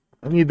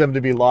 I need them to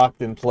be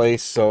locked in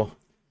place. So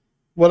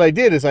what I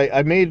did is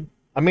I made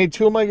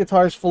two of my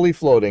guitars fully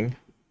floating,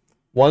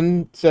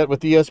 one set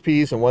with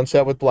ESPs and one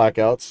set with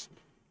blackouts,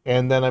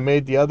 and then I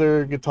made the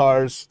other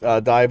guitars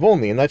dive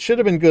only, and that should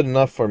have been good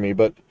enough for me.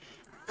 But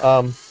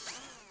I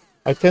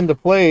tend to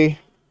play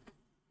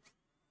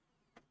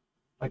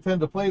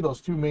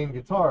those two main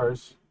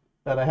guitars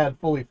that I had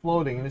fully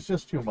floating, and it's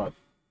just too much.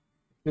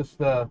 Just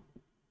I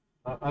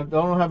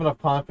don't have enough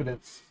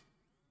confidence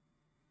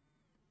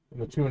in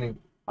the tuning.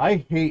 I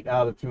hate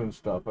out of tune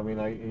stuff. I mean,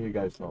 you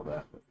guys know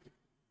that.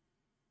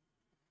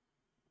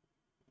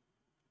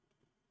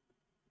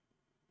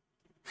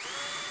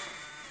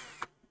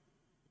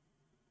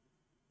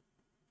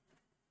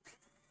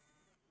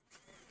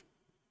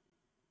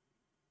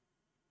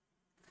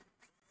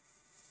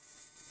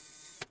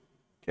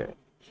 Okay.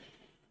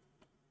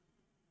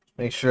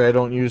 Make sure I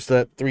don't use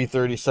that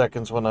 3/30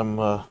 seconds when I'm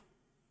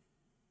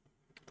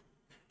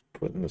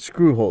putting the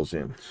screw holes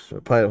in, so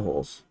pilot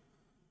holes.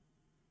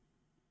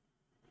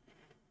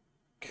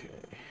 Okay.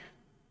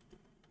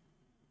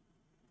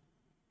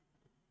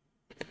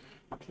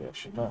 Okay, I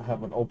should not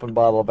have an open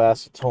bottle of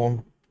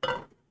acetone.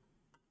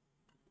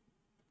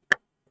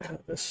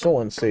 It's so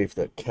unsafe,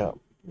 that cap.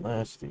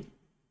 Nasty.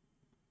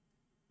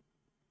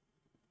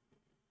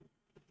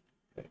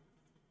 Okay.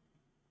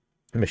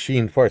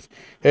 Machine parts.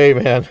 Hey,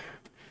 man.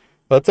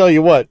 I'll tell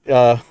you what.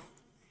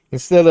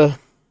 Instead of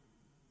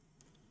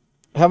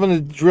having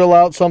to drill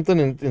out something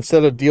and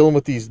instead of dealing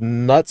with these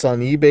nuts on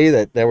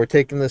eBay that were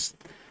taking this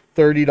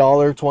 $30,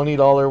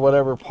 $20,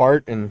 whatever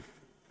part, and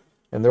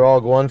they're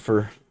all going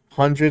for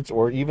hundreds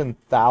or even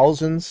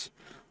thousands.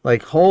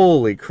 Like,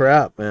 holy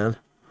crap, man.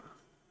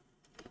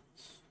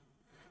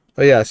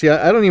 Oh yeah, see,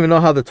 I don't even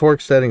know how the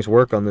torque settings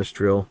work on this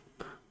drill,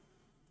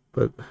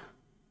 but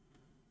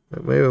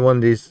maybe one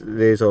of these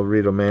days I'll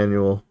read a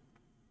manual.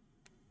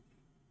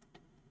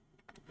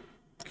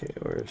 Okay,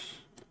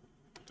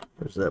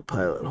 where's that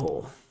pilot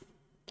hole?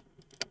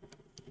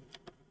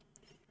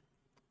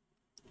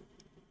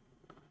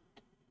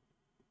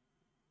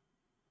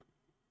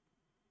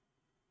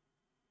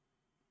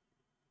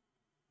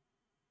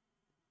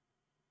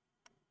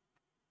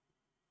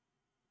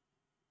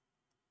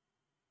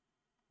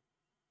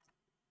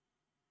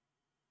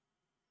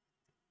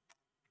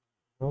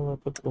 Oh, I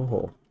put the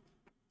hole.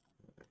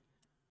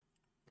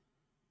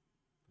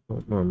 I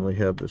don't normally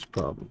have this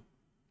problem.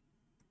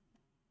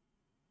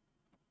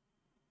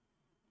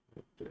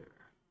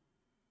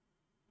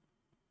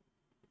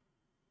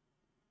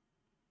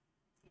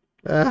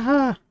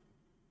 Aha!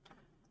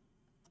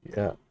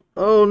 Yeah.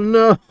 Oh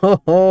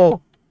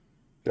no!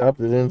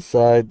 Dropped it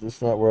inside.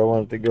 That's not where I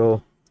wanted to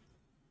go.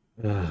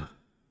 Man,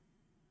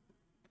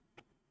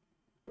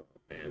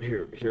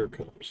 here it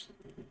comes.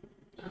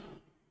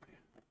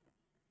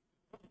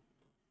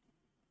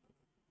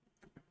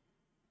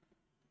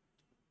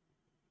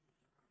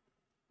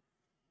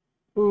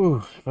 Ooh,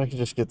 if I could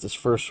just get this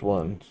first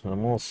one,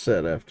 I'm all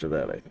set after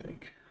that, I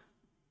think.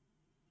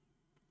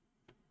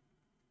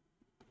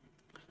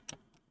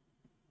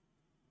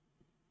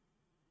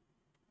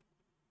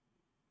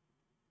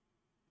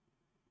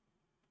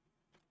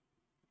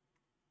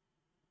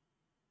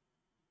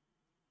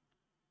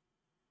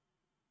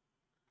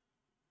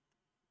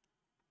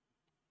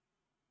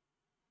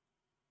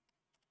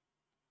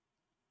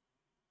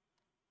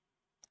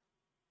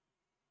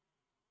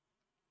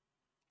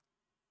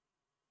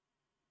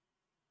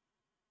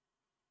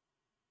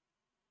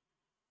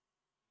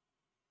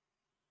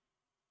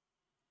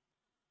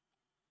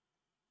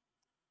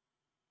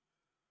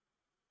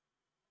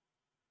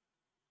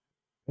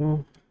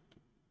 Well,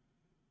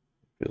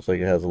 feels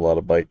like it has a lot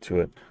of bite to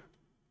it.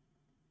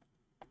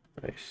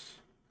 Nice.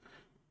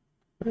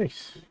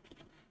 Nice.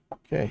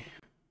 Okay.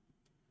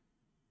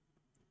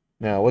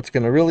 Now, what's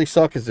going to really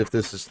suck is if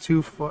this is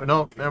too far.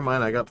 No, never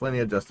mind. I got plenty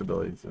of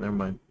adjustability. So never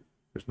mind.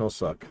 There's no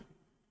suck.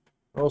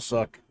 No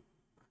suck.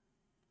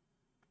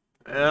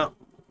 Yeah,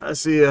 I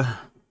see ya.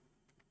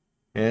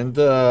 And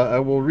I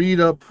will read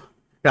up.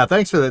 Yeah,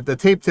 thanks for that. The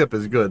tape tip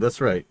is good.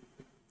 That's right.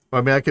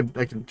 I mean, I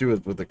can do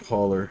it with the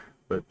collar,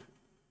 but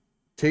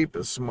tape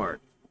is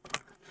smart.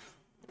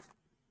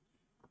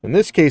 In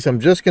this case, I'm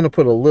just going to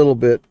put a little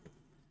bit.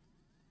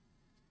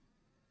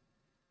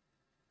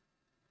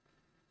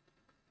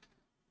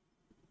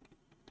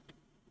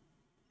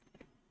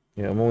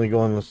 Yeah, I'm only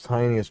going this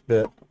tiniest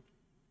bit.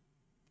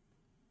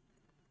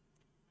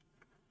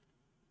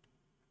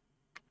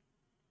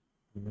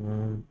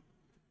 Do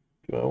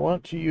I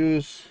want to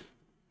use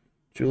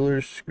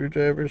jeweler's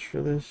screwdrivers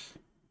for this?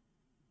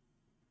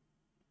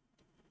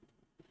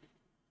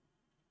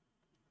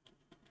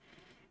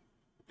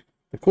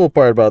 The cool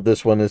part about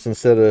this one is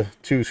instead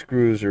of 2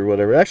 screws or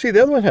whatever, actually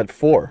the other one had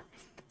 4.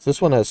 So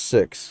this one has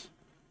 6.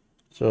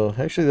 So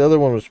actually the other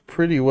one was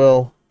pretty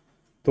well.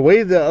 The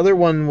way the other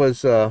one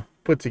was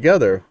put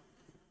together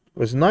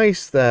was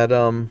nice that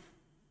God,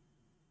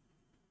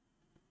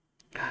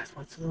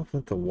 what's up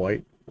with the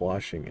white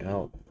washing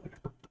out?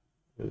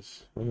 What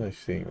am I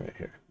seeing right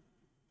here?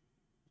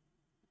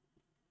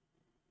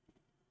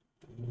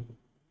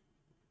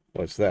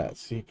 What's that?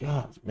 See,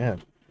 God,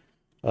 man.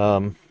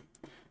 Um,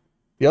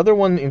 the other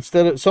one,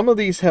 instead of some of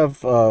these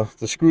have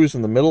the screws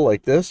in the middle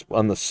like this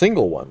on the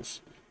single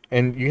ones,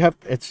 and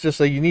it's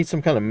just like you need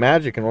some kind of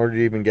magic in order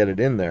to even get it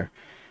in there.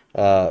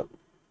 Uh,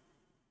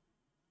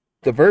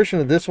 the version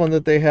of this one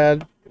that they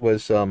had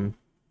was it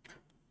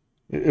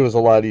was a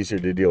lot easier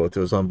to deal with.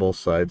 It was on both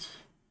sides.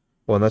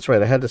 Well, and that's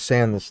right. I had to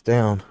sand this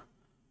down.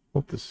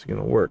 Hope this is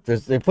gonna work.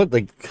 They put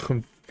like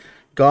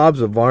gobs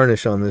of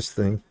varnish on this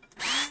thing.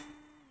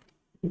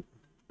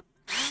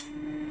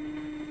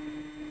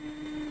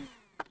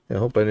 I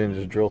hope I didn't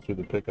just drill through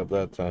the pickup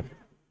that time.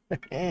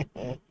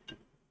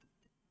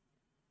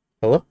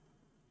 Hello?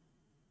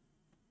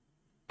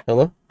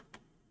 Hello?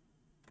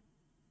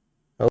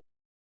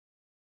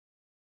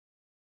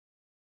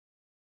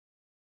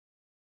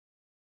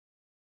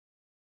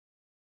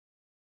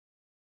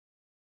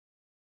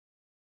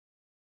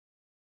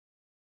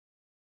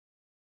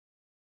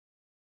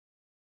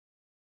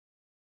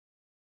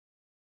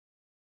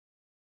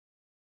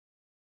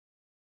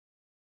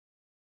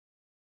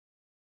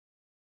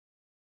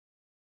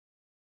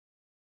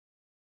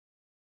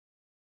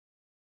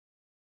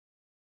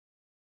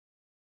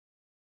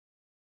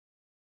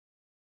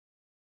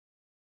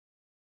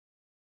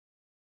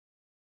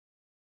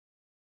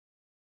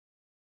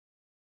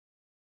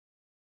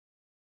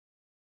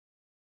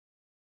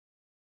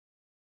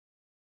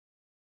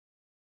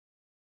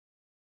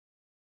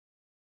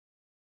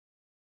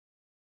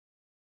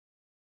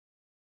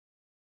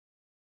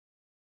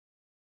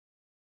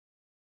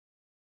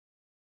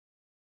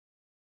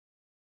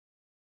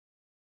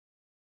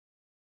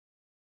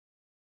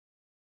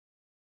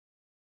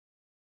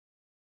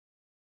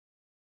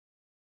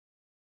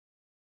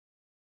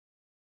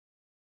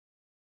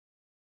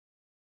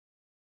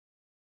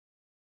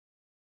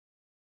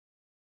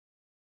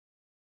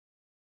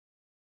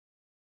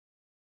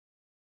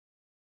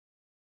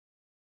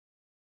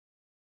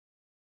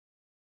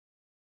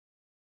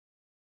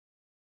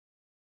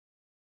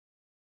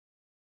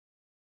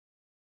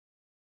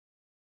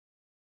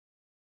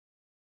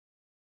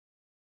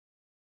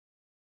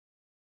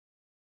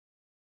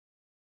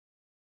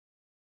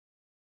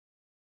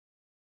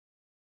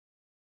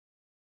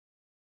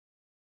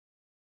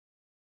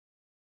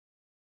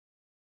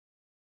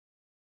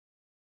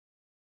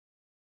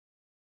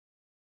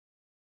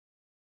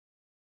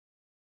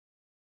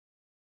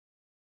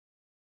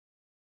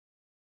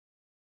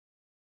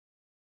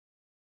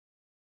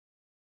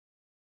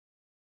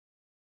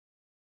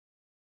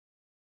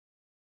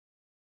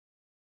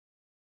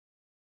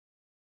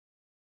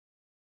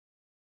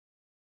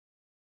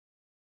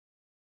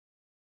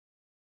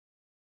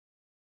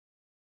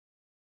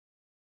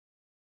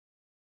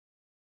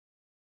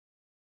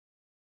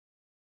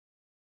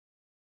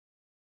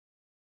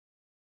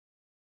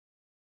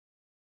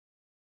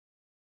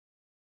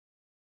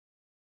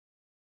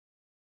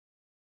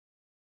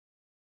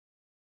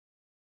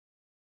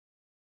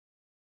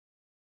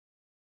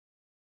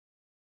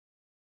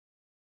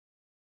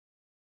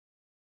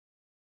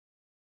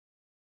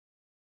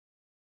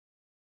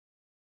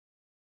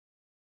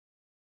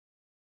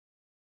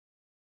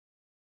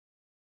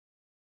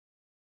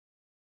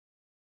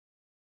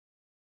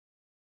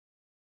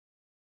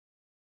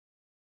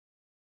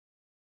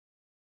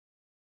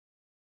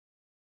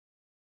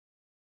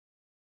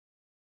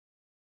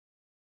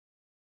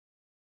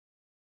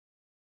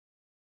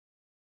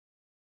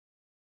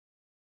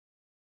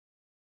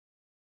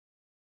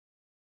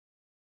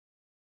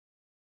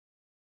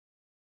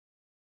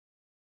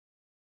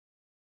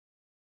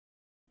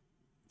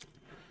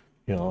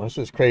 You know, this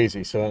is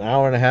crazy. So an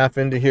hour and a half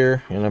into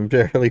here, and I'm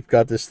barely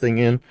got this thing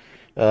in.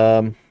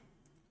 Um,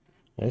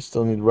 I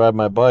still need to ride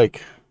my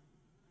bike.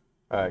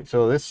 All right,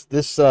 so this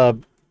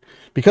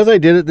because I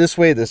did it this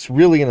way, that's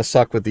really gonna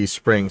suck with these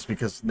springs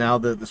because now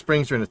the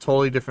springs are in a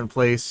totally different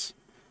place.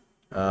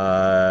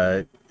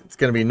 It's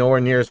gonna be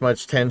nowhere near as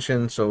much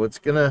tension, so it's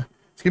gonna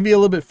be a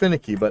little bit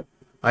finicky. But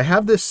I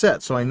have this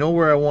set, so I know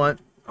where I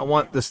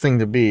want this thing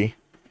to be.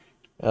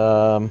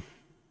 Um,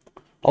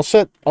 I'll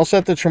set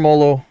the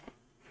tremolo.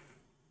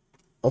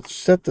 I'll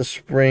set the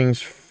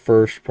springs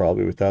first,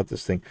 probably without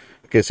this thing.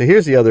 Okay, so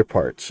here's the other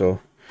part. So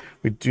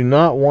we do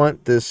not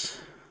want this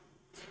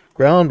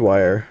ground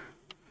wire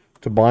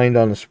to bind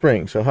on the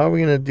spring. So how are we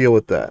going to deal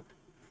with that?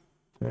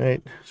 All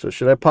right, so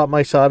should I pop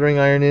my soldering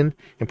iron in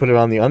and put it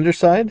on the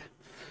underside?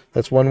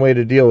 That's one way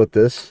to deal with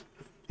this.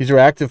 These are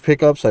active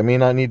pickups. I may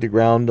not need to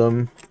ground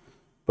them,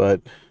 but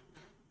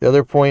the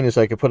other point is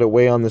I could put it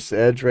way on this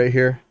edge right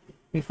here.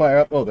 Let me fire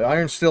up. Oh, the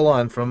iron's still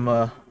on from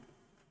the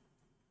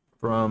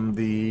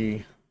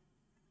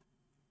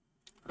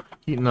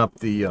heating up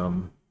the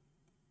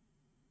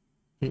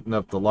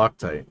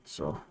Loctite.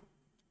 So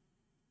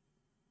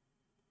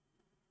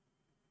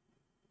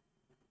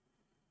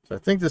I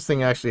think this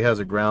thing actually has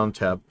a ground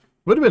tab.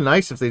 Would have been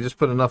nice if they just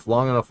put enough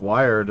long enough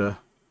wire to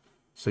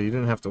so you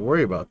didn't have to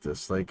worry about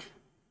this. Like,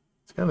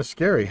 it's kind of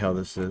scary how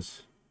this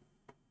is.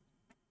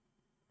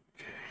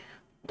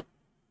 Okay.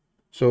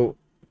 So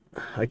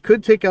I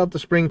could take out the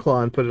spring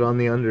claw and put it on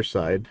the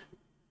underside.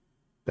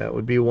 That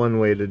would be one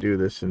way to do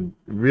this and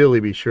really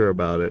be sure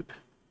about it.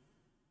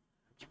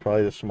 It's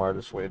probably the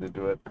smartest way to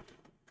do it.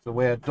 It's the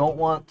way I don't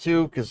want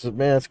to, because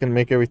man, it's going to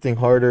make everything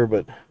harder,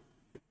 but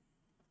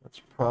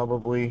that's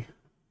probably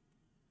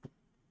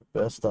the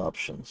best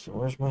option. So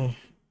where's my...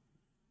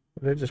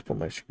 Where did I just put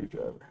my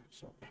screwdriver?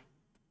 Sorry.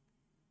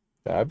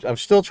 I'm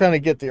still trying to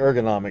get the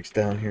ergonomics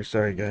down here.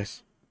 Sorry,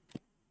 guys.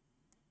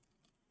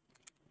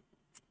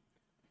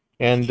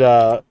 And,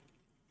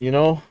 you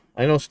know,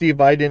 I know Steve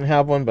I didn't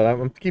have one, but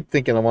I keep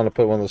thinking I want to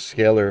put one of those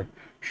scalar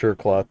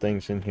SureCloth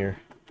things in here.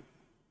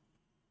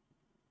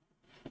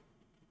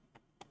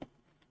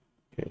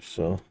 Okay,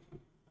 so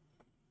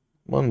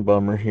one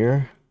bummer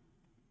here.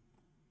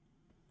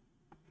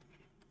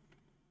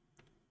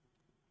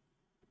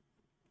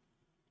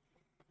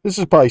 This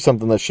is probably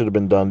something that should have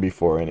been done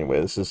before anyway.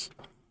 This is...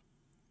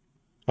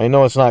 I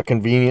know it's not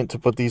convenient to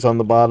put these on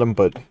the bottom,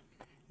 but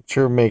it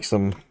sure makes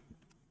them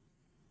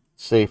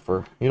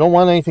safer. You don't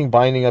want anything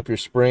binding up your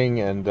spring,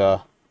 and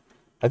I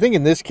think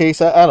in this case,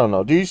 I don't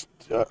know.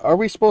 Are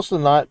we supposed to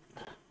not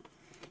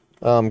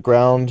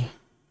ground?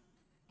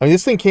 I mean,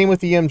 this thing came with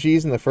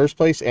EMGs in the first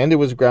place, and it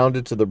was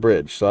grounded to the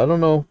bridge. So I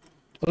don't know.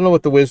 I don't know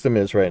what the wisdom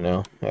is right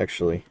now.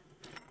 Actually,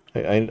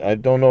 I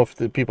don't know if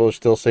the people are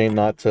still saying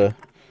not to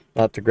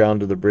ground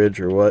to the bridge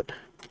or what.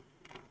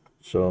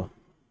 So,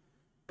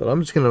 but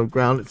I'm just gonna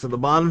ground it to the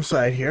bottom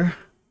side here.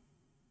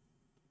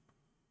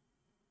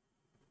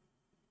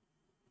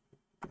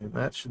 And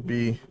that should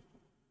be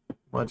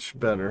much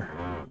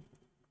better.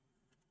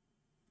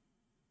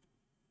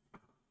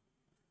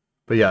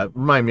 But yeah,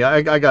 remind me,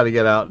 I got to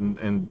get out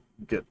and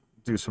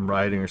do some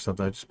riding or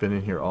something. I've just been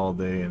in here all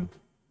day and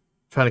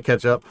trying to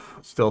catch up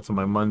still to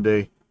my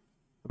Monday.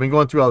 I've been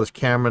going through all this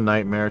camera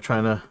nightmare,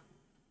 trying to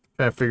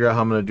figure out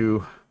how I'm gonna do.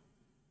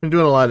 I've been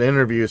doing a lot of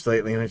interviews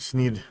lately, and I just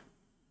need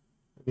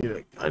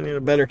a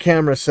better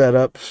camera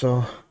setup.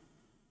 So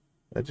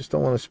I just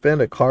don't want to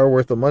spend a car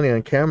worth of money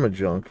on camera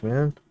junk,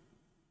 man.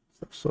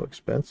 Stuff's so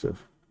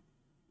expensive.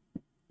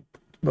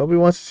 Nobody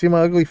wants to see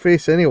my ugly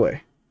face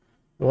anyway.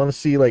 They want to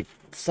see like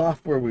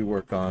software we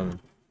work on,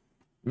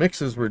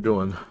 mixes we're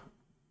doing.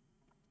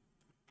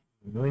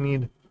 We really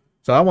need.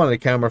 So I wanted a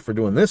camera for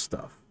doing this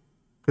stuff.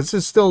 This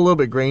is still a little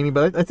bit grainy,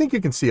 but I think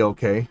you can see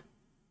okay.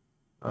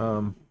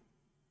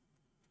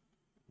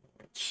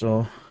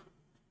 So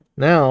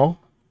now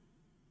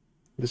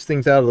this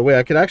thing's out of the way.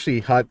 I could actually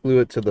hot glue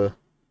it to the.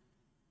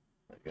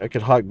 I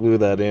could hot glue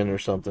that in or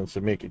something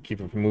to make it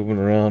keep it from moving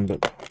around,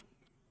 but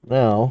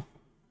now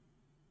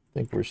I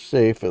think we're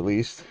safe at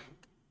least.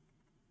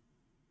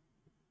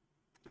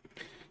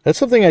 That's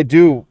something I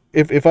do.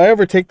 If I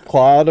ever take the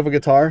claw out of a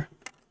guitar,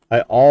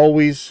 I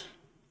always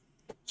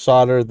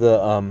solder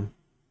the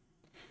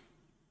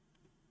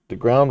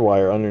ground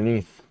wire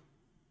underneath.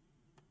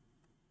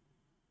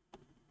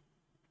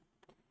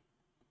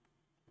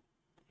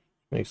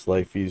 Makes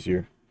life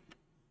easier.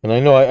 And I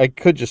know I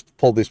could just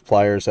pull these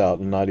pliers out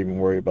and not even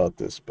worry about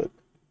this, but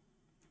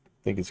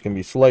I think it's going to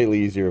be slightly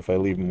easier if I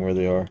leave them where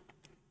they are.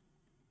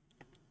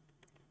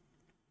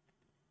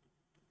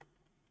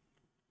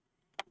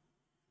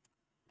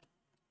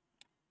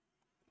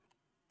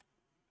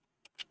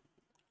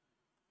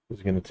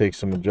 It's going to take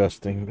some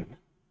adjusting, but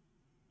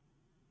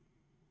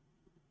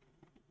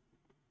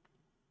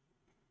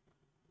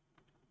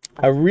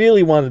I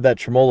really wanted that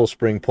tremolo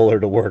spring puller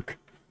to work,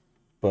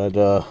 but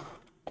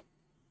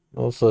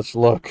no such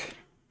luck.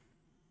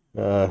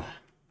 That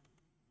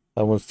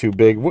one's too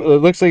big. It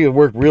looks like it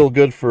worked real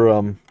good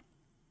for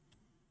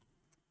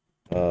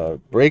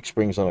brake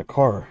springs on a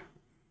car.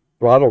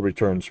 Throttle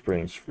return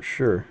springs for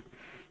sure.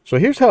 So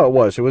here's how it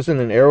was. It was in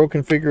an arrow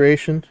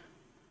configuration.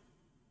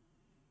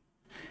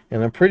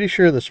 And I'm pretty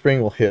sure the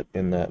spring will hit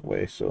in that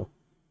way. So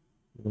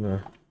I'm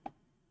gonna...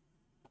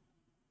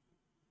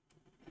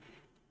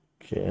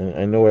 Okay, and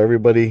I know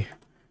everybody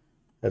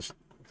has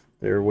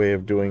their way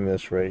of doing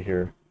this right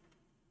here.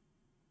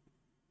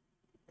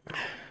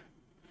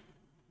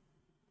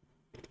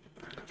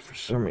 For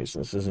some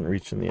reason, this isn't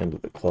reaching the end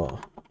of the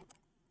claw.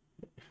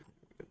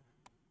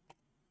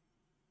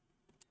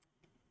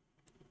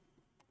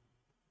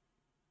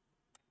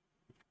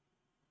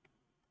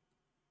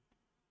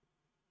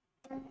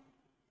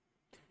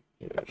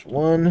 There's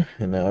one,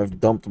 and now I've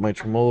dumped my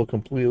tremolo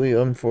completely,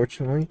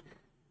 unfortunately.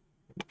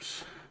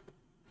 Oops.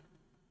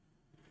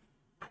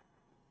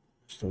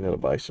 Still gotta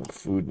buy some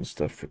food and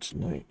stuff for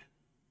tonight.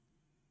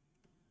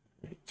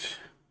 Right.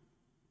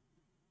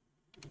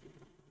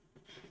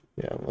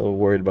 Yeah, I'm a little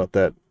worried about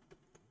that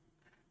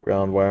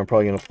ground wire. I'm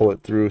probably gonna pull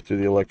it through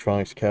the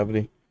electronics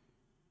cavity.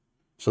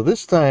 So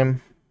this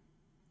time,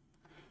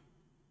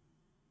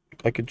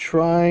 I could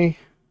try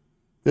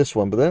this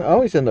one, but then I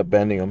always end up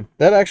bending them.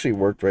 That actually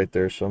worked right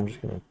there, so I'm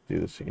just gonna do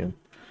this again.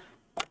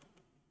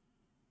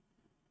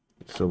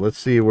 So let's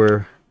see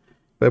where,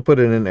 if I put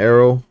in an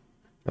arrow,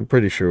 I'm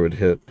pretty sure it would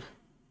hit.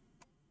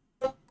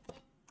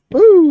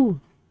 Woo!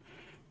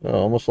 Oh,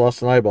 almost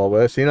lost an eyeball,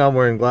 but I see now I'm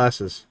wearing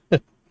glasses.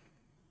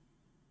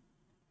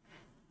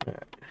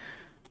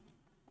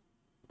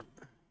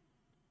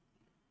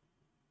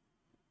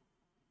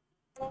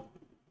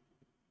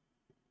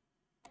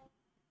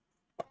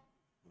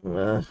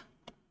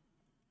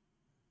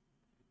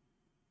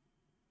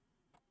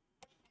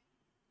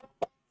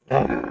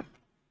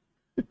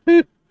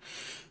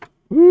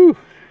 Woo!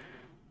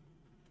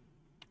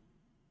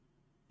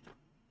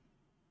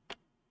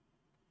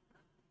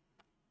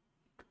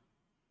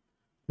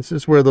 This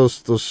is where those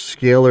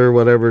scalar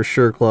whatever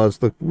sure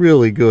claws look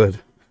really good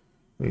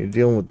when you're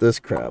dealing with this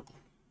crap.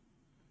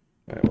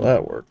 Alright, well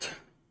that worked.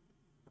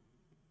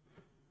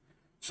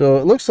 So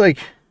it looks like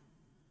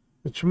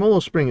the tremolo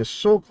spring is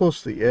so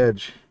close to the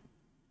edge.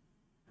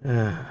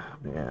 Ah,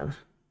 man.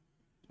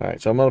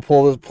 Alright, so I'm gonna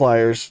pull the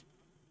pliers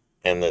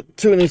and the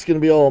tuning's gonna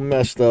be all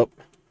messed up.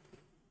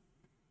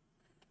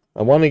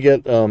 I wanna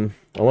get the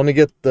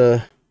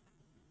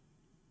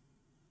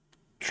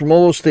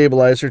tremolo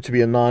stabilizer to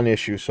be a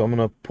non-issue, so I'm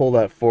gonna pull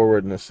that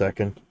forward in a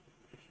second.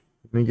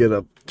 Let me get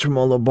a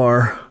tremolo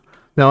bar.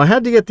 Now I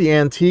had to get the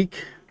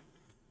antique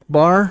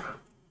bar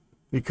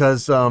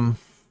because Floyd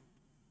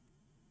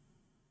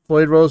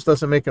Rose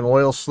doesn't make an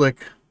oil slick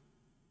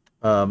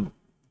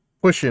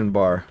push-in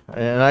bar,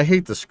 and I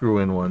hate the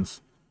screw-in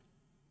ones.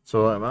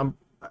 So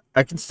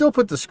I can still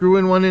put the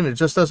screw-in one in. It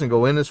just doesn't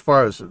go in as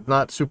far as,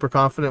 not super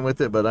confident with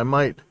it, but I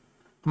might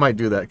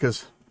do that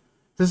because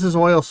this is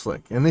oil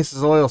slick and this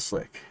is oil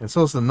slick, and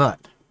so is the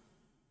nut.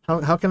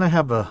 How can I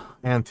have a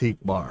antique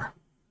bar?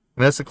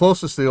 And that's the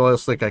closest to the oil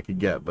slick I could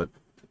get, but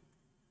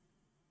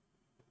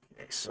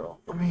okay, so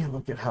let me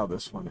look at how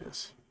this one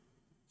is.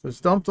 So it's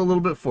dumped a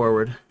little bit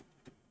forward.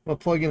 I'll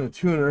plug in a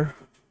tuner.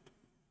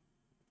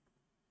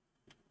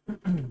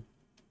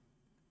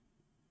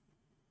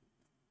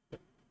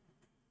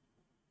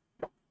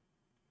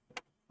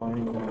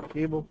 Finding the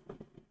cable.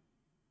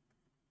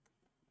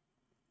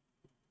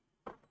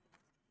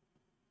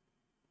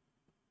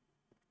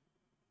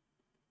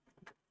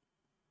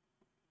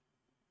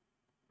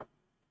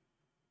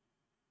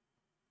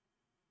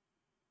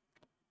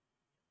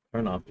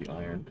 Turn off the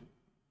iron.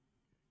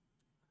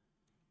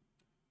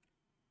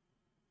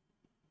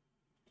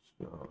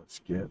 So let's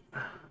get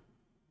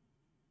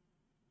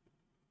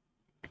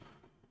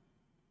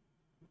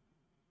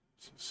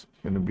this is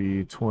going to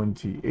be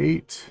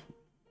 28.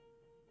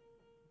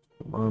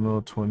 Mono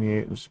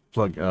 28. Let's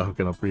plug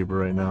hooking up Reaper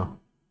right now.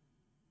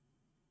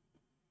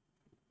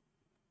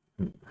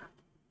 Is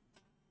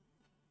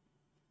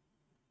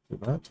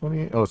it not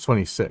 28? Oh, it's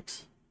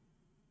 26.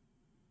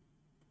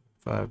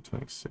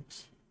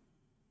 526.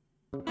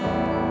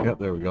 Yep,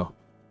 there we go.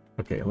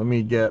 Okay, let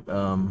me get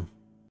some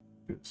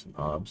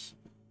knobs.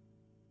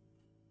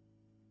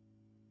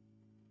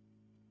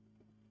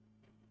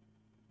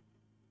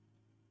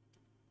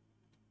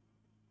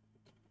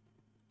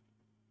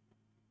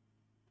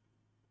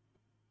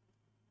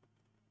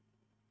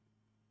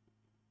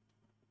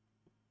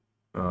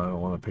 I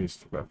don't want to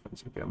paste the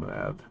reference. Okay, I'm gonna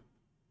add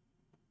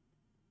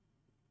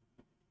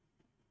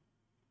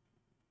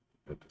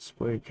the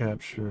display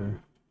capture.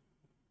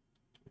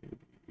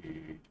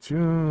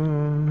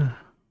 Tune.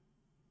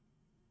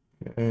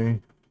 Okay.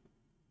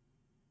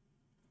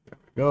 There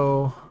we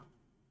go.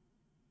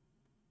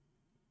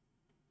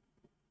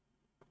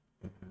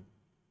 Put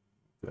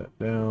that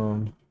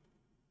down.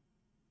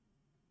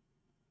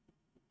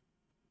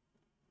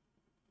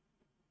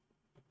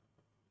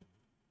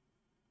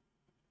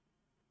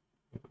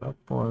 Up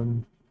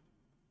one.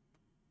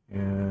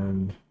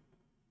 And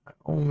I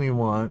only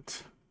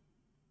want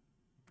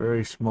a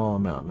very small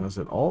amount. Now, is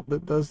it Alt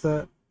that does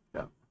that?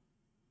 Yeah.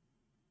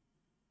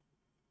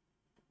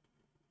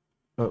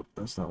 Oh,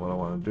 that's not what I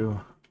want to do.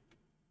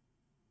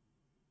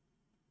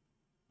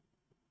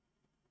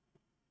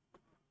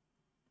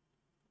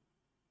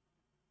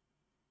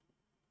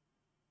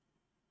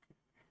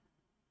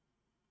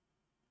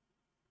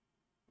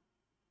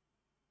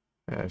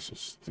 Let's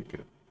just stick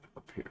it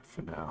up here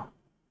for now.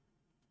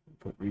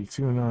 Put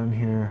retune on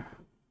here.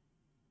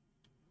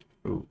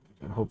 Ooh,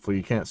 and hopefully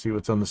you can't see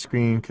what's on the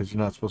screen because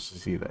you're not supposed to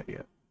see that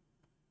yet.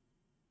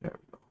 There we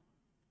go.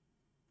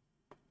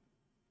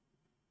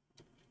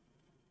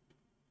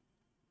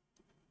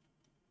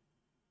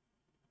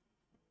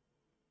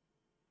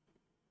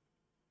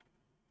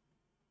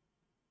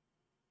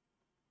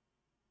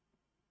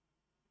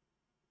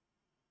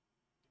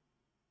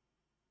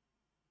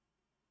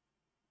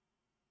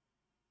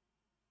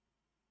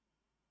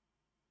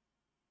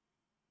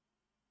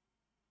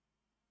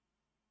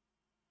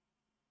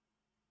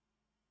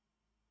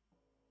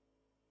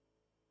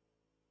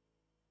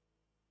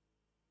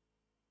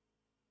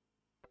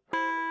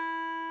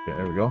 Okay,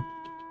 there we go.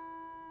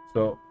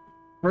 So,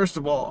 first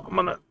of all, I'm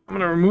gonna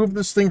remove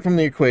this thing from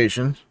the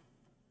equation.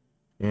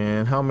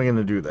 And how am I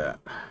gonna do that?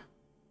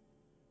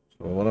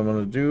 So what I'm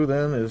gonna do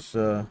then is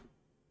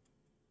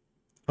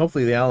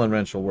hopefully the Allen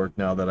wrench will work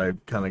now that I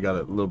kind of got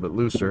it a little bit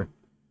looser.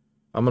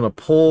 I'm gonna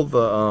pull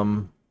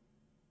the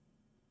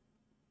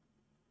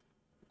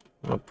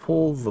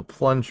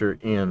plunger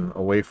in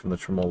away from the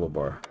tremolo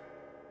bar.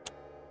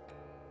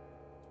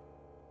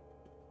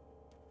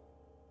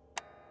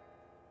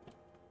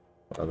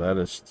 Wow, that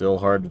is still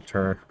hard to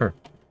turn. I'm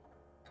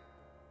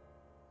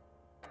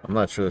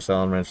not sure this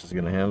Allen wrench is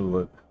gonna handle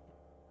it.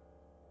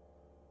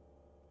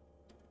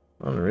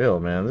 Unreal,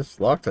 man. This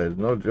Loctite is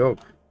no joke.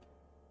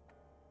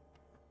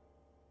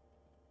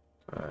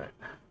 Alright.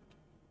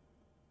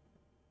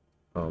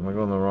 Oh, am I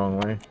going the wrong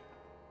way?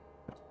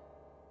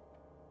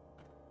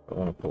 I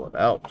want to pull it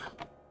out.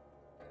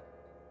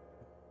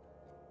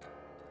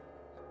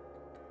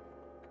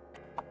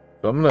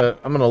 So I'm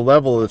gonna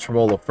level the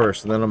tremolo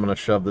first, and then I'm gonna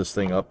shove this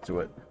thing up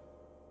to it.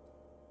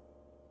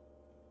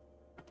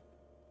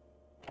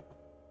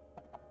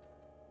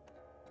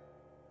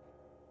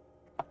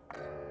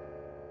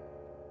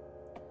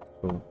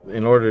 So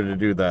in order to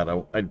do that,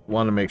 I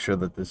want to make sure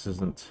that this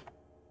isn't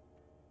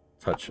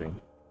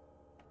touching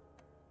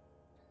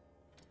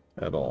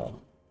at all.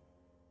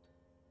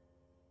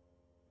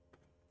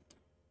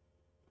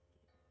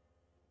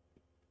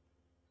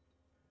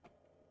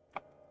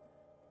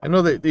 I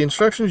know that the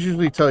instructions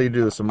usually tell you to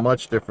do this a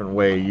much different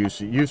way.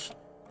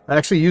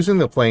 Actually using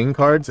the playing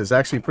cards is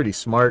actually pretty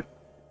smart.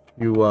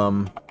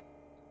 You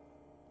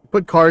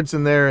put cards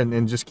in there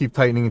and just keep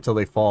tightening until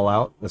they fall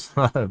out. That's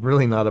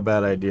really not a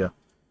bad idea.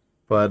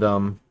 But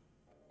a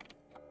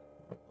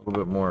little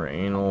bit more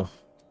anal,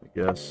 I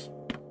guess.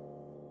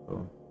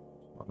 So,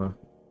 I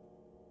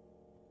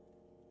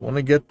want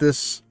to get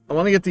these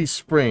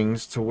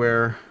springs to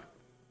where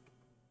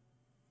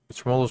the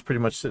tremolo is pretty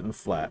much sitting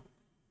flat.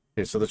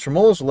 Okay, so the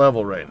tremolo's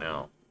level right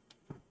now.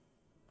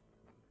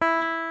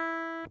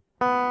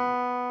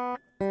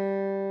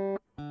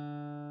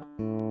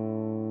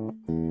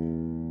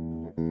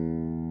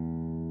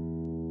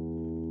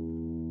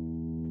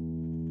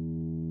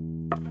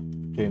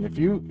 Okay, and if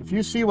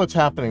you see what's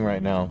happening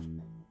right now,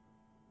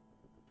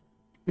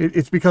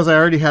 it's because I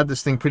already had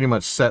this thing pretty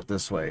much set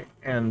this way,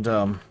 and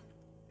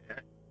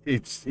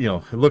it's, you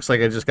know, it looks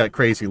like I just got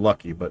crazy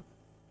lucky, but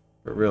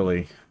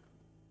really,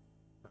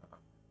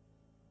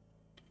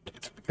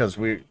 it's because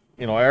I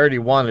already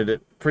wanted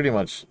it pretty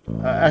much.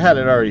 I had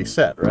it already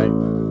set, right?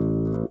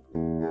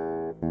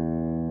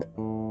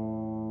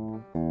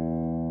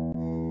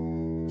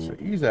 So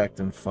he's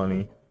acting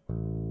funny.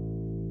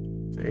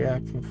 Is he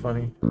acting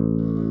funny?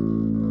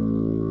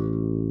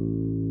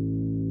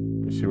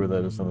 Let me see where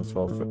that is on the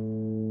 12 foot.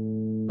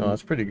 No,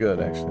 that's pretty good,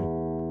 actually.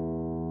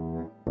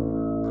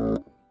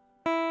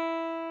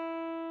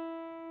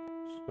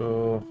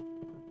 So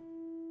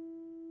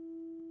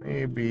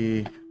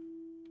maybe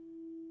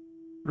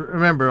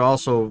remember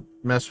also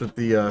mess with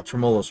the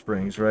tremolo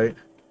springs, right?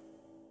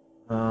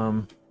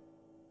 Let's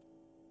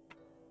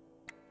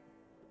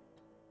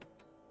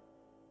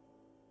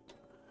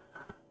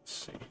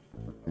see.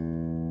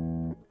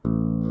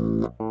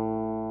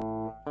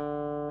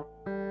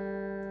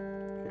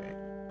 Okay,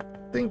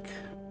 I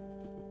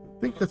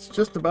think that's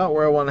just about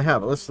where I want to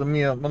have it.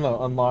 I'm gonna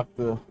unlock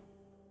the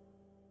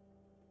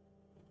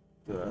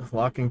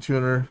locking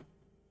tuner,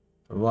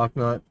 the lock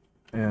nut,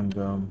 and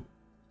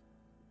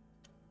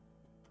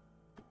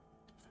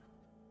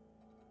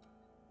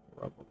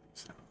rubble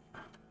these out.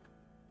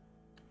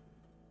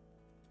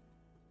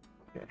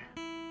 Okay.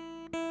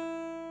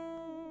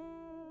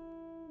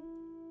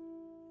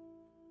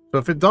 So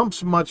if it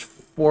dumps much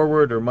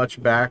forward or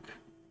much back,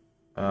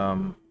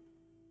 then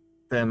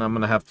I'm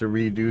gonna have to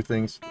redo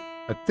things.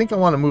 I think I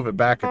want to move it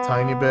back a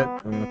tiny bit.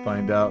 I'm gonna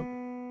find out.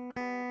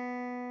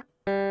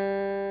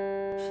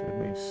 Let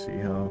me see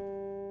how.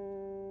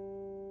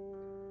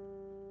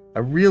 I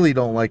really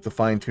don't like the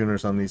fine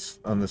tuners on this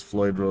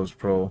Floyd Rose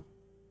Pro.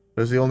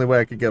 That's the only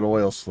way I could get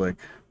oil slick.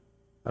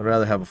 I'd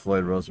rather have a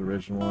Floyd Rose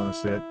original,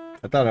 honestly.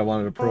 I thought I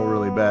wanted a Pro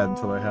really bad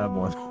until I had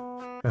one.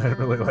 I didn't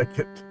really like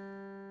it.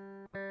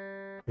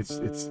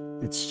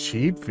 It's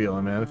cheap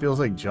feeling, man. It feels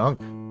like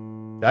junk.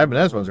 The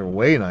Ibanez ones are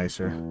way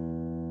nicer.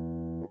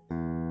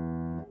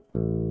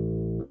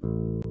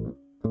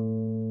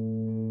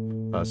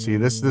 See,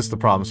 this is the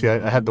problem. See,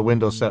 I had the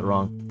window set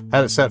wrong. I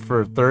had it set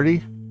for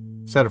 30.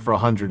 Set it for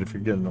 100 if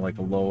you're getting like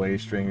a low A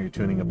string or you're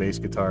tuning a bass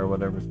guitar or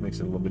whatever. It makes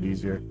it a little bit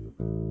easier.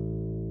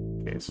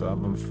 Okay, so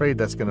I'm afraid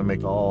that's going to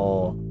make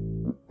all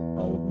of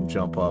them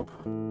jump up.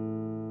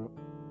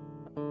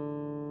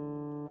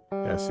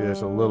 Yeah, see,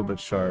 there's a little bit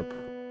sharp.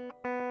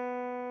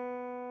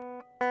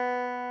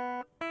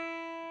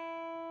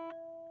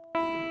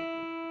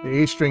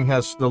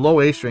 The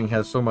low A string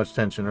has so much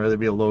tension, or it'd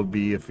be a low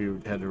B if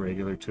you had a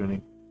regular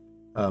tuning.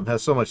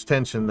 Has so much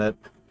tension that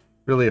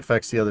really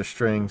affects the other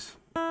strings.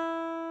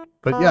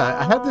 But yeah,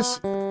 I had this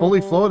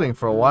fully floating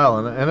for a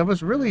while, and it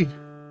was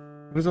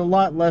a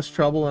lot less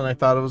trouble than I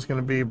thought it was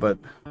going to be, but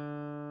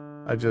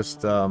I'm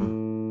just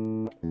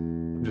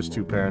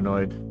too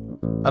paranoid.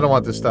 I don't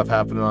want this stuff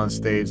happening on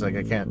stage, like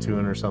I can't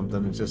tune or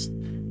something. It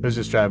was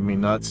just driving me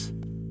nuts.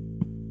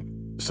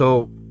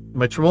 So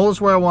my tremolo's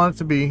where I want it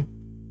to be.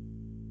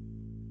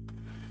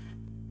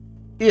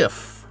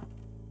 If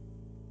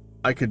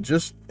I could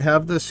just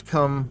have these,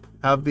 in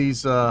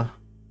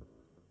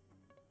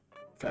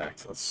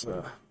fact, let's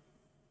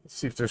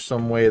see if there's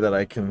some way that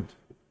I can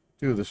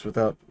do this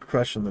without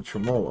crushing the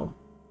tremolo.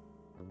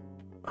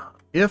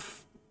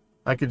 If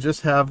I could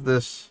just have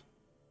this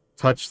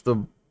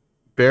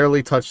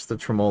barely touch the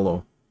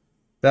tremolo,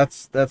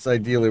 that's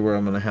ideally where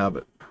I'm going to have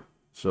it.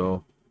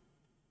 So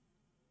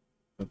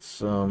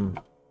let's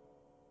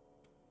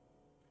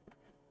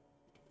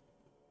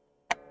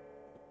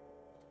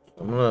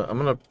I'm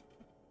gonna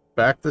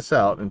back this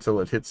out until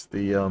it hits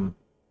the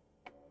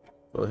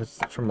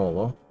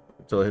tremolo,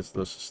 until it hits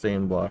the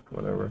sustain block,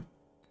 whatever.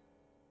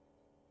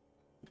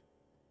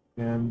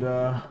 And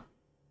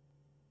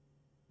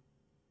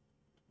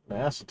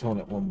acetone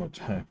it one more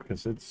time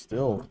because it's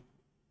still,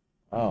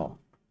 wow.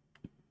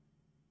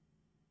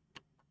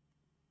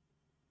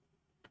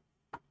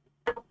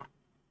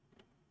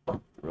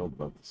 I'm thrilled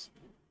about this.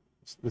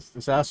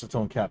 This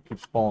acetone cap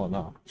keeps falling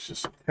off. It's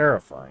just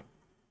terrifying.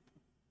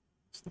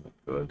 It's not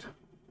good.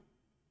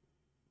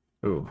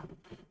 Ooh, I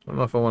don't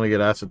know if I want to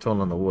get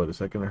acetone on the wood. Is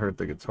that going to hurt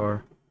the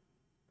guitar?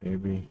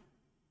 Maybe.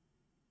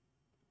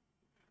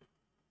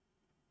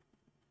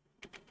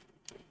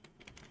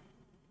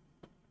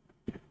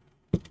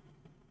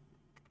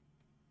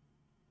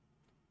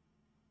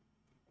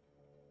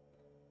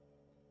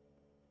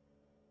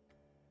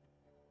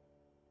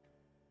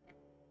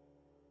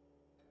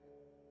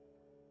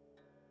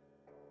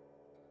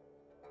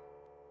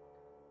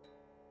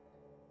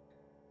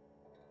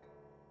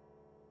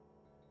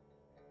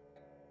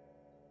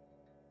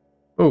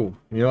 Oh,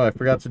 I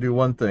forgot to do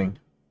one thing.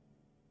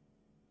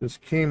 This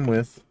came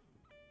with,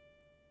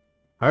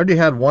 I already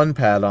had one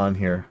pad on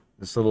here.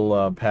 This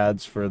little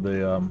pads for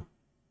the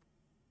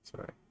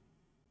for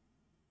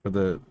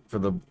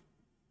the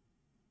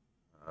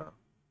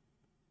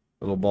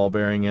little ball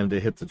bearing end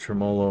to hit the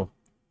tremolo,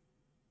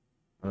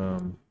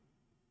 so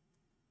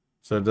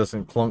it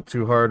doesn't clunk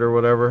too hard or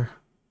whatever.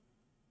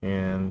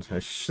 And I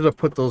should have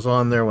put those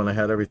on there when I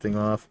had everything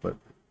off, but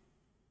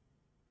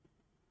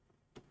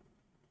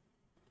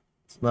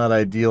it's not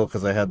ideal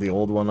because I had the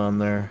old one on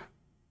there.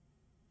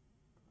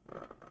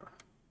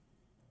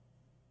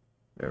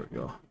 There we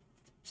go.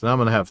 So now I'm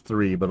going to have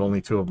 3, but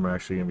only 2 of them are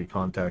actually going to be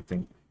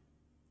contacting.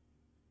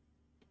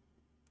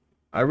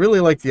 I really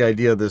like the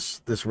idea of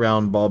this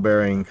round ball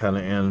bearing kind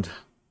of end.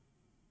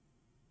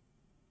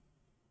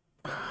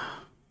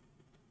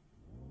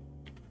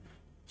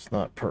 It's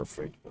not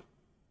perfect, but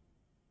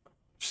I'm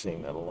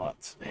seeing that a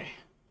lot today.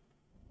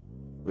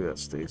 Hopefully that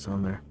stays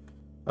on there.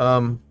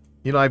 I've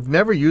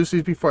never used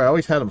these before. I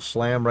always had them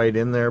slam right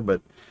in there,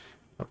 but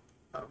I'm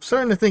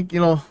starting to think,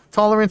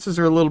 tolerances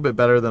are a little bit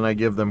better than I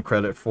give them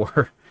credit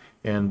for.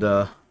 And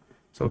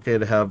it's okay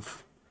to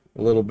have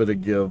a little bit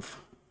of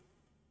give.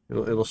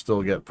 It'll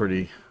still get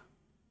pretty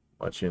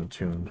much in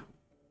tune.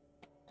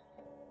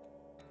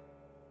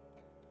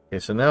 Okay,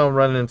 so now I'm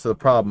running into the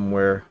problem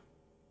where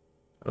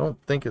I don't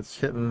think it's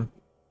hitting.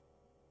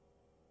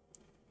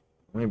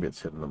 Maybe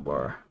it's hitting the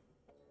bar.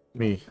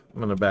 I'm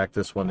going to back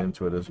this one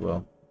into it as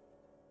well.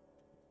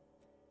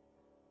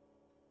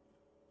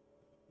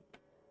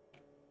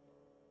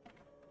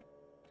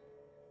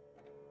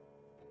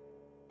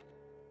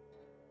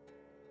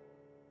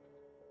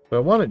 So I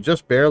want it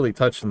just barely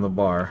touching the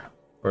bar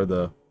or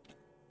the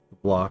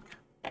block.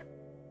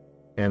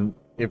 And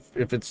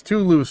if it's too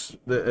loose,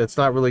 it's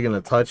not really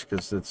going to touch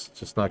because it's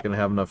just not going to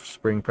have enough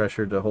spring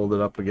pressure to hold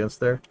it up against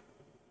there.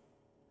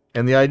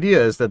 And the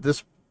idea is that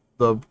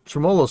the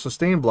tremolo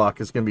sustain block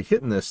is going to be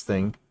hitting this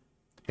thing,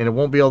 and it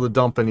won't be able to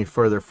dump any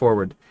further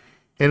forward.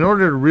 In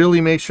order to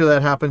really make sure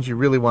that happens, you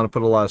really want to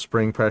put a lot of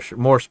spring pressure,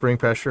 more spring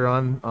pressure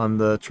on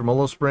the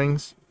tremolo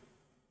springs.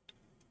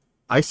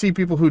 I see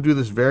people who do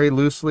this very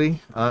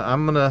loosely.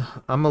 I'm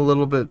a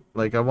little bit,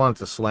 like, I want it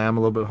to slam a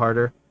little bit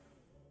harder.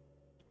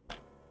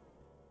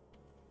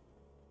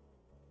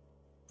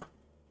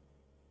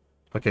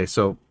 Okay,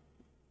 so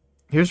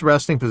here's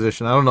resting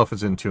position. I don't know if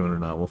it's in tune or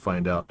not. We'll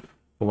find out.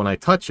 But when I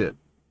touch it,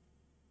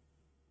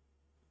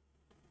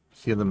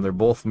 see them, they're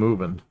both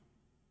moving.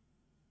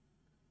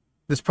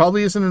 This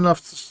probably isn't enough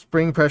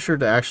spring pressure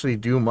to actually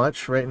do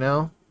much right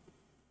now.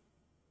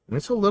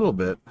 It's a little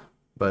bit,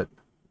 but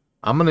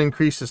I'm going to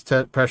increase this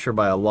pressure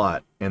by a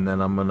lot, and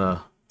then I'm going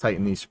to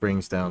tighten these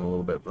springs down a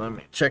little bit. Let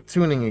me check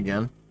tuning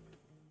again.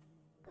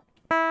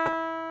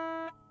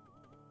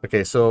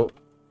 Okay, so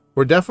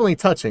we're definitely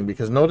touching,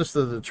 because notice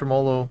that the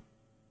tremolo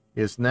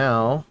is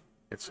now,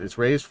 it's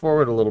raised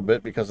forward a little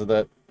bit because of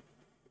that,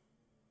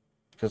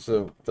 because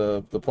of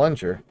the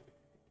plunger,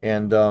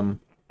 and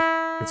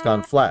it's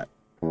gone flat.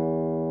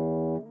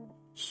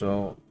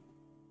 So,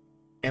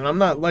 and I'm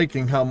not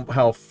liking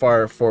how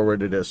far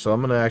forward it is, so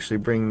I'm going to actually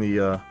bring the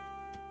I'm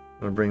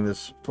going to bring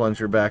this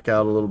plunger back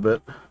out a little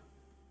bit.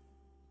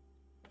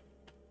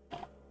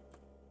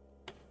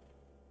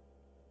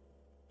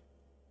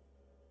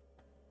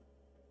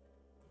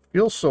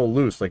 Feels so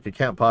loose, like it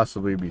can't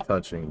possibly be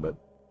touching, but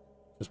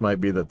this might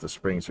be that the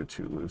springs are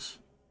too loose.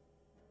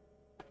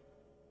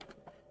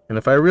 And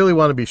if I really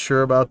want to be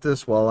sure about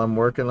this while I'm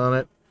working on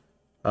it,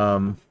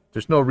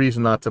 there's no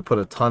reason not to put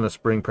a ton of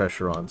spring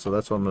pressure on, so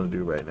that's what I'm going to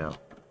do right now.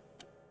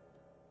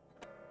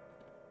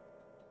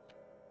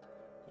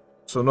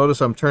 So notice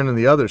I'm turning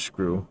the other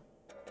screw.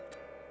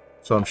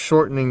 So I'm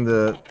shortening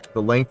the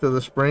length of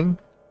the spring,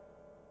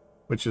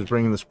 which is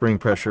bringing the spring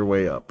pressure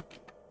way up.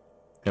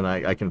 And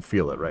I can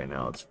feel it right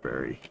now. It's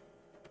very,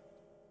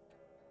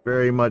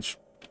 very much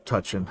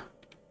touching.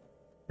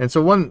 And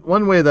so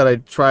one way that I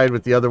tried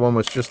with the other one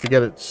was just to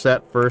get it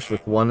set first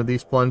with one of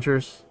these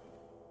plungers.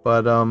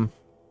 But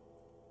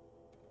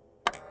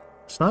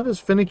it's not as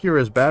finicky or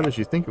as bad as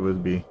you think it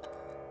would be.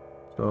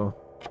 So,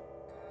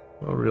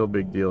 no real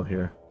big deal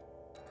here.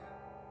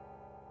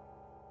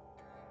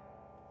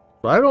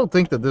 So I don't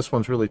think that this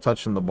one's really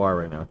touching the bar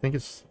right now. I think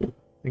it's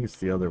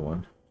the other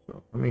one.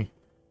 So I'm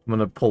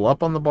gonna pull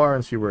up on the bar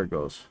and see where it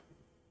goes.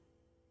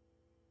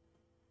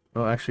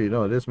 Oh, actually,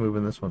 no, it is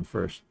moving this one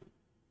first.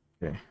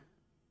 Okay.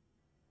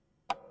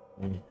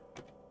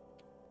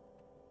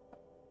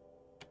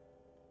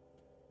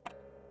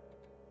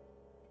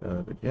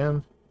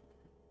 Again.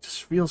 It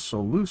just feels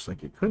so loose,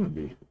 like it couldn't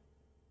be.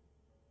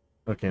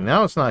 Okay,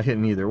 now it's not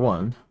hitting either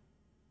one.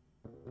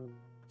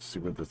 Let's see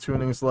what the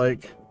tuning's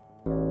like.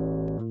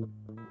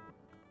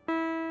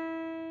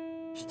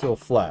 Still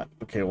flat.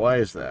 Okay, why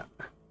is that?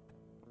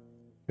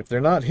 If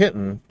they're not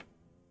hitting,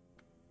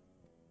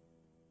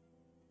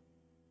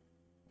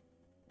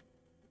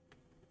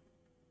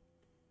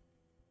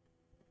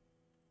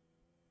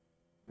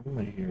 what am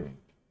I hearing?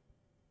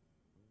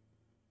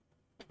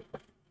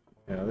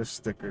 Yeah, this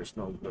sticker's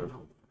no good.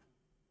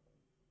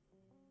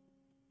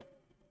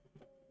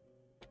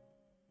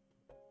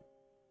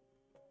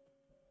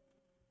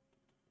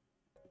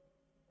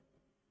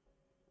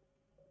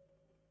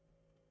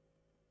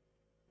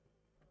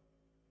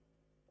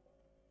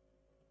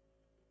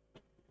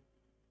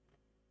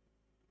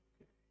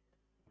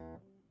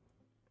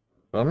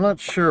 I'm not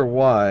sure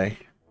why.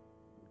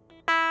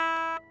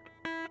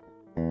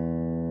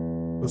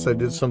 Unless I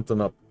did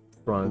something up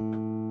front.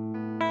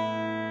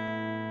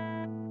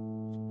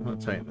 I'm going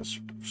to tighten this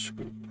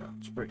screw down.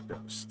 Let's break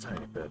down just a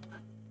tiny bit.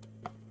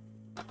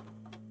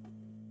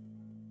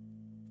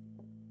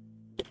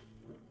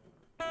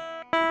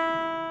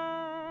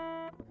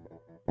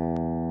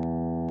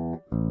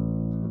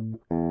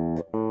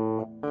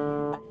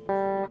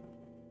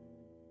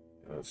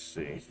 Let's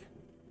see.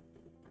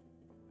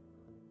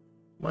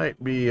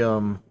 Might be,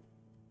 well,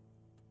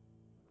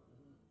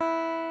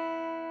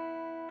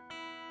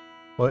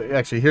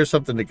 actually, here's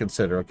something to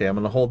consider. Okay, I'm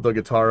going to hold the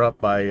guitar up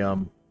by a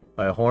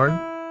horn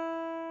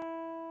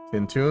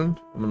in tune.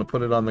 I'm going to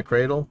put it on the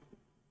cradle.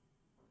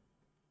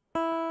 A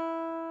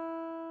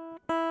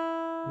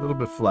little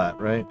bit flat,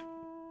 right?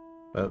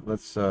 But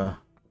let's, so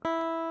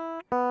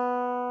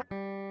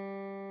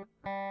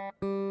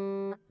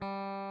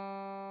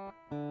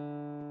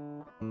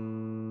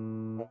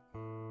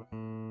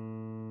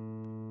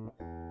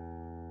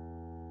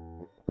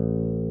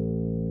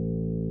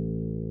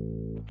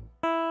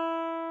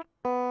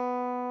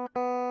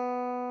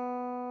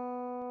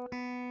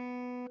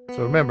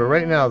remember,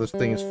 right now this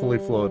thing is fully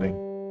floating.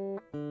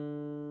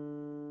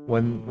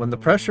 When the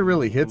pressure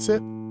really hits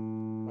it,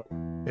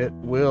 it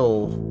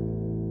will.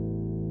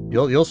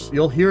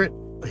 You'll hear it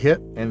hit,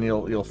 and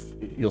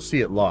you'll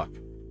see it lock.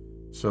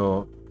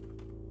 So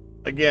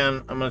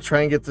again, I'm gonna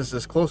try and get this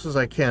as close as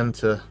I can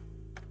to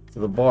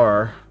the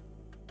bar.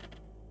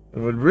 It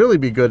would really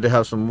be good to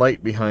have some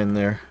light behind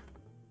there.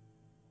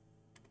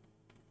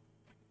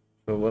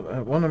 So what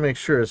I want to make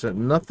sure is that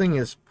nothing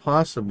is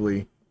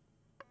possibly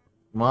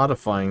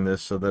modifying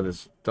this so that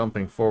it's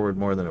dumping forward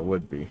more than it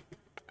would be.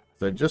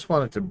 So I just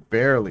want it to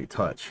barely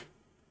touch.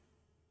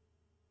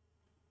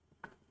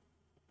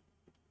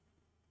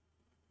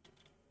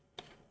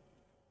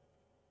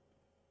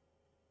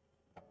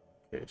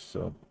 Okay,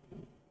 so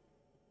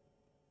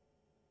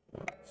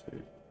let's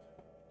see.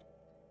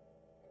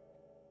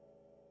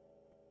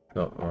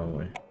 No, wrong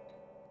way.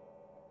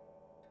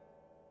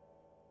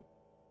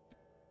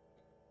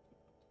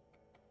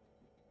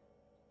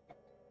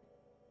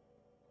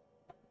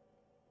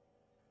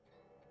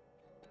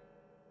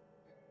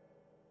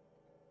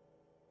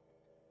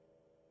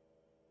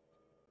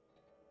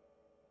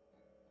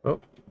 Oh,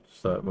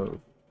 saw it move.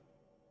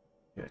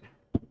 Okay.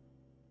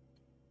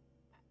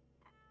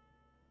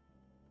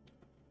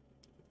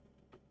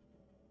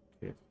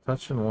 Okay,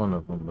 touching one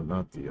of them, but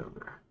not the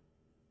other.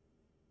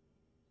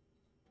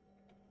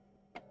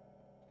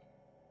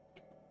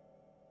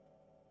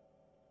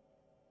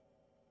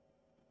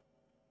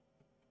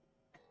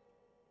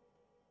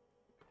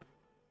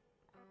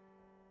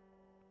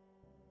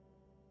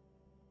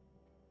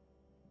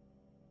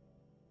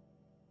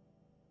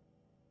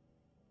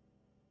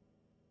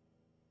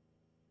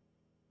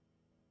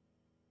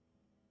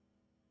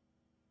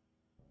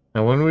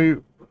 Now,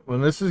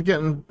 when this is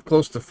getting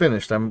close to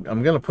finished, I'm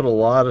gonna put a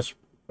lot of,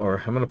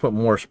 or I'm gonna put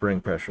more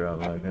spring pressure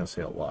on. I'm not gonna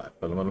say a lot,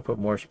 but I'm gonna put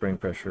more spring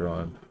pressure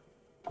on.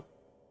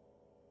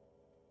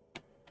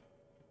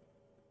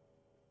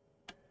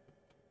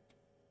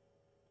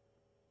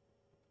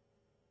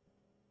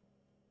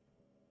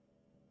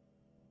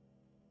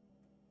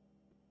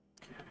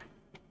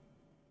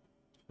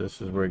 This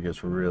is where it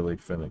gets really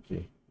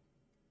finicky.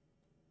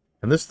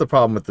 And this is the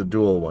problem with the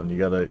dual one. You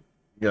gotta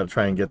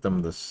try and get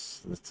them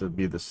this to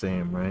be the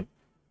same, right?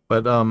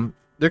 But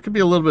there could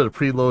be a little bit of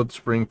preload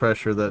spring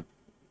pressure that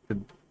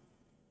could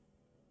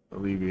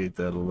alleviate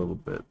that a little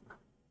bit.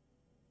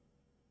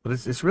 But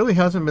it's really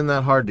hasn't been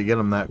that hard to get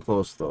them that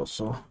close though.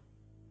 So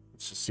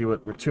let's just see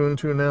what we're tuned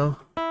to now.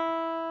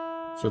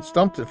 So it's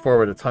dumped it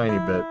forward a tiny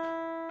bit.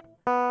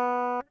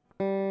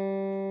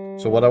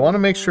 So what I want to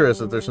make sure is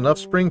that there's enough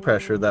spring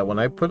pressure that when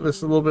I put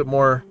this a little bit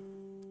more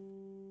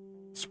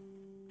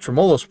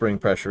tremolo spring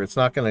pressure, it's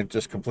not going to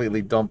just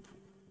completely dump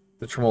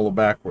the tremolo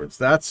backwards.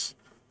 That's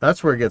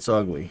where it gets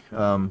ugly. So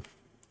I'm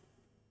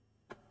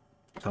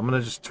going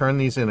to just turn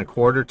these in a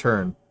quarter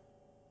turn.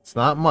 It's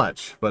not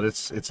much, but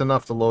it's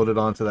enough to load it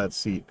onto that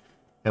seat.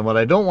 And what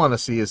I don't want to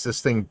see is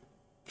this thing,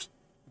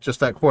 just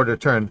that quarter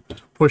turn,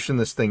 pushing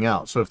this thing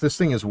out. So if this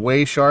thing is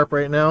way sharp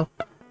right now,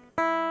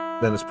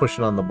 then it's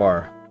pushing on the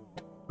bar.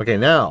 Okay,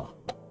 now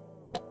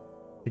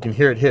you can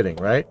hear it hitting,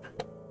 right?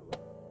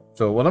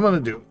 So what I'm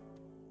going to do,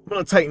 I'm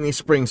going to tighten these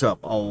springs up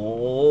a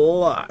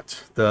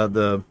lot.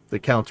 The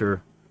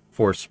counter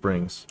force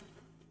springs.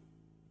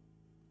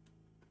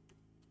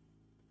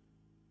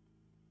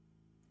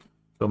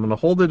 So I'm going to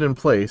hold it in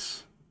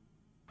place,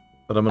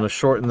 but I'm going to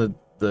shorten the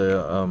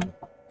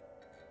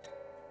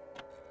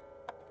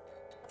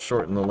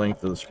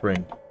length of the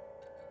spring.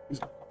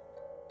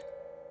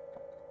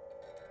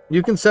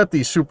 You can set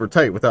these super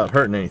tight without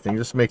hurting anything. It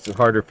just makes it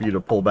harder for you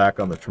to pull back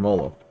on the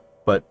tremolo.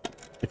 But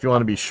if you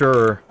want to be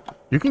sure,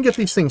 you can get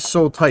these things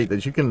so tight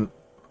that you can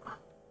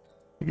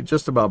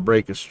just about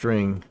break a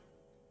string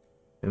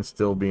and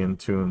still be in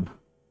tune.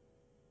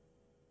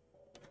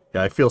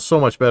 Yeah, I feel so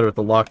much better with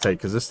the Loctite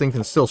because this thing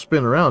can still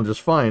spin around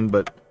just fine,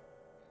 but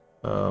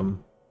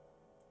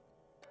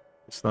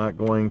it's not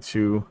going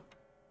to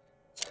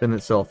spin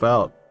itself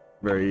out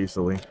very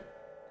easily.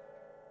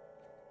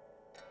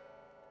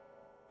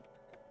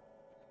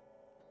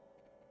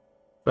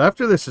 So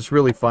after this, it's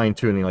really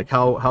fine-tuning, like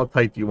how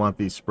tight do you want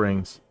these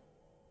springs?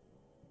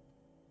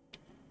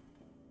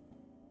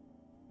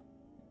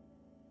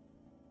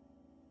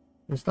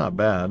 It's not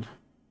bad.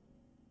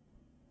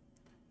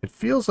 It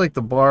feels like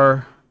the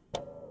bar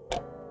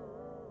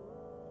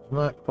is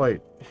not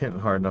quite hitting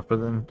hard enough, but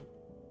then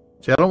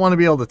see, I don't want to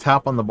be able to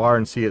tap on the bar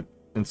and see it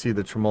and see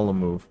the tremolo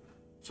move.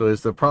 So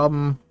is the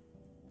problem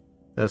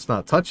that it's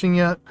not touching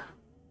yet?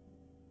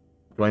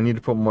 Do I need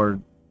to put more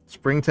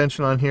spring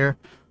tension on here?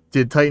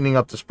 Did tightening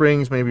up the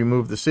springs maybe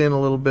move this in a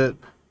little bit?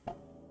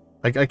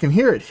 Like I can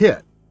hear it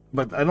hit,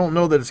 but I don't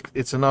know that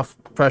it's enough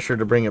pressure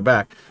to bring it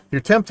back. Your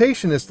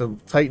temptation is to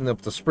tighten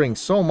up the spring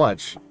so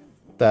much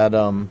that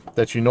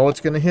that you know it's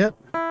going to hit,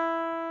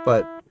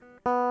 but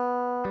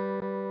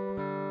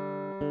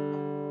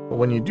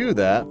when you do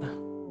that,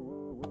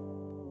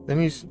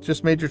 then you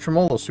just made your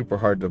tremolo super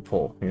hard to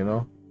pull, you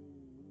know?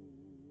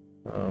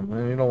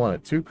 And you don't want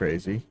it too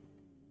crazy.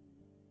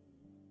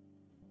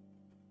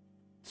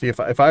 See, if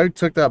I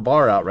took that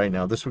bar out right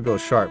now, this would go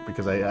sharp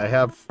because I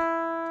have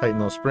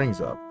tightened those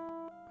springs up.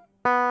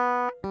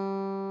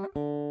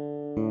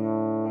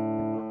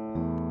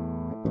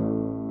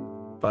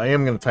 But I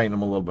am going to tighten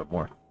them a little bit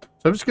more.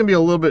 So I'm just going to be a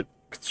little bit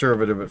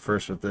conservative at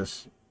first with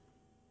this.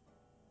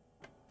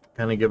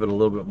 Kind of give it a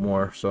little bit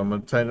more. So I'm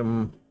going to tighten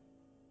them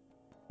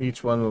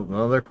each one with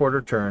another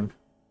quarter turn.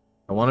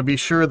 I want to be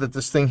sure that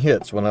this thing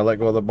hits when I let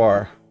go of the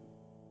bar.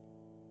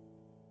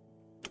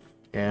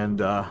 And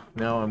now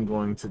I'm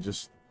going to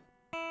just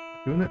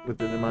tune it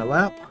with it in my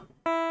lap.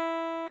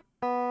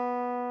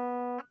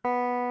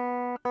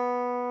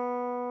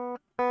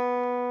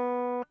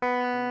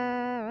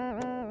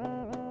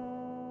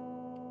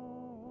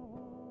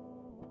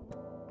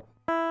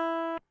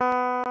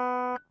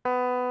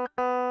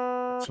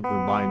 Simply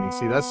binding.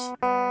 See, that's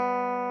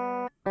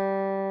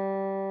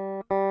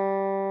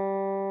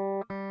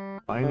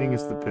binding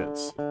is the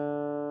pits.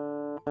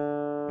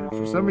 And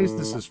for some reason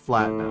this is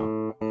flat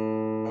now.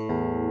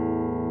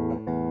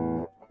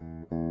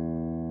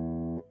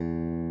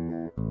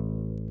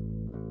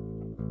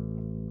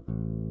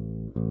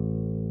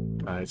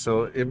 Alright,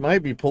 so it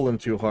might be pulling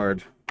too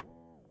hard.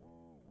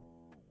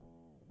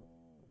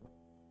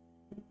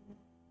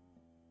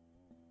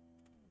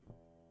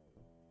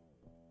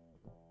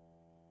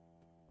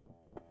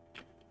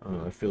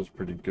 That feels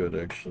pretty good,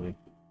 actually.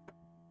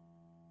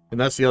 And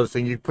that's the other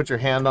thing. You put your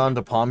hand on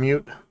to palm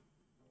mute,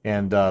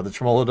 and the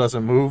tremolo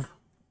doesn't move.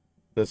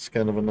 That's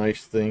kind of a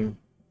nice thing.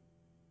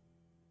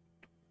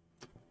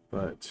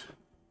 But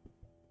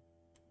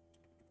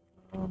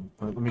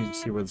let me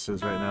just see where this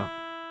is right now.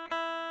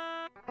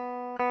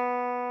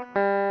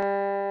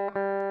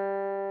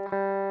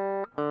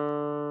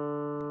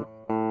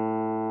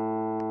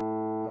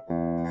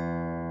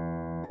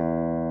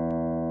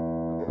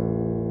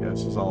 Yeah,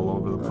 this is all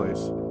over the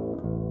place.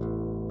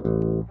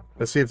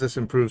 Let's see if this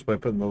improves by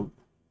putting the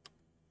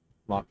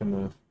knocking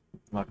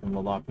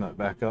the lock nut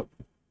back up.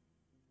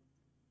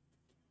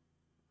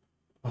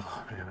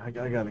 Oh man, I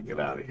gotta get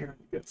out of here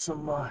and get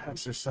some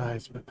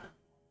exercise, but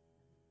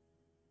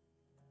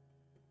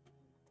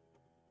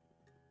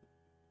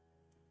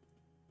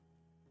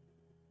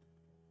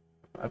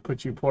I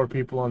put you poor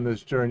people on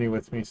this journey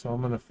with me, so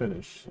I'm gonna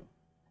finish.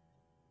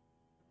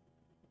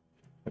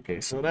 Okay,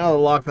 so now the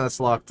lock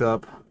nut's locked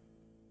up.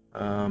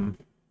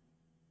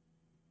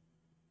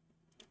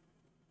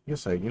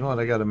 Yes, you know what?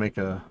 I gotta make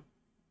a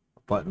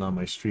button on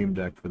my Stream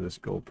Deck for this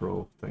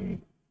GoPro thingy.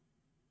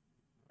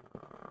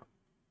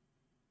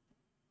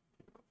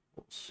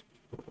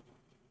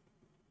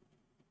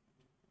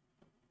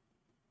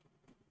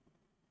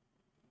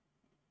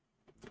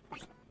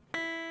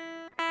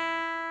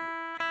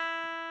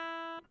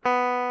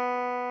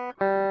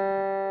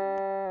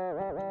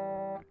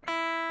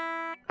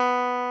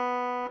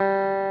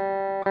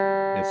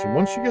 Yeah, so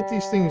once you get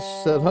these things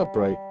set up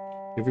right,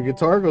 if your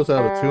guitar goes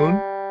out of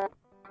tune,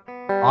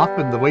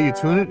 often the way you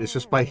tune it is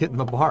just by hitting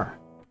the bar.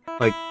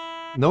 Like,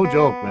 no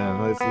joke,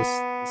 man. This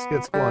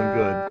gets going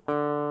good.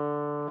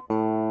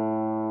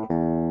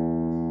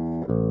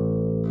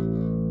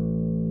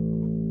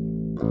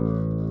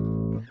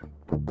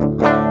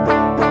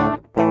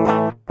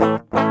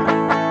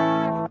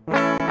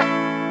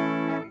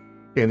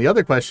 Okay, and the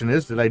other question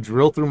is, did I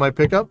drill through my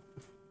pickup?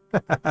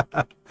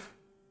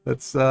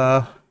 Let's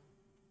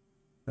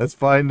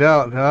find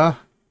out, huh?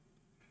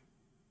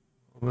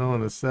 We'll know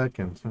in a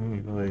second. Let me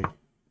play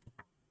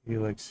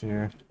Helix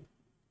here.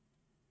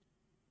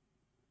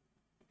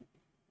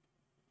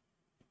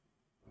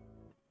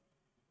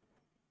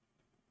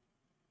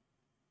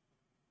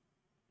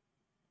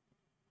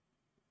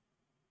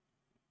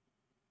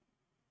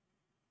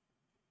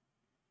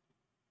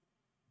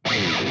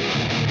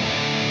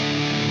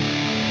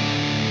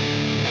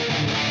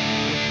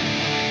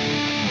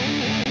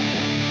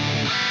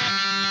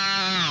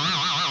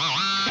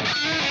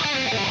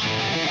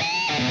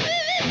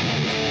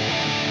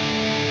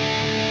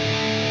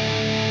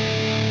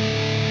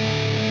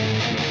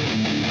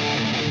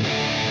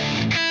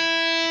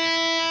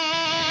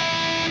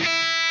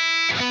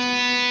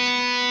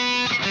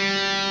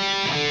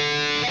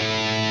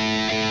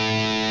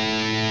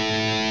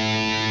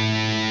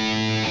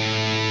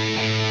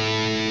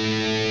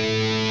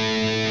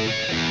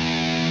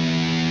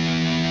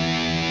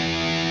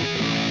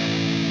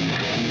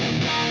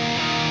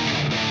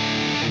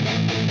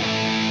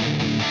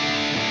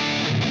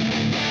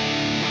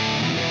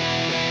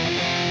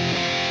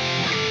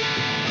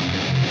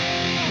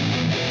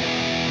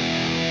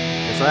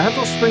 So I have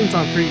those springs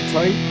on pretty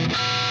tight.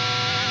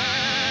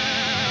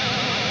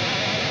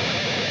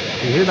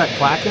 You hear that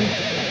clacking?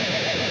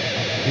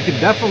 You can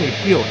definitely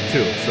feel it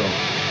too, so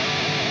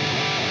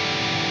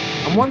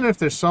I'm wondering if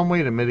there's some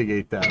way to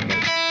mitigate that.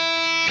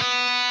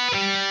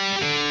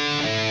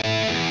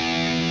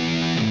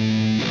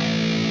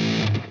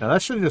 Now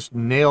that should have just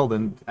nailed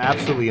and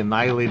absolutely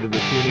annihilated the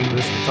tuning of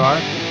this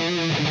guitar.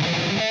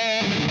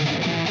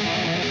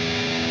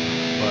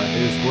 But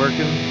it is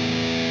working.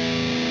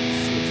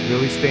 It's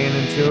really staying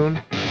in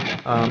tune.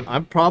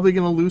 I'm probably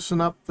going to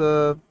loosen up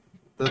the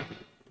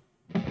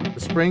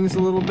springs a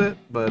little bit,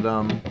 but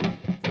what do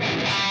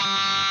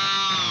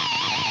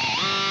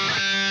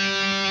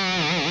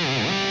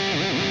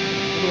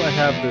I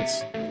have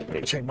that's... Let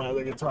me check my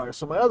other guitar.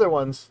 So my other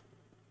ones,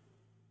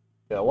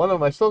 yeah, one of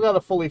them, I still got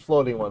a fully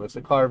floating one. It's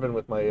a Carvin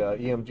with my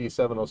EMG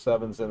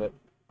 707s in it.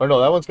 Or no,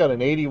 that one's got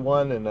an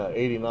 81 and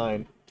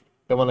 89.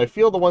 And when I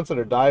feel the ones that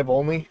are dive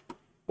only,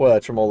 boy,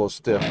 that tremolo's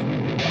stiff.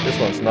 This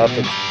one's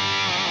nothing.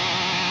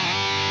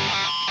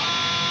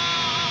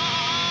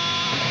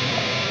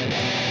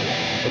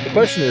 But the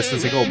question is,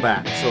 does it go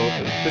back? So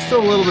there's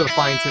still a little bit of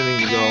fine tuning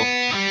to go.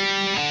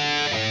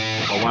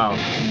 Oh wow.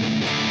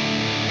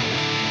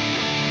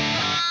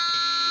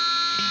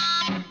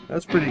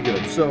 That's pretty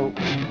good. So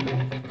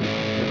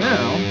for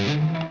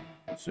now,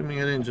 assuming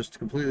I didn't just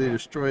completely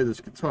destroy this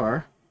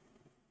guitar,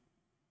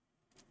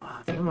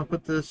 I think I'm gonna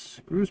put this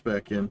grooves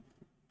back in.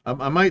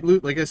 I might,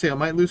 like I say, I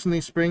might loosen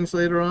these springs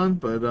later on,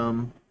 but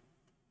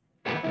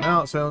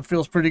now it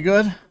feels pretty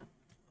good.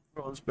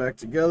 Throw this back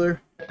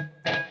together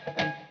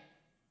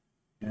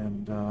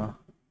and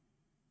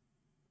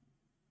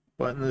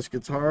button this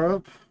guitar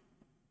up,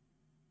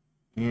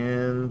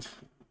 and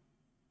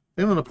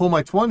then I'm gonna pull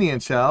my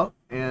 20-inch out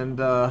and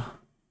go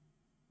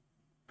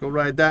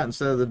ride that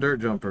instead of the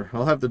dirt jumper.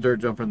 I'll have the dirt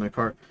jumper in the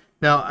car.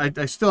 Now I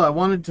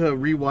wanted to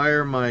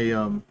rewire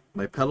my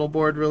my pedal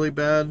board really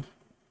bad.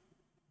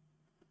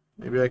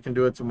 Maybe I can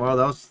do it tomorrow.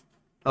 That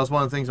was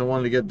one of the things I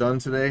wanted to get done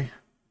today.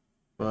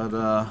 But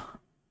I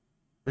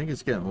think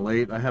it's getting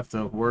late. I have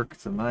to work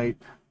tonight.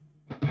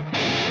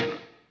 To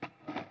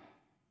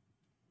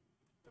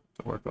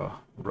work a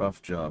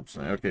rough job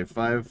tonight. Okay,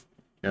 5.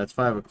 Yeah, it's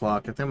 5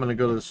 o'clock. I think I'm gonna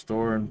go to the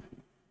store and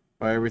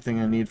buy everything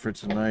I need for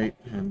tonight.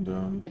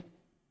 And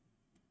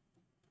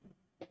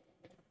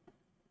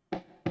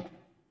let's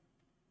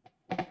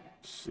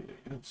see.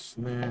 I got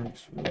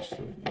snacks. What else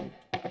do I need?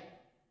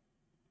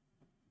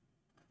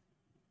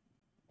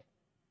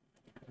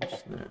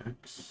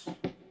 Snacks.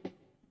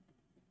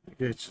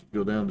 Okay, let's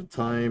go down to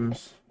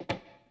Times.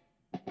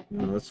 You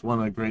know, that's one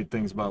of the great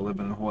things about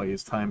living in Hawaii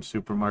is Times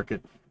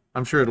Supermarket.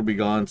 I'm sure it'll be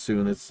gone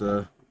soon. It's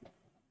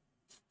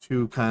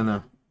too kind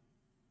of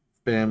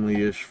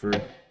family-ish for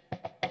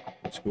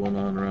what's going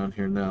on around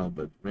here now.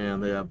 But man,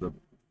 they have the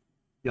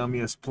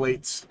yummiest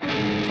plates.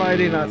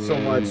 Friday, not so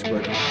much,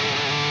 but.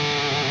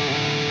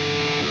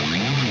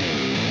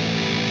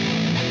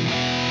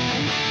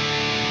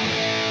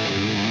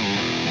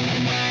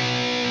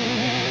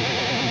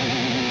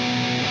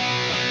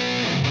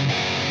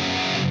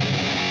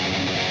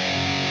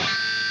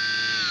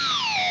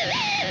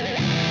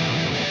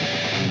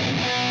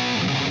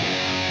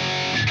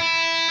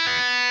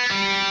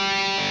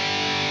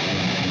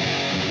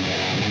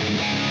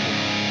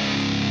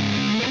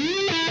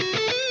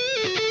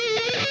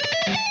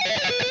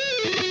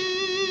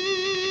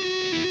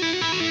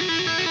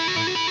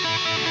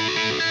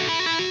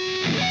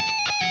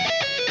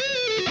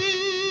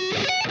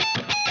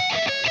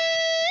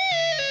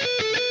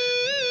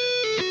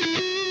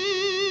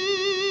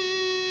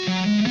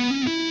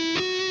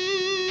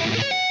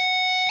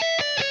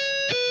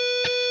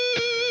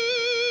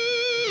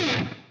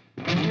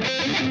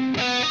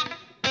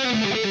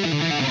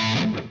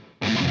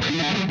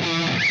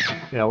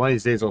 Yeah, one of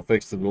these days I'll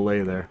fix the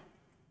delay there.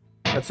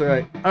 That's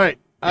alright. Alright,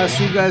 I'll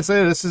see you guys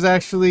later. This is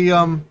actually,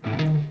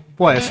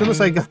 boy, as soon as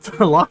I got the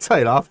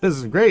Loctite off, this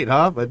is great,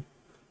 huh? But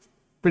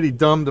pretty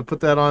dumb to put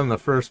that on in the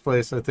first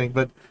place, I think.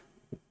 But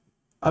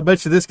I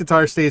bet you this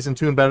guitar stays in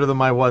tune better than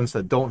my ones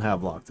that don't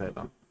have Loctite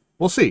on.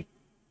 We'll see.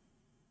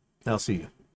 I'll see you.